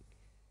nyading.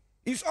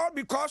 It's all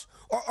because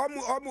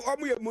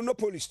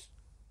monopolists.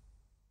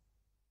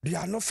 They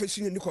are not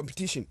facing any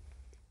competition.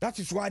 That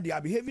is why they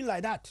are behaving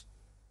like that.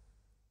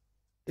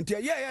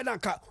 Until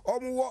nanka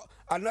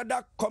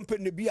another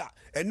company bia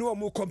and no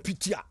more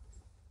compete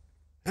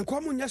and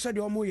come on yes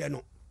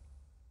no.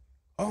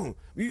 Oh,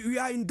 we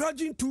are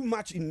indulging too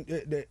much in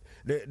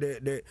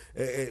the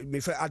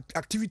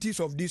activities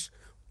of these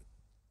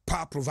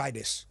power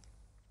providers.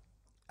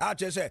 I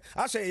say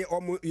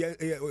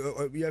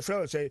your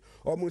friend say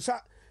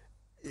omusa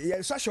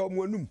ye sa sha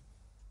omunum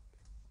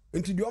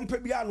nti de ompa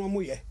bia no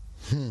mo ye.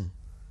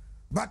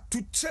 But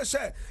to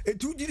say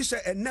it would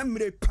say a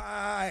memory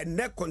pa and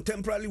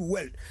contemporary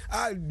world,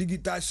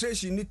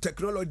 digitization need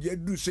technology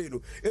do say no.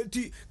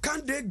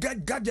 Can they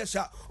get gadgets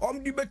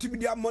the better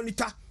media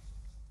monitor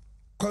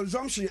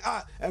consumption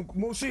and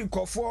mostly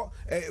for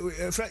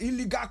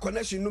illegal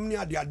connection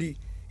no.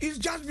 It's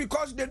just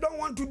because they don't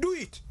want to do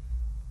it.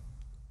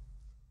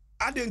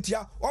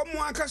 Adentia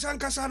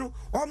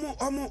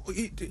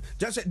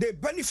just they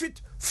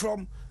benefit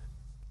from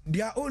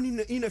their own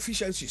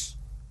inefficiencies.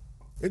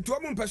 Into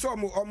omu person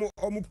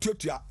omu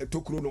tuatua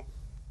etokuro no.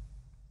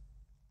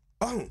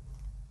 Oh.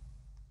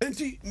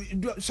 Enti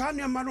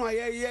sanya manu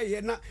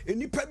aye na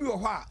enipa bi wo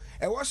ho a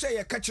e wo se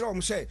ye ka kire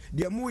om se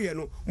de mu ye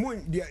no mu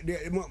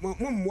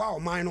mwa o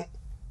man no.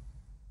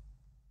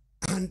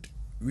 And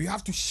we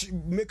have to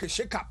make a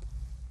shake up.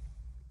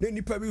 The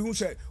nipa bi hu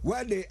say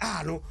where they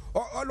are no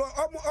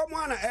omu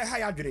ana e ha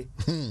ya dwene.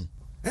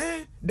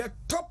 The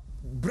top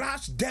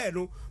brass there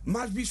no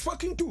must be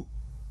spoken to.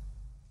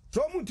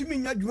 So omu timi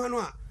nya dwuma no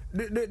a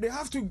they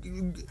have to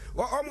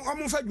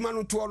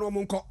fedman to no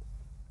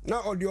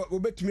now audio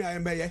obetumi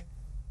ayemeye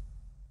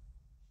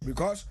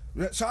because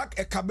sak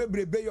e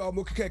kabebre be yo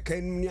mo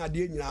keke ni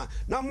ade nyina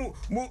na mo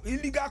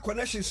illegal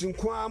connections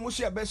nko mo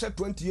se be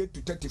 28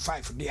 to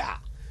 35 there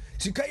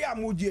sika ya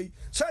mo die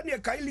say ne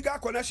ka illegal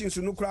connections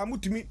no kra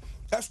mutumi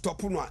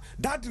stop no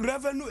that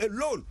revenue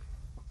alone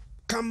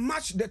can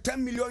match the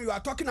 10 million you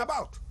are talking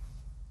about.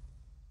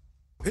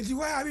 And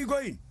where are we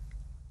going?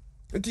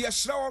 And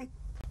yes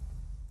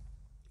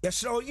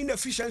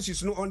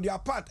inefficiencies no on their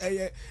part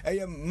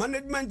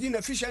management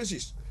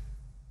inefficiencies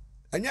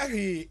and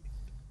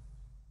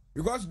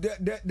because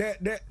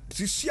the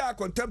CCR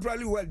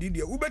contemporary world did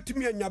you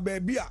ubetimi anya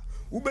baby a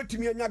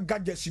ubetimi anya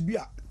gadgets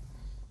bia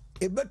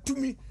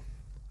ebetumi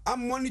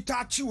am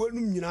monitor chi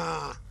wenum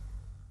nyina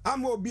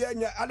am obi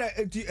anya ada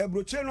enti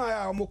ebroche no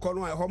aya omko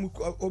no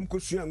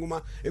omkosua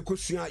nguma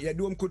ekosua ye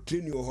de omko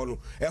training ho no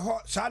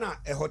eho sana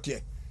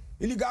ehote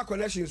illegal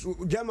connections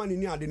Germany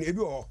ni ade no ebi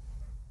ho.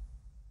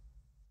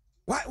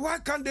 Why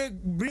can't they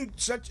bring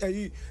such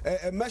a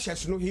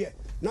measures no here?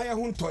 Now you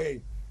won't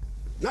toy.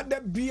 Not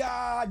that be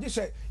just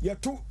say you're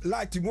too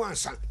light in one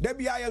son. There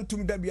be I am to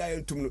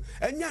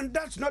and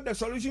that's not the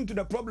solution to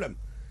the problem.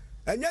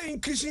 And you're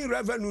increasing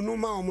revenue no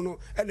more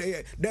and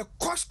the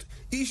cost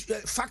is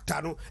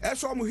factor no.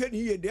 As I'm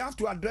here, they have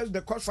to address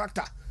the cost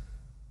factor.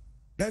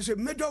 There's a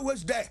middle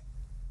ways there.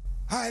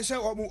 I say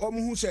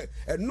who say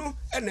no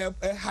and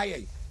a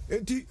higher.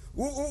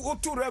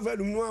 To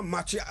revenue no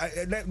match.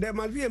 There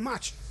must be a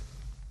match.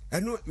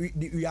 And no,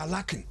 we are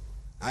lacking.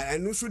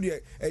 And also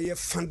a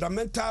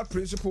fundamental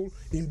principle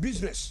in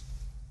business.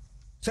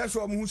 That's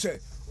what who say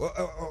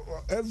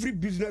every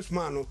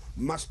businessman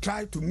must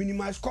try to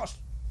minimize cost.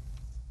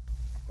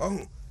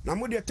 Oh, now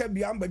mo de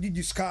tebi amba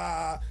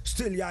digiska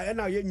still ya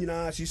na ye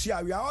nyina sisi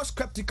we are all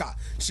skeptical.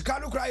 Sika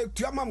no cry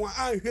to amamo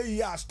anhwe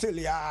ya still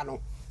ya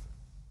no.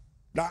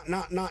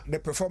 Na the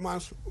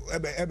performance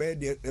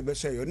ebe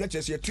say you not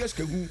just your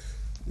treska hu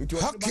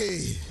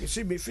Okay. You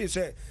see me feel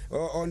say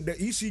on the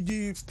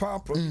ECG power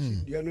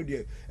provision, you know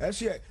there. I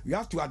say you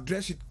have to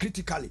address it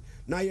critically.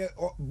 Now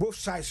both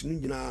sides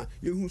you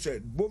who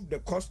said both the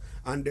cost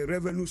and the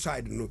revenue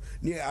side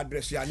near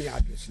address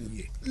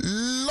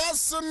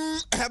Lawson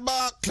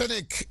Herbal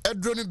Clinic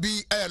Edroni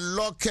be a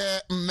local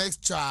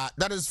mixture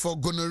that is for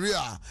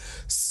gonorrhea,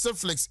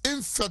 syphilis,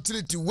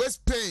 infertility,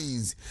 waist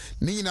pains.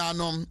 Nina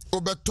anom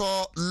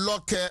obeto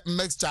local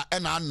mixture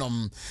and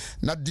anom.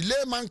 Na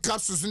delay man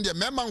capsules in the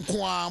memang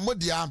kwa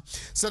modia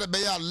said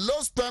be a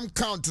low sperm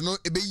count no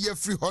ebe ye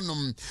free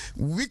honum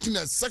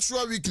weakness,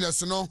 sexual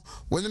weakness no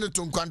when you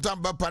to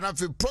quantum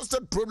panafi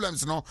prostate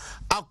problems no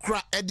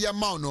akra edia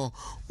no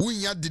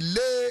unya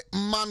delay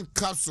man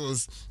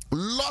capsules.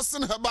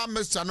 Lawson Herbal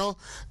Mixture no,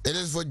 it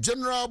is for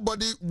general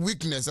body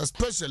weakness,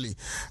 especially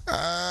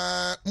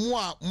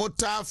moi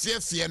mota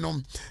fear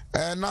no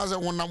now the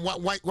one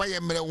why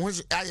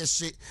I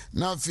shit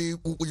now fi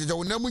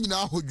unamu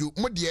na hoju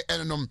modie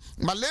enom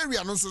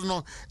malaria no so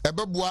no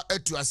ebeboa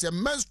etu ase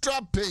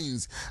menstrual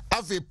pains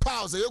afi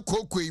pause ye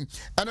kokoi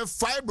and a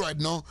fibroid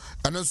no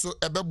and also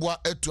ebeboa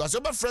etu ase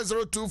be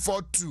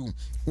 0242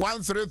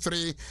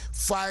 133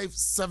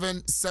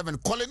 577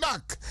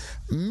 Kolinak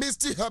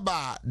Misty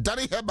Herbal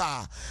Danny Herbal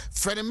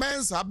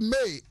Frenimens have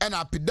May and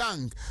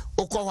Apidang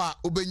Okowa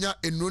Ubenya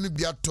Enoni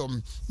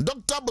Biatom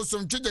Dr.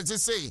 Bosom Chije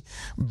say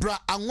Bra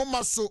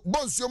Angoma so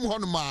Bonsium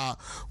Honoma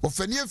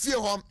Ofenia Fie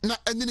Hom na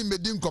Enini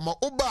Medin Koma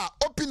Oba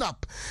open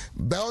up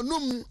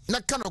Beonum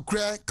na Kano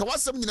Kre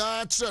Kawasam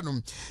Nina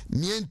Trenum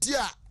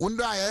Nientia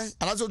Undae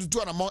Alazo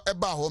to na mo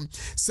eba home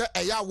say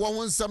eya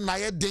won some na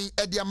ye den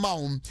edia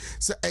maum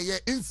say eye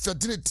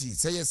infertility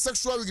say ye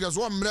sexual weakness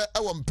one mre e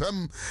won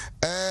pam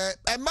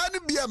e man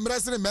bia mre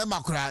se me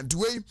makora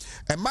duwe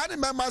e man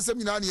mema asem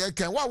nyina na ye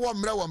kan wa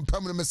mre won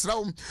pam no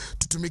mesrawo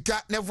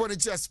tutumika never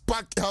ni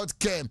spark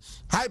healthcare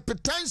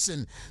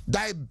hypertension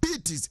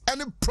diabetes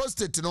and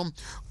prostate no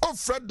of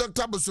Fred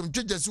Dr. Bosom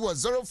Jejesi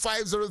was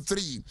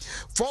 0503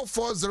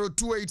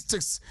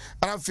 440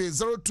 and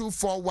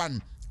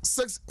 0241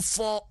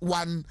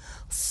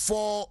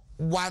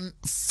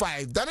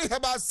 641-415. Danny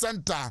Herbal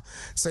Center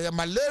say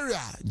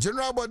malaria,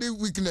 general body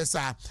weakness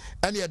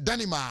and your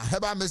Danima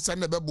Herbal Mixture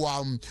na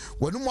bebuam.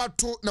 When you want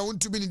to na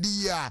Wontumi ni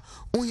dia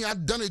unya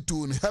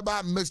Danitun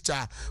Herbal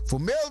Mixture for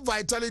male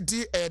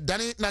vitality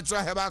Danny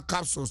natural herbal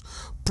capsules.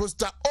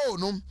 Prostate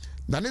no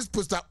Danis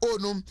poster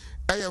onum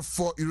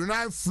for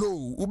urinary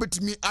flow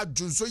ubetimi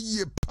adwunso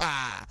yie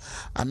pa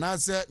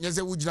anase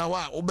nyese wugina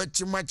wa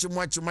ubechima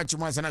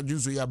sana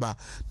adwunso yaba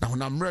na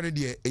honam ready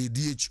de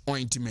ADH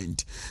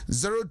ointment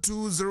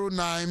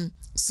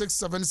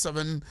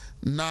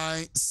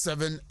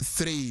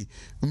 0209677973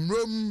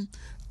 mrom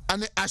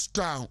ane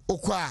Ashtown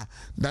okwa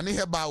Dani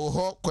Heba wo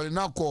ho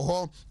Kolina ko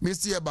ho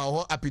Misty Heba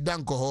ho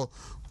Apidan ko ho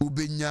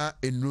ubenya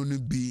enunu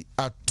bi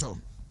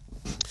atom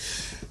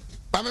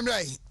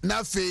Amemrai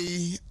na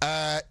fe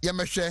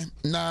yamehwe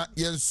na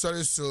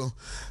yensori so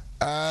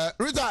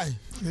Rita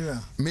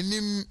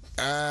minim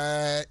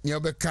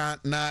nyobeka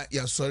na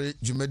yasori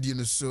jumadi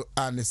no so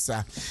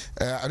anisa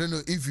I don't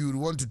know if you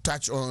want to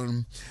touch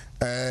on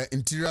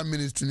interior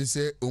ministry ni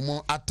say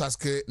omo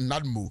ataske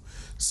nadmo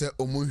say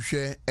omo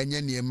hwe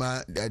enye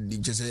niema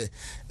jese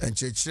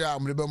enchechira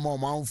amrebe mo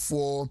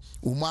manfo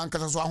omo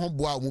ankasa so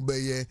ahoboa omo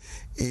beye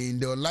in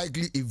the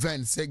likely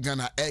event say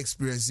Ghana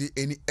experience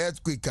any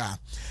earthquake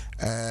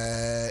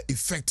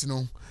effect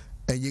no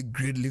and you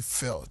greatly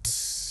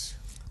felt.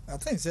 I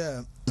think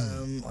so.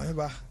 I'm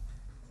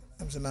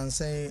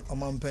saying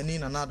Omampeni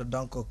and another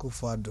Danko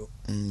Kufuado.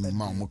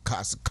 Mamu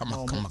cast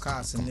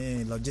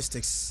ni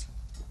logistics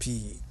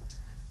P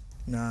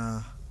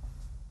na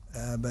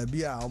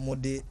baby a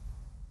omode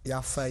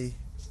ya fai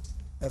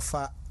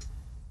efa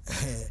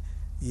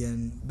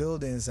yen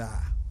buildings e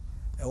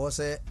was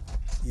a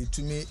you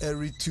to me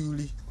every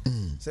tuli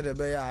said the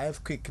bay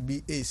have quick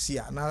be AC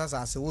na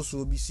as wo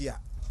so bi sia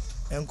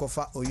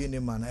enkofa oyene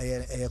man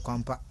e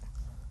kwampa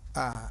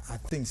I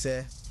think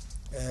say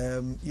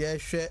yeah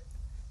share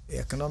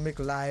economic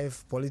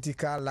life,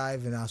 political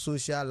life and our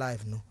social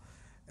life no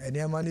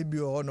any money be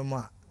or no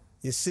ma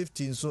your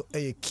safety so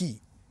a key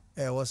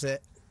was a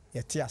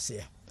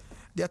tiase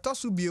the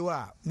tosu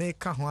biwa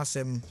make ho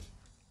asem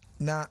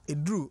na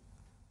edru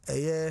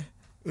eye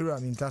ira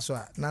minta so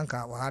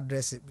nanka wa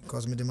address it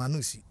because me the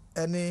manusi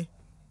any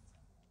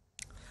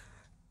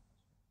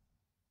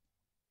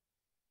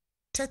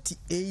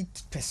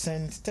 38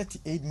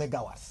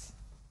 megawatts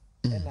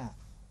and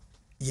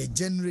ye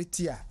generate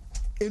here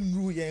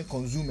enru ye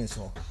consumers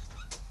ho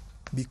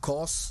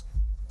because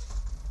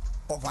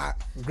of our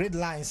grid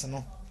lines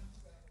no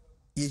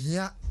ye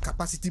here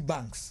capacity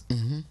banks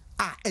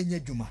enye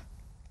djuma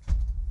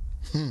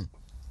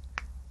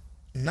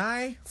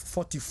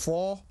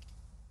 944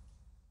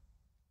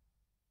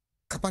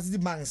 capacity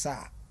banks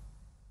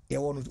ye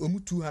won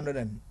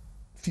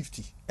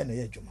 250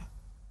 enye djuma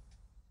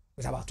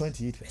with about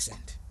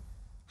 28%.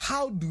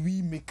 How do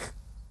we make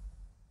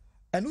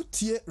and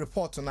tier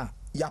report na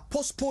ya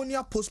postpone.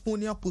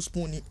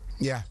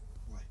 Yeah.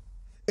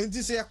 And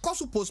this is a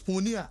cost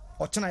postpone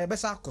or China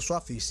Yabesa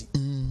Koswa face.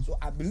 So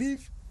I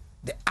believe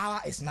the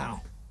hour is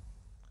now.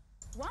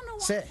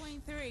 Say,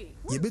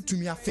 you bet to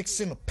me are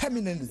fixing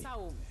permanently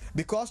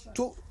because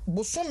to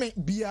Bosome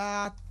be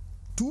a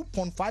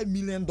 $2.5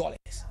 million.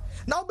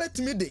 Now bet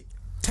me the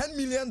 $10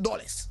 million.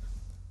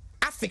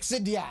 I fix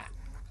it there.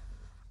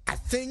 I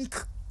think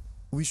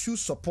we should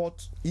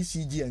support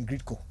ECG and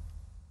Gridco.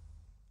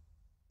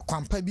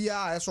 Kwampa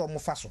bia eso mo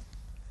fa so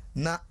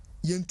na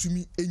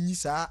yentumi enyi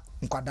saa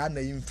nkwada na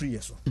yin free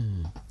so.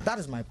 That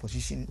is my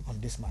position on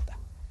this matter.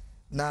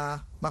 Na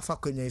mafa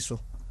kwanya iso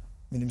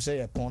minim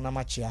say pon na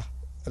machia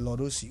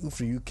Lorosi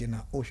ufri UK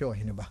na ohwe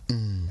oheneba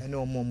ene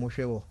omo mo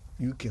hwe wo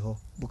UK ho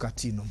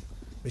bukati no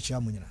bechia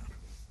munyina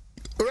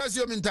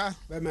Horacio Minta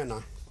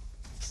bemena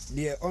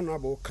the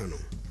honorable canon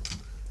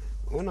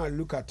when I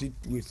look at it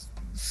with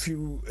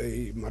few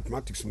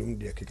mathematics no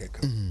dey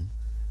kekeka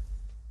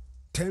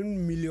 $10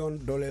 million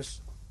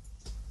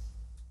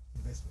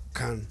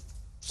can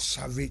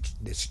salvage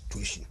the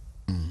situation.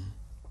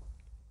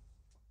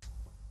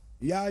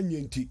 Ya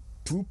nyenti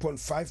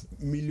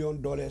 $2.5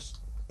 million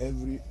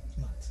every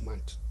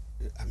month.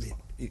 I mean,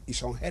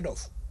 it's unheard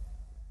of.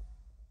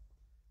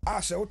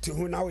 As a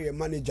now a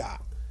manager,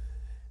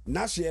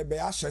 Nasi be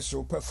assess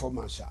your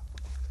performance.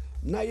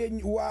 Na ye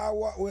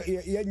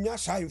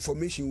nyasa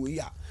information we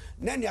are.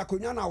 Then ya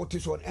kunyana what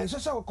is one and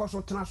so cost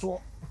transfer.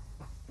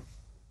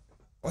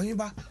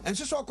 Ohiba and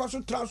so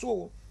cost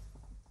transfer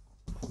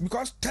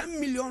because 10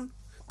 million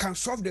can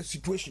solve the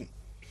situation.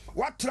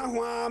 What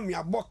boka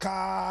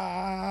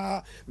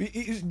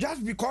is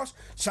just because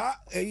sir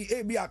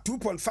be a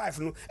 2.5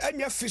 no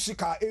any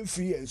physical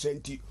influence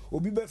enti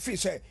obi be fi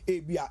say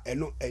be a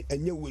eno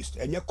enye waste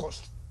enye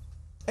cost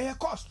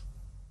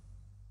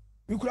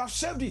you could have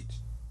saved it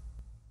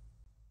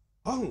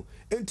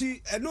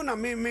enti eno na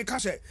me ka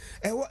say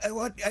e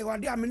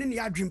wade amene ne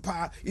adwen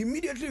pa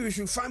immediately we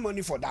should find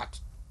money for that.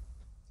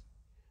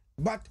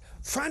 But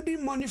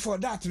finding money for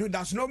that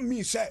does not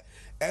mean say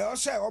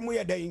say omo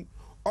ye den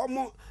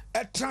omo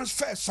a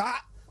transfer sa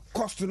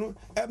cost no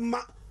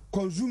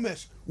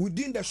consumers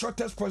within the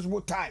shortest possible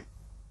time.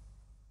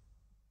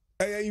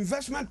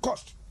 Investment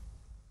cost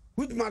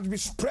which must be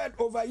spread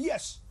over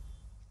years.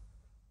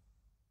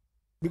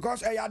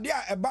 Because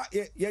idea about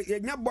ye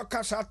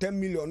boka sa 10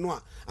 million no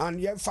and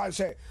ye find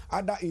say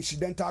other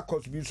incidental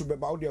costs be so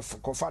about the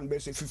confirm be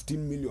say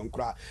 15 million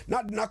kra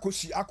na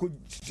kosi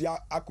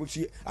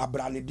akosi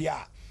abrane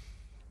dia.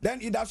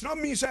 Then it does not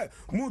mean say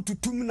move to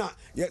 2 na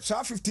ye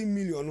sa 15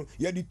 million no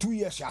ye the 2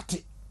 years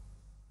ate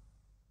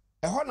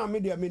e ho na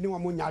media me ni wa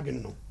mo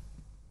nyadwen no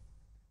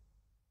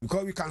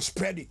because we can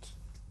spread it.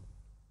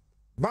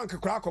 Bank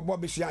kra ko bo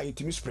be sia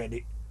yetimi spread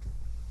it.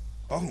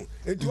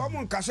 It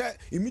won't kase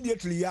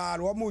immediately ya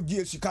womo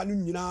die sika no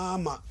nyina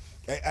ma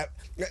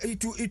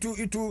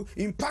it will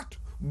impact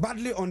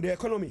badly on the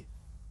economy.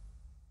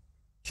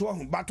 So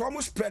but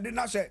almost spreading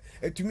na say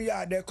etimi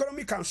ya the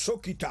economy can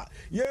soak it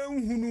ye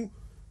nhunu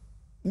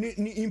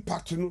ni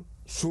impact no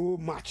so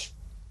much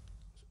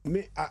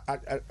me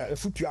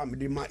futu am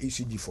de ma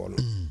ECG for no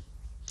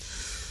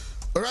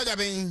Roger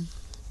bin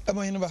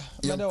Amohinba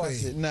nada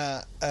wase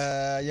na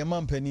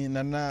yamampani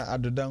na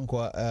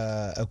adodankwa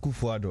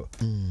akufu ado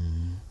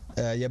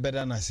ya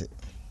beda nase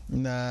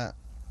na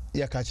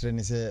ya ka kire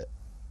ni se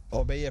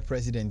obeye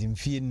president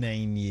mfie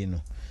 9 ye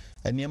no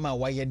eniema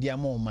waye dia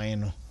ma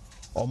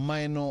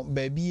oman no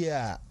baby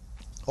a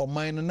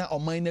oman no na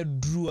oman na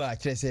duru a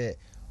kire se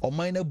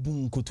oman na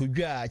bun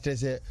kotodwa a kire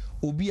se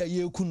obi a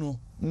yeku no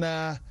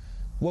na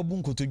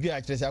wabun kotodwa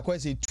a kire se akwa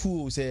se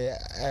tuo se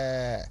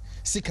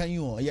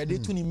sikanyo ya de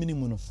tu ni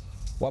minimum no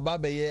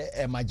wababa ye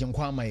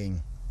emagenkwa amayen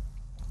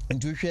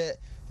ntuhwe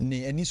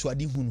ne ani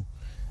suade hunu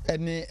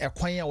ene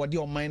ekwan a wode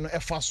oman no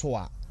efa so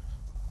a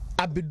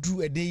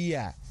abedu edeyi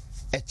a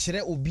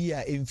ekire obi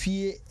a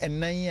emfie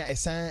enan a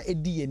esan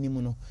edi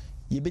anim no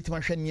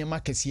yebetima hwe niema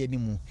kese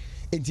anim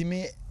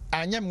entimi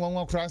anyam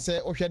nwanwa kura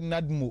se ohwe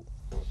nadmo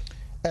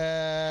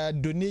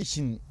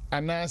donation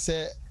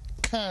anase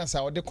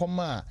cancer wode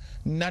koma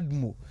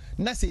nadmo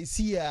na se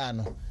sia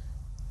no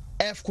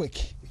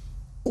earthquake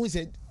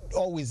we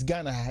always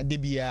Ghana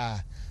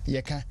debia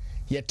yeka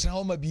ye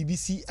trauma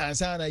BBC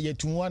ansana ye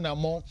tunwa na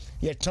mo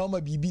ye trauma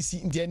BBC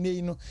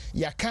ndiane no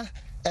yaka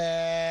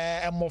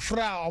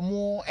emofra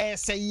omo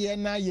eseye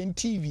na ye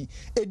TV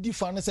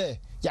edifa no se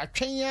ya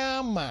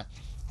twen ma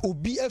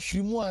obi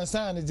afirimu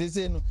ansana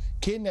zeze no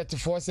Kenneth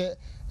for se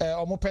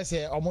omo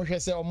pese omo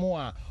hwese omo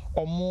a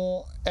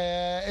omo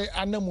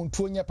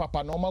anamuntu onye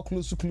papa na omo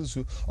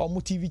close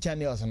omo TV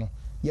channels no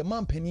ye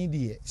mampani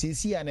die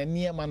sesi a na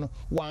niema no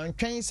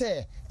wantwen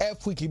se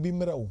Africa bi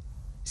mrawo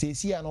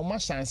sesi a no ma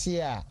chance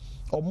a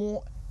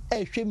omo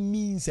ehwe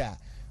means a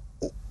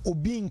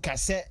obi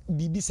nkase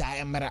bibisa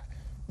emra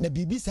na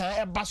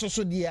bibisa eba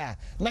so die a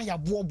na ya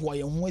bobo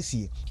ye ho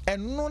asie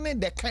eno ne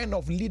the kind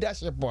of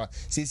leadership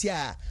sesi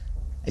a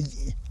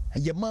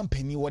ye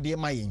mampani wode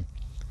mayen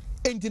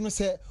enti no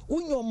se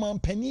unyo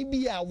mampani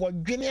bi a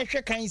wodwene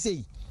ehwe kan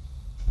sei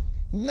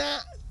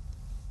na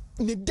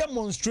ne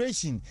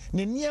demonstration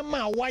ne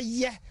niema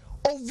waye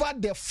over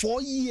the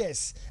 4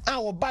 years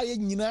our buy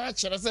nyina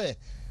chere say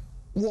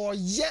wo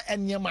ye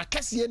enema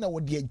kase na wo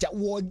de agya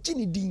wo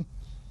gini din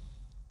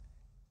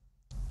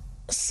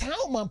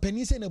sao man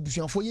pani se na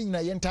busuafo ye nyina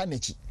ye nta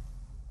nachi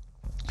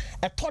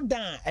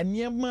etoda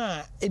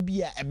enema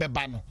ebia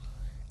ebeba no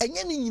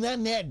enye ni nyina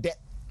na ede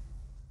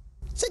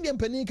se de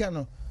pani ka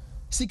no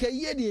sika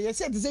ye de ye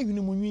se te se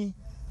hwinu munwi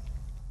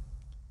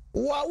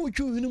wa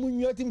wuchu hwinu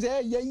munwi atim se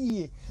ya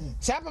yie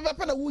sa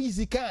papa na wo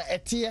yisika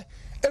etie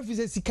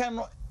efise sika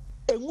no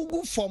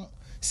engugu fom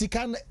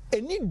sika no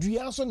eni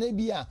dua so na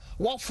bia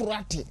wa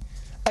forate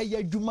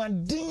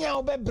ayadwumaden a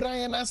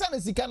obebran na sa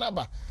na sika na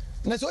ba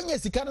na so nya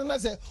sika no na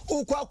se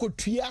ukwa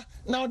akotua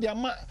na ode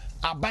ama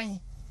aban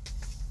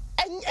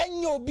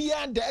enye obi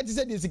ada eti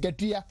se de sika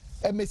tua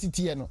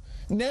emesitie no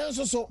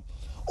nanso so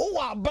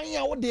wo aban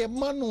a wo de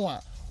ma no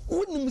a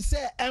wonim se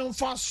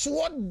emfa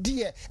so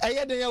de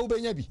eyeden ya wo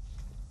benya bi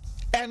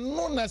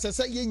eno na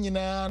sese ye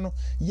nyina no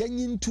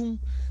yanyintum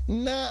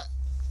na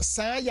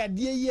saa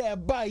yade ye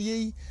ba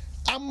ye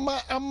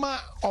ama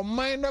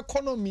oman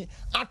economy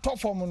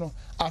atofom no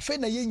afa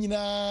na ye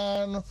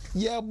nyina no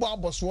ye bo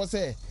aboso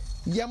se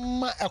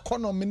yemma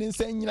economy ni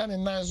nsa nyina ne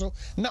nan so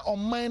na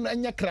oman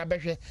anya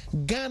krabehwe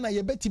Ghana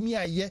ye betimi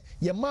aye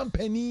ye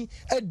mampani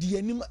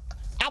adianim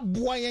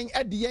aboa yen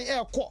adiyen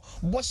ekọ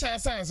bo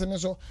science ne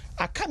so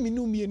aka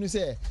minu mienu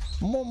se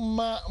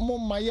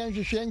momma yen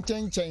hwehwe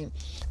nkyɛnkyɛn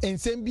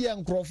ensem bia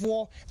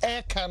nkrofo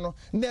eka no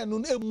na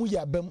enu emu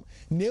yabam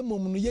na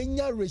emom no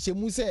yenya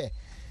rehemu se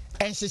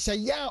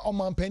enhyehyɛ ya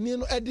omampani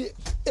no ede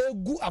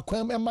egu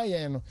akwam ema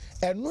yen no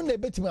enu na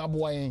betimi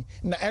aboa yen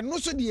na enu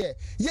so de ye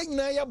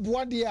nyina ye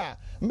boa de a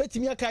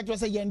betimi aka twa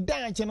se yen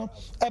danche no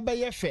ebe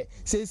ye hwe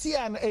se si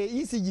a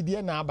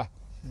ECG na aba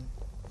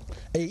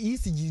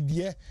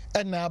ECG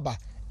na aba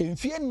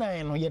emfie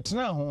nan no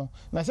yetena ho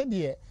na se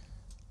de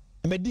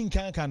medin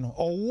kanka no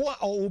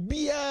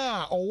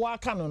obia owo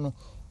aka no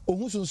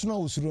ohun sunsun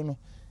osuro no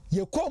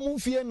ye kom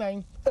mfie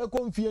nan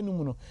ekom mfie no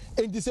mu no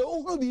enti se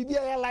ohun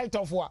bibia ya light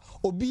of wa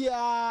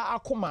obia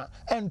akoma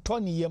ento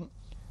ne yam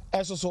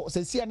esoso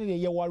se sia ne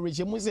ye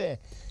warege mu se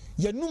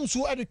yenum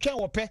so adetwa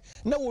wope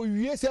na wo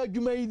wie se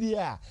adwuma yi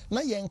dia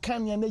na ye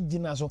nkan ya na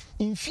gina so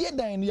mfie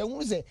dan no ye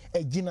hu se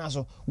agina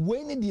so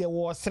we ne de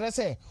wo sere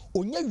se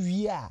onya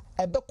wie a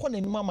ebekọ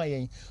nanim ama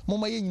yen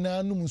moma ye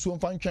nyina num so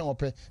mfa ntwa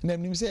wope na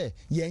nim se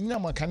ye nyina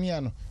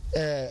makamia no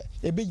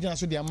ebegina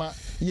so de ama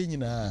ye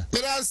nyina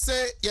mira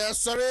se ye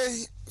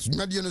sore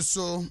Nadia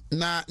so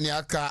na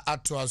niaka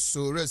atwa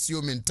so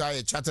resio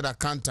mentai chartered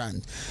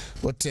accountant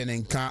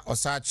otenenka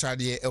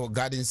osachade e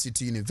Garden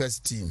City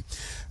University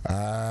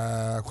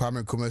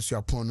Kwame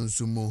Commercial Ponu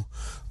sumo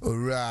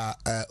ora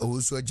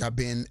oso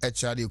Jaben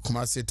HRD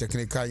Kumasi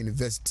Technical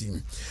University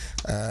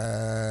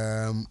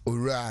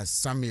ora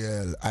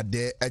Samuel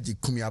ade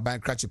agikumi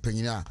aban krache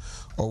penyina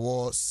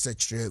owo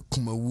secre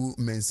kumawu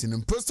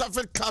mensin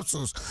Prostafet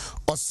capsules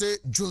ose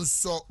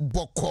Jonso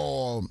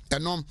Boko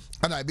enom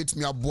ana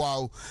bitimi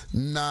aboa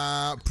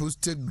na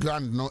prostate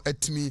gland no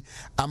etimi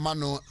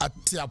amano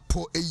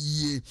atiapo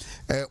eyie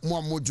mo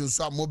amojo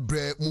so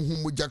amobre muhu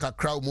muja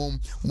kakra mo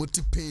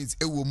multi pains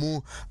ewo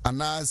mu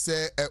ana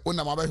se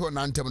una mabahwe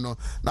nantem no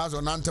na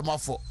so nantem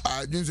afo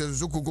adwunso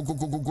so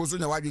kokokoko so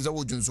nya wadwe se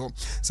wodwunso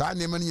saa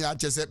ne mani ya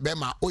chese be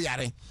ma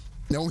oyare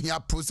na ohia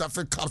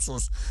Prostafet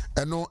capsules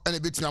eno ene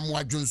betimi amo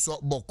adwunso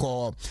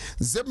boko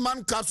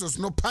Zipman capsules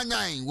no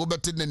panyan wo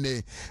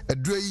betene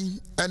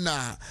adrei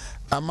ena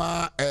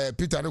ama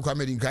Peter no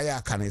kwamedi nkaya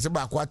akane se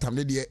ba kwa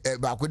tamne de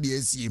ba kwa de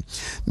asi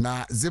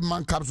na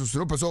Zipman capsules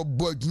no person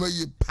bo adwuma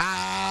yi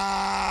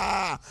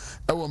pa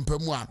ewo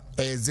mpamu a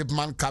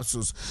Zipman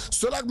capsules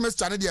so like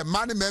Mr. ne de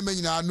man mema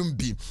nyina anum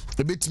bi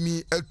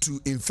ebetimi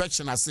atu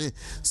infection ase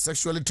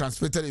sexually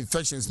transmitted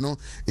infections no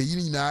eyi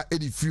nyina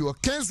edi free or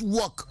King's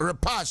Walk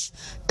Repash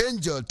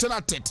Angel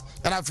Tenatet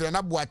and after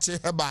na boache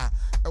heba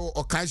ewo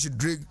okanshi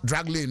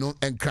drug lane no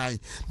enkran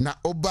na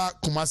oba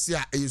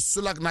kumasia e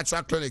Solak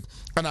Natural Clinic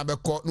ana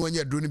ko no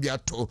anya duro ni bia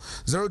to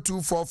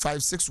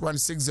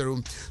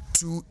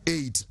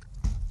 0245616028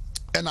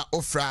 ena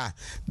ofra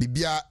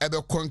bibia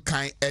ebe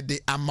konkan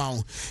ede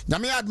amount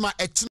nyame adma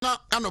echina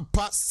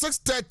anopa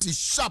 6:30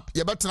 sharp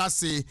ye betena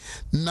se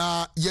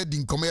na yedi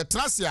nkomo ye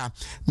tenase a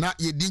na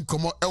yedi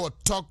nkomo ewo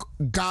talk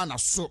Ghana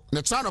so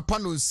na chana no pa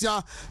no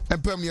sia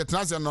empem ye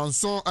tenase no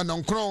nso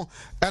enonkron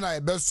ena ye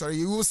be sorry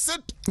you will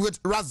sit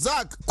with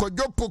Razak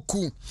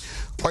Kojopoku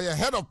or your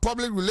head of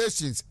public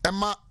relations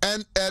Emma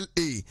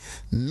NLA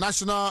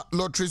National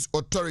Lotteries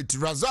Authority.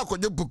 Razak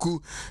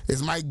Kojopoku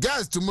is my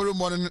guest tomorrow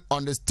morning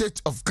on the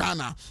State of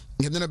Ghana.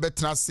 Yedena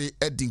betra se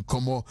edin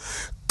komo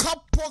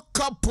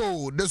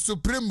Capo the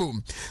Supremo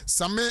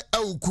Same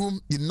Eukum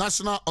the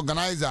national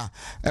organizer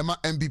Emma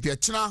MPP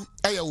China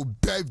ayo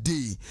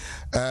birthday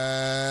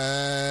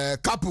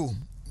Capo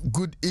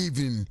good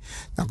evening.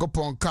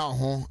 Nakopon ka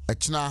ho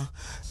echna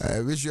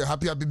wish you a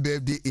happy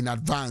birthday in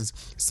advance.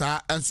 Sa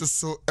enso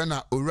so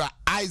na ora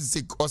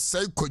Isaac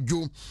Osei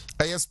Kojo,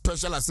 a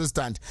special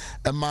assistant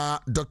ma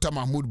Dr.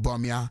 Mahmoud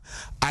Bomia.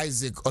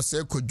 Isaac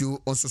Osei Kojo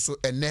also so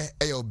ene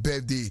your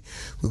birthday.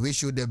 We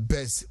wish you the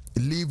best.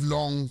 Live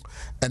long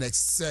and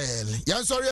excel. Yeah, sorry.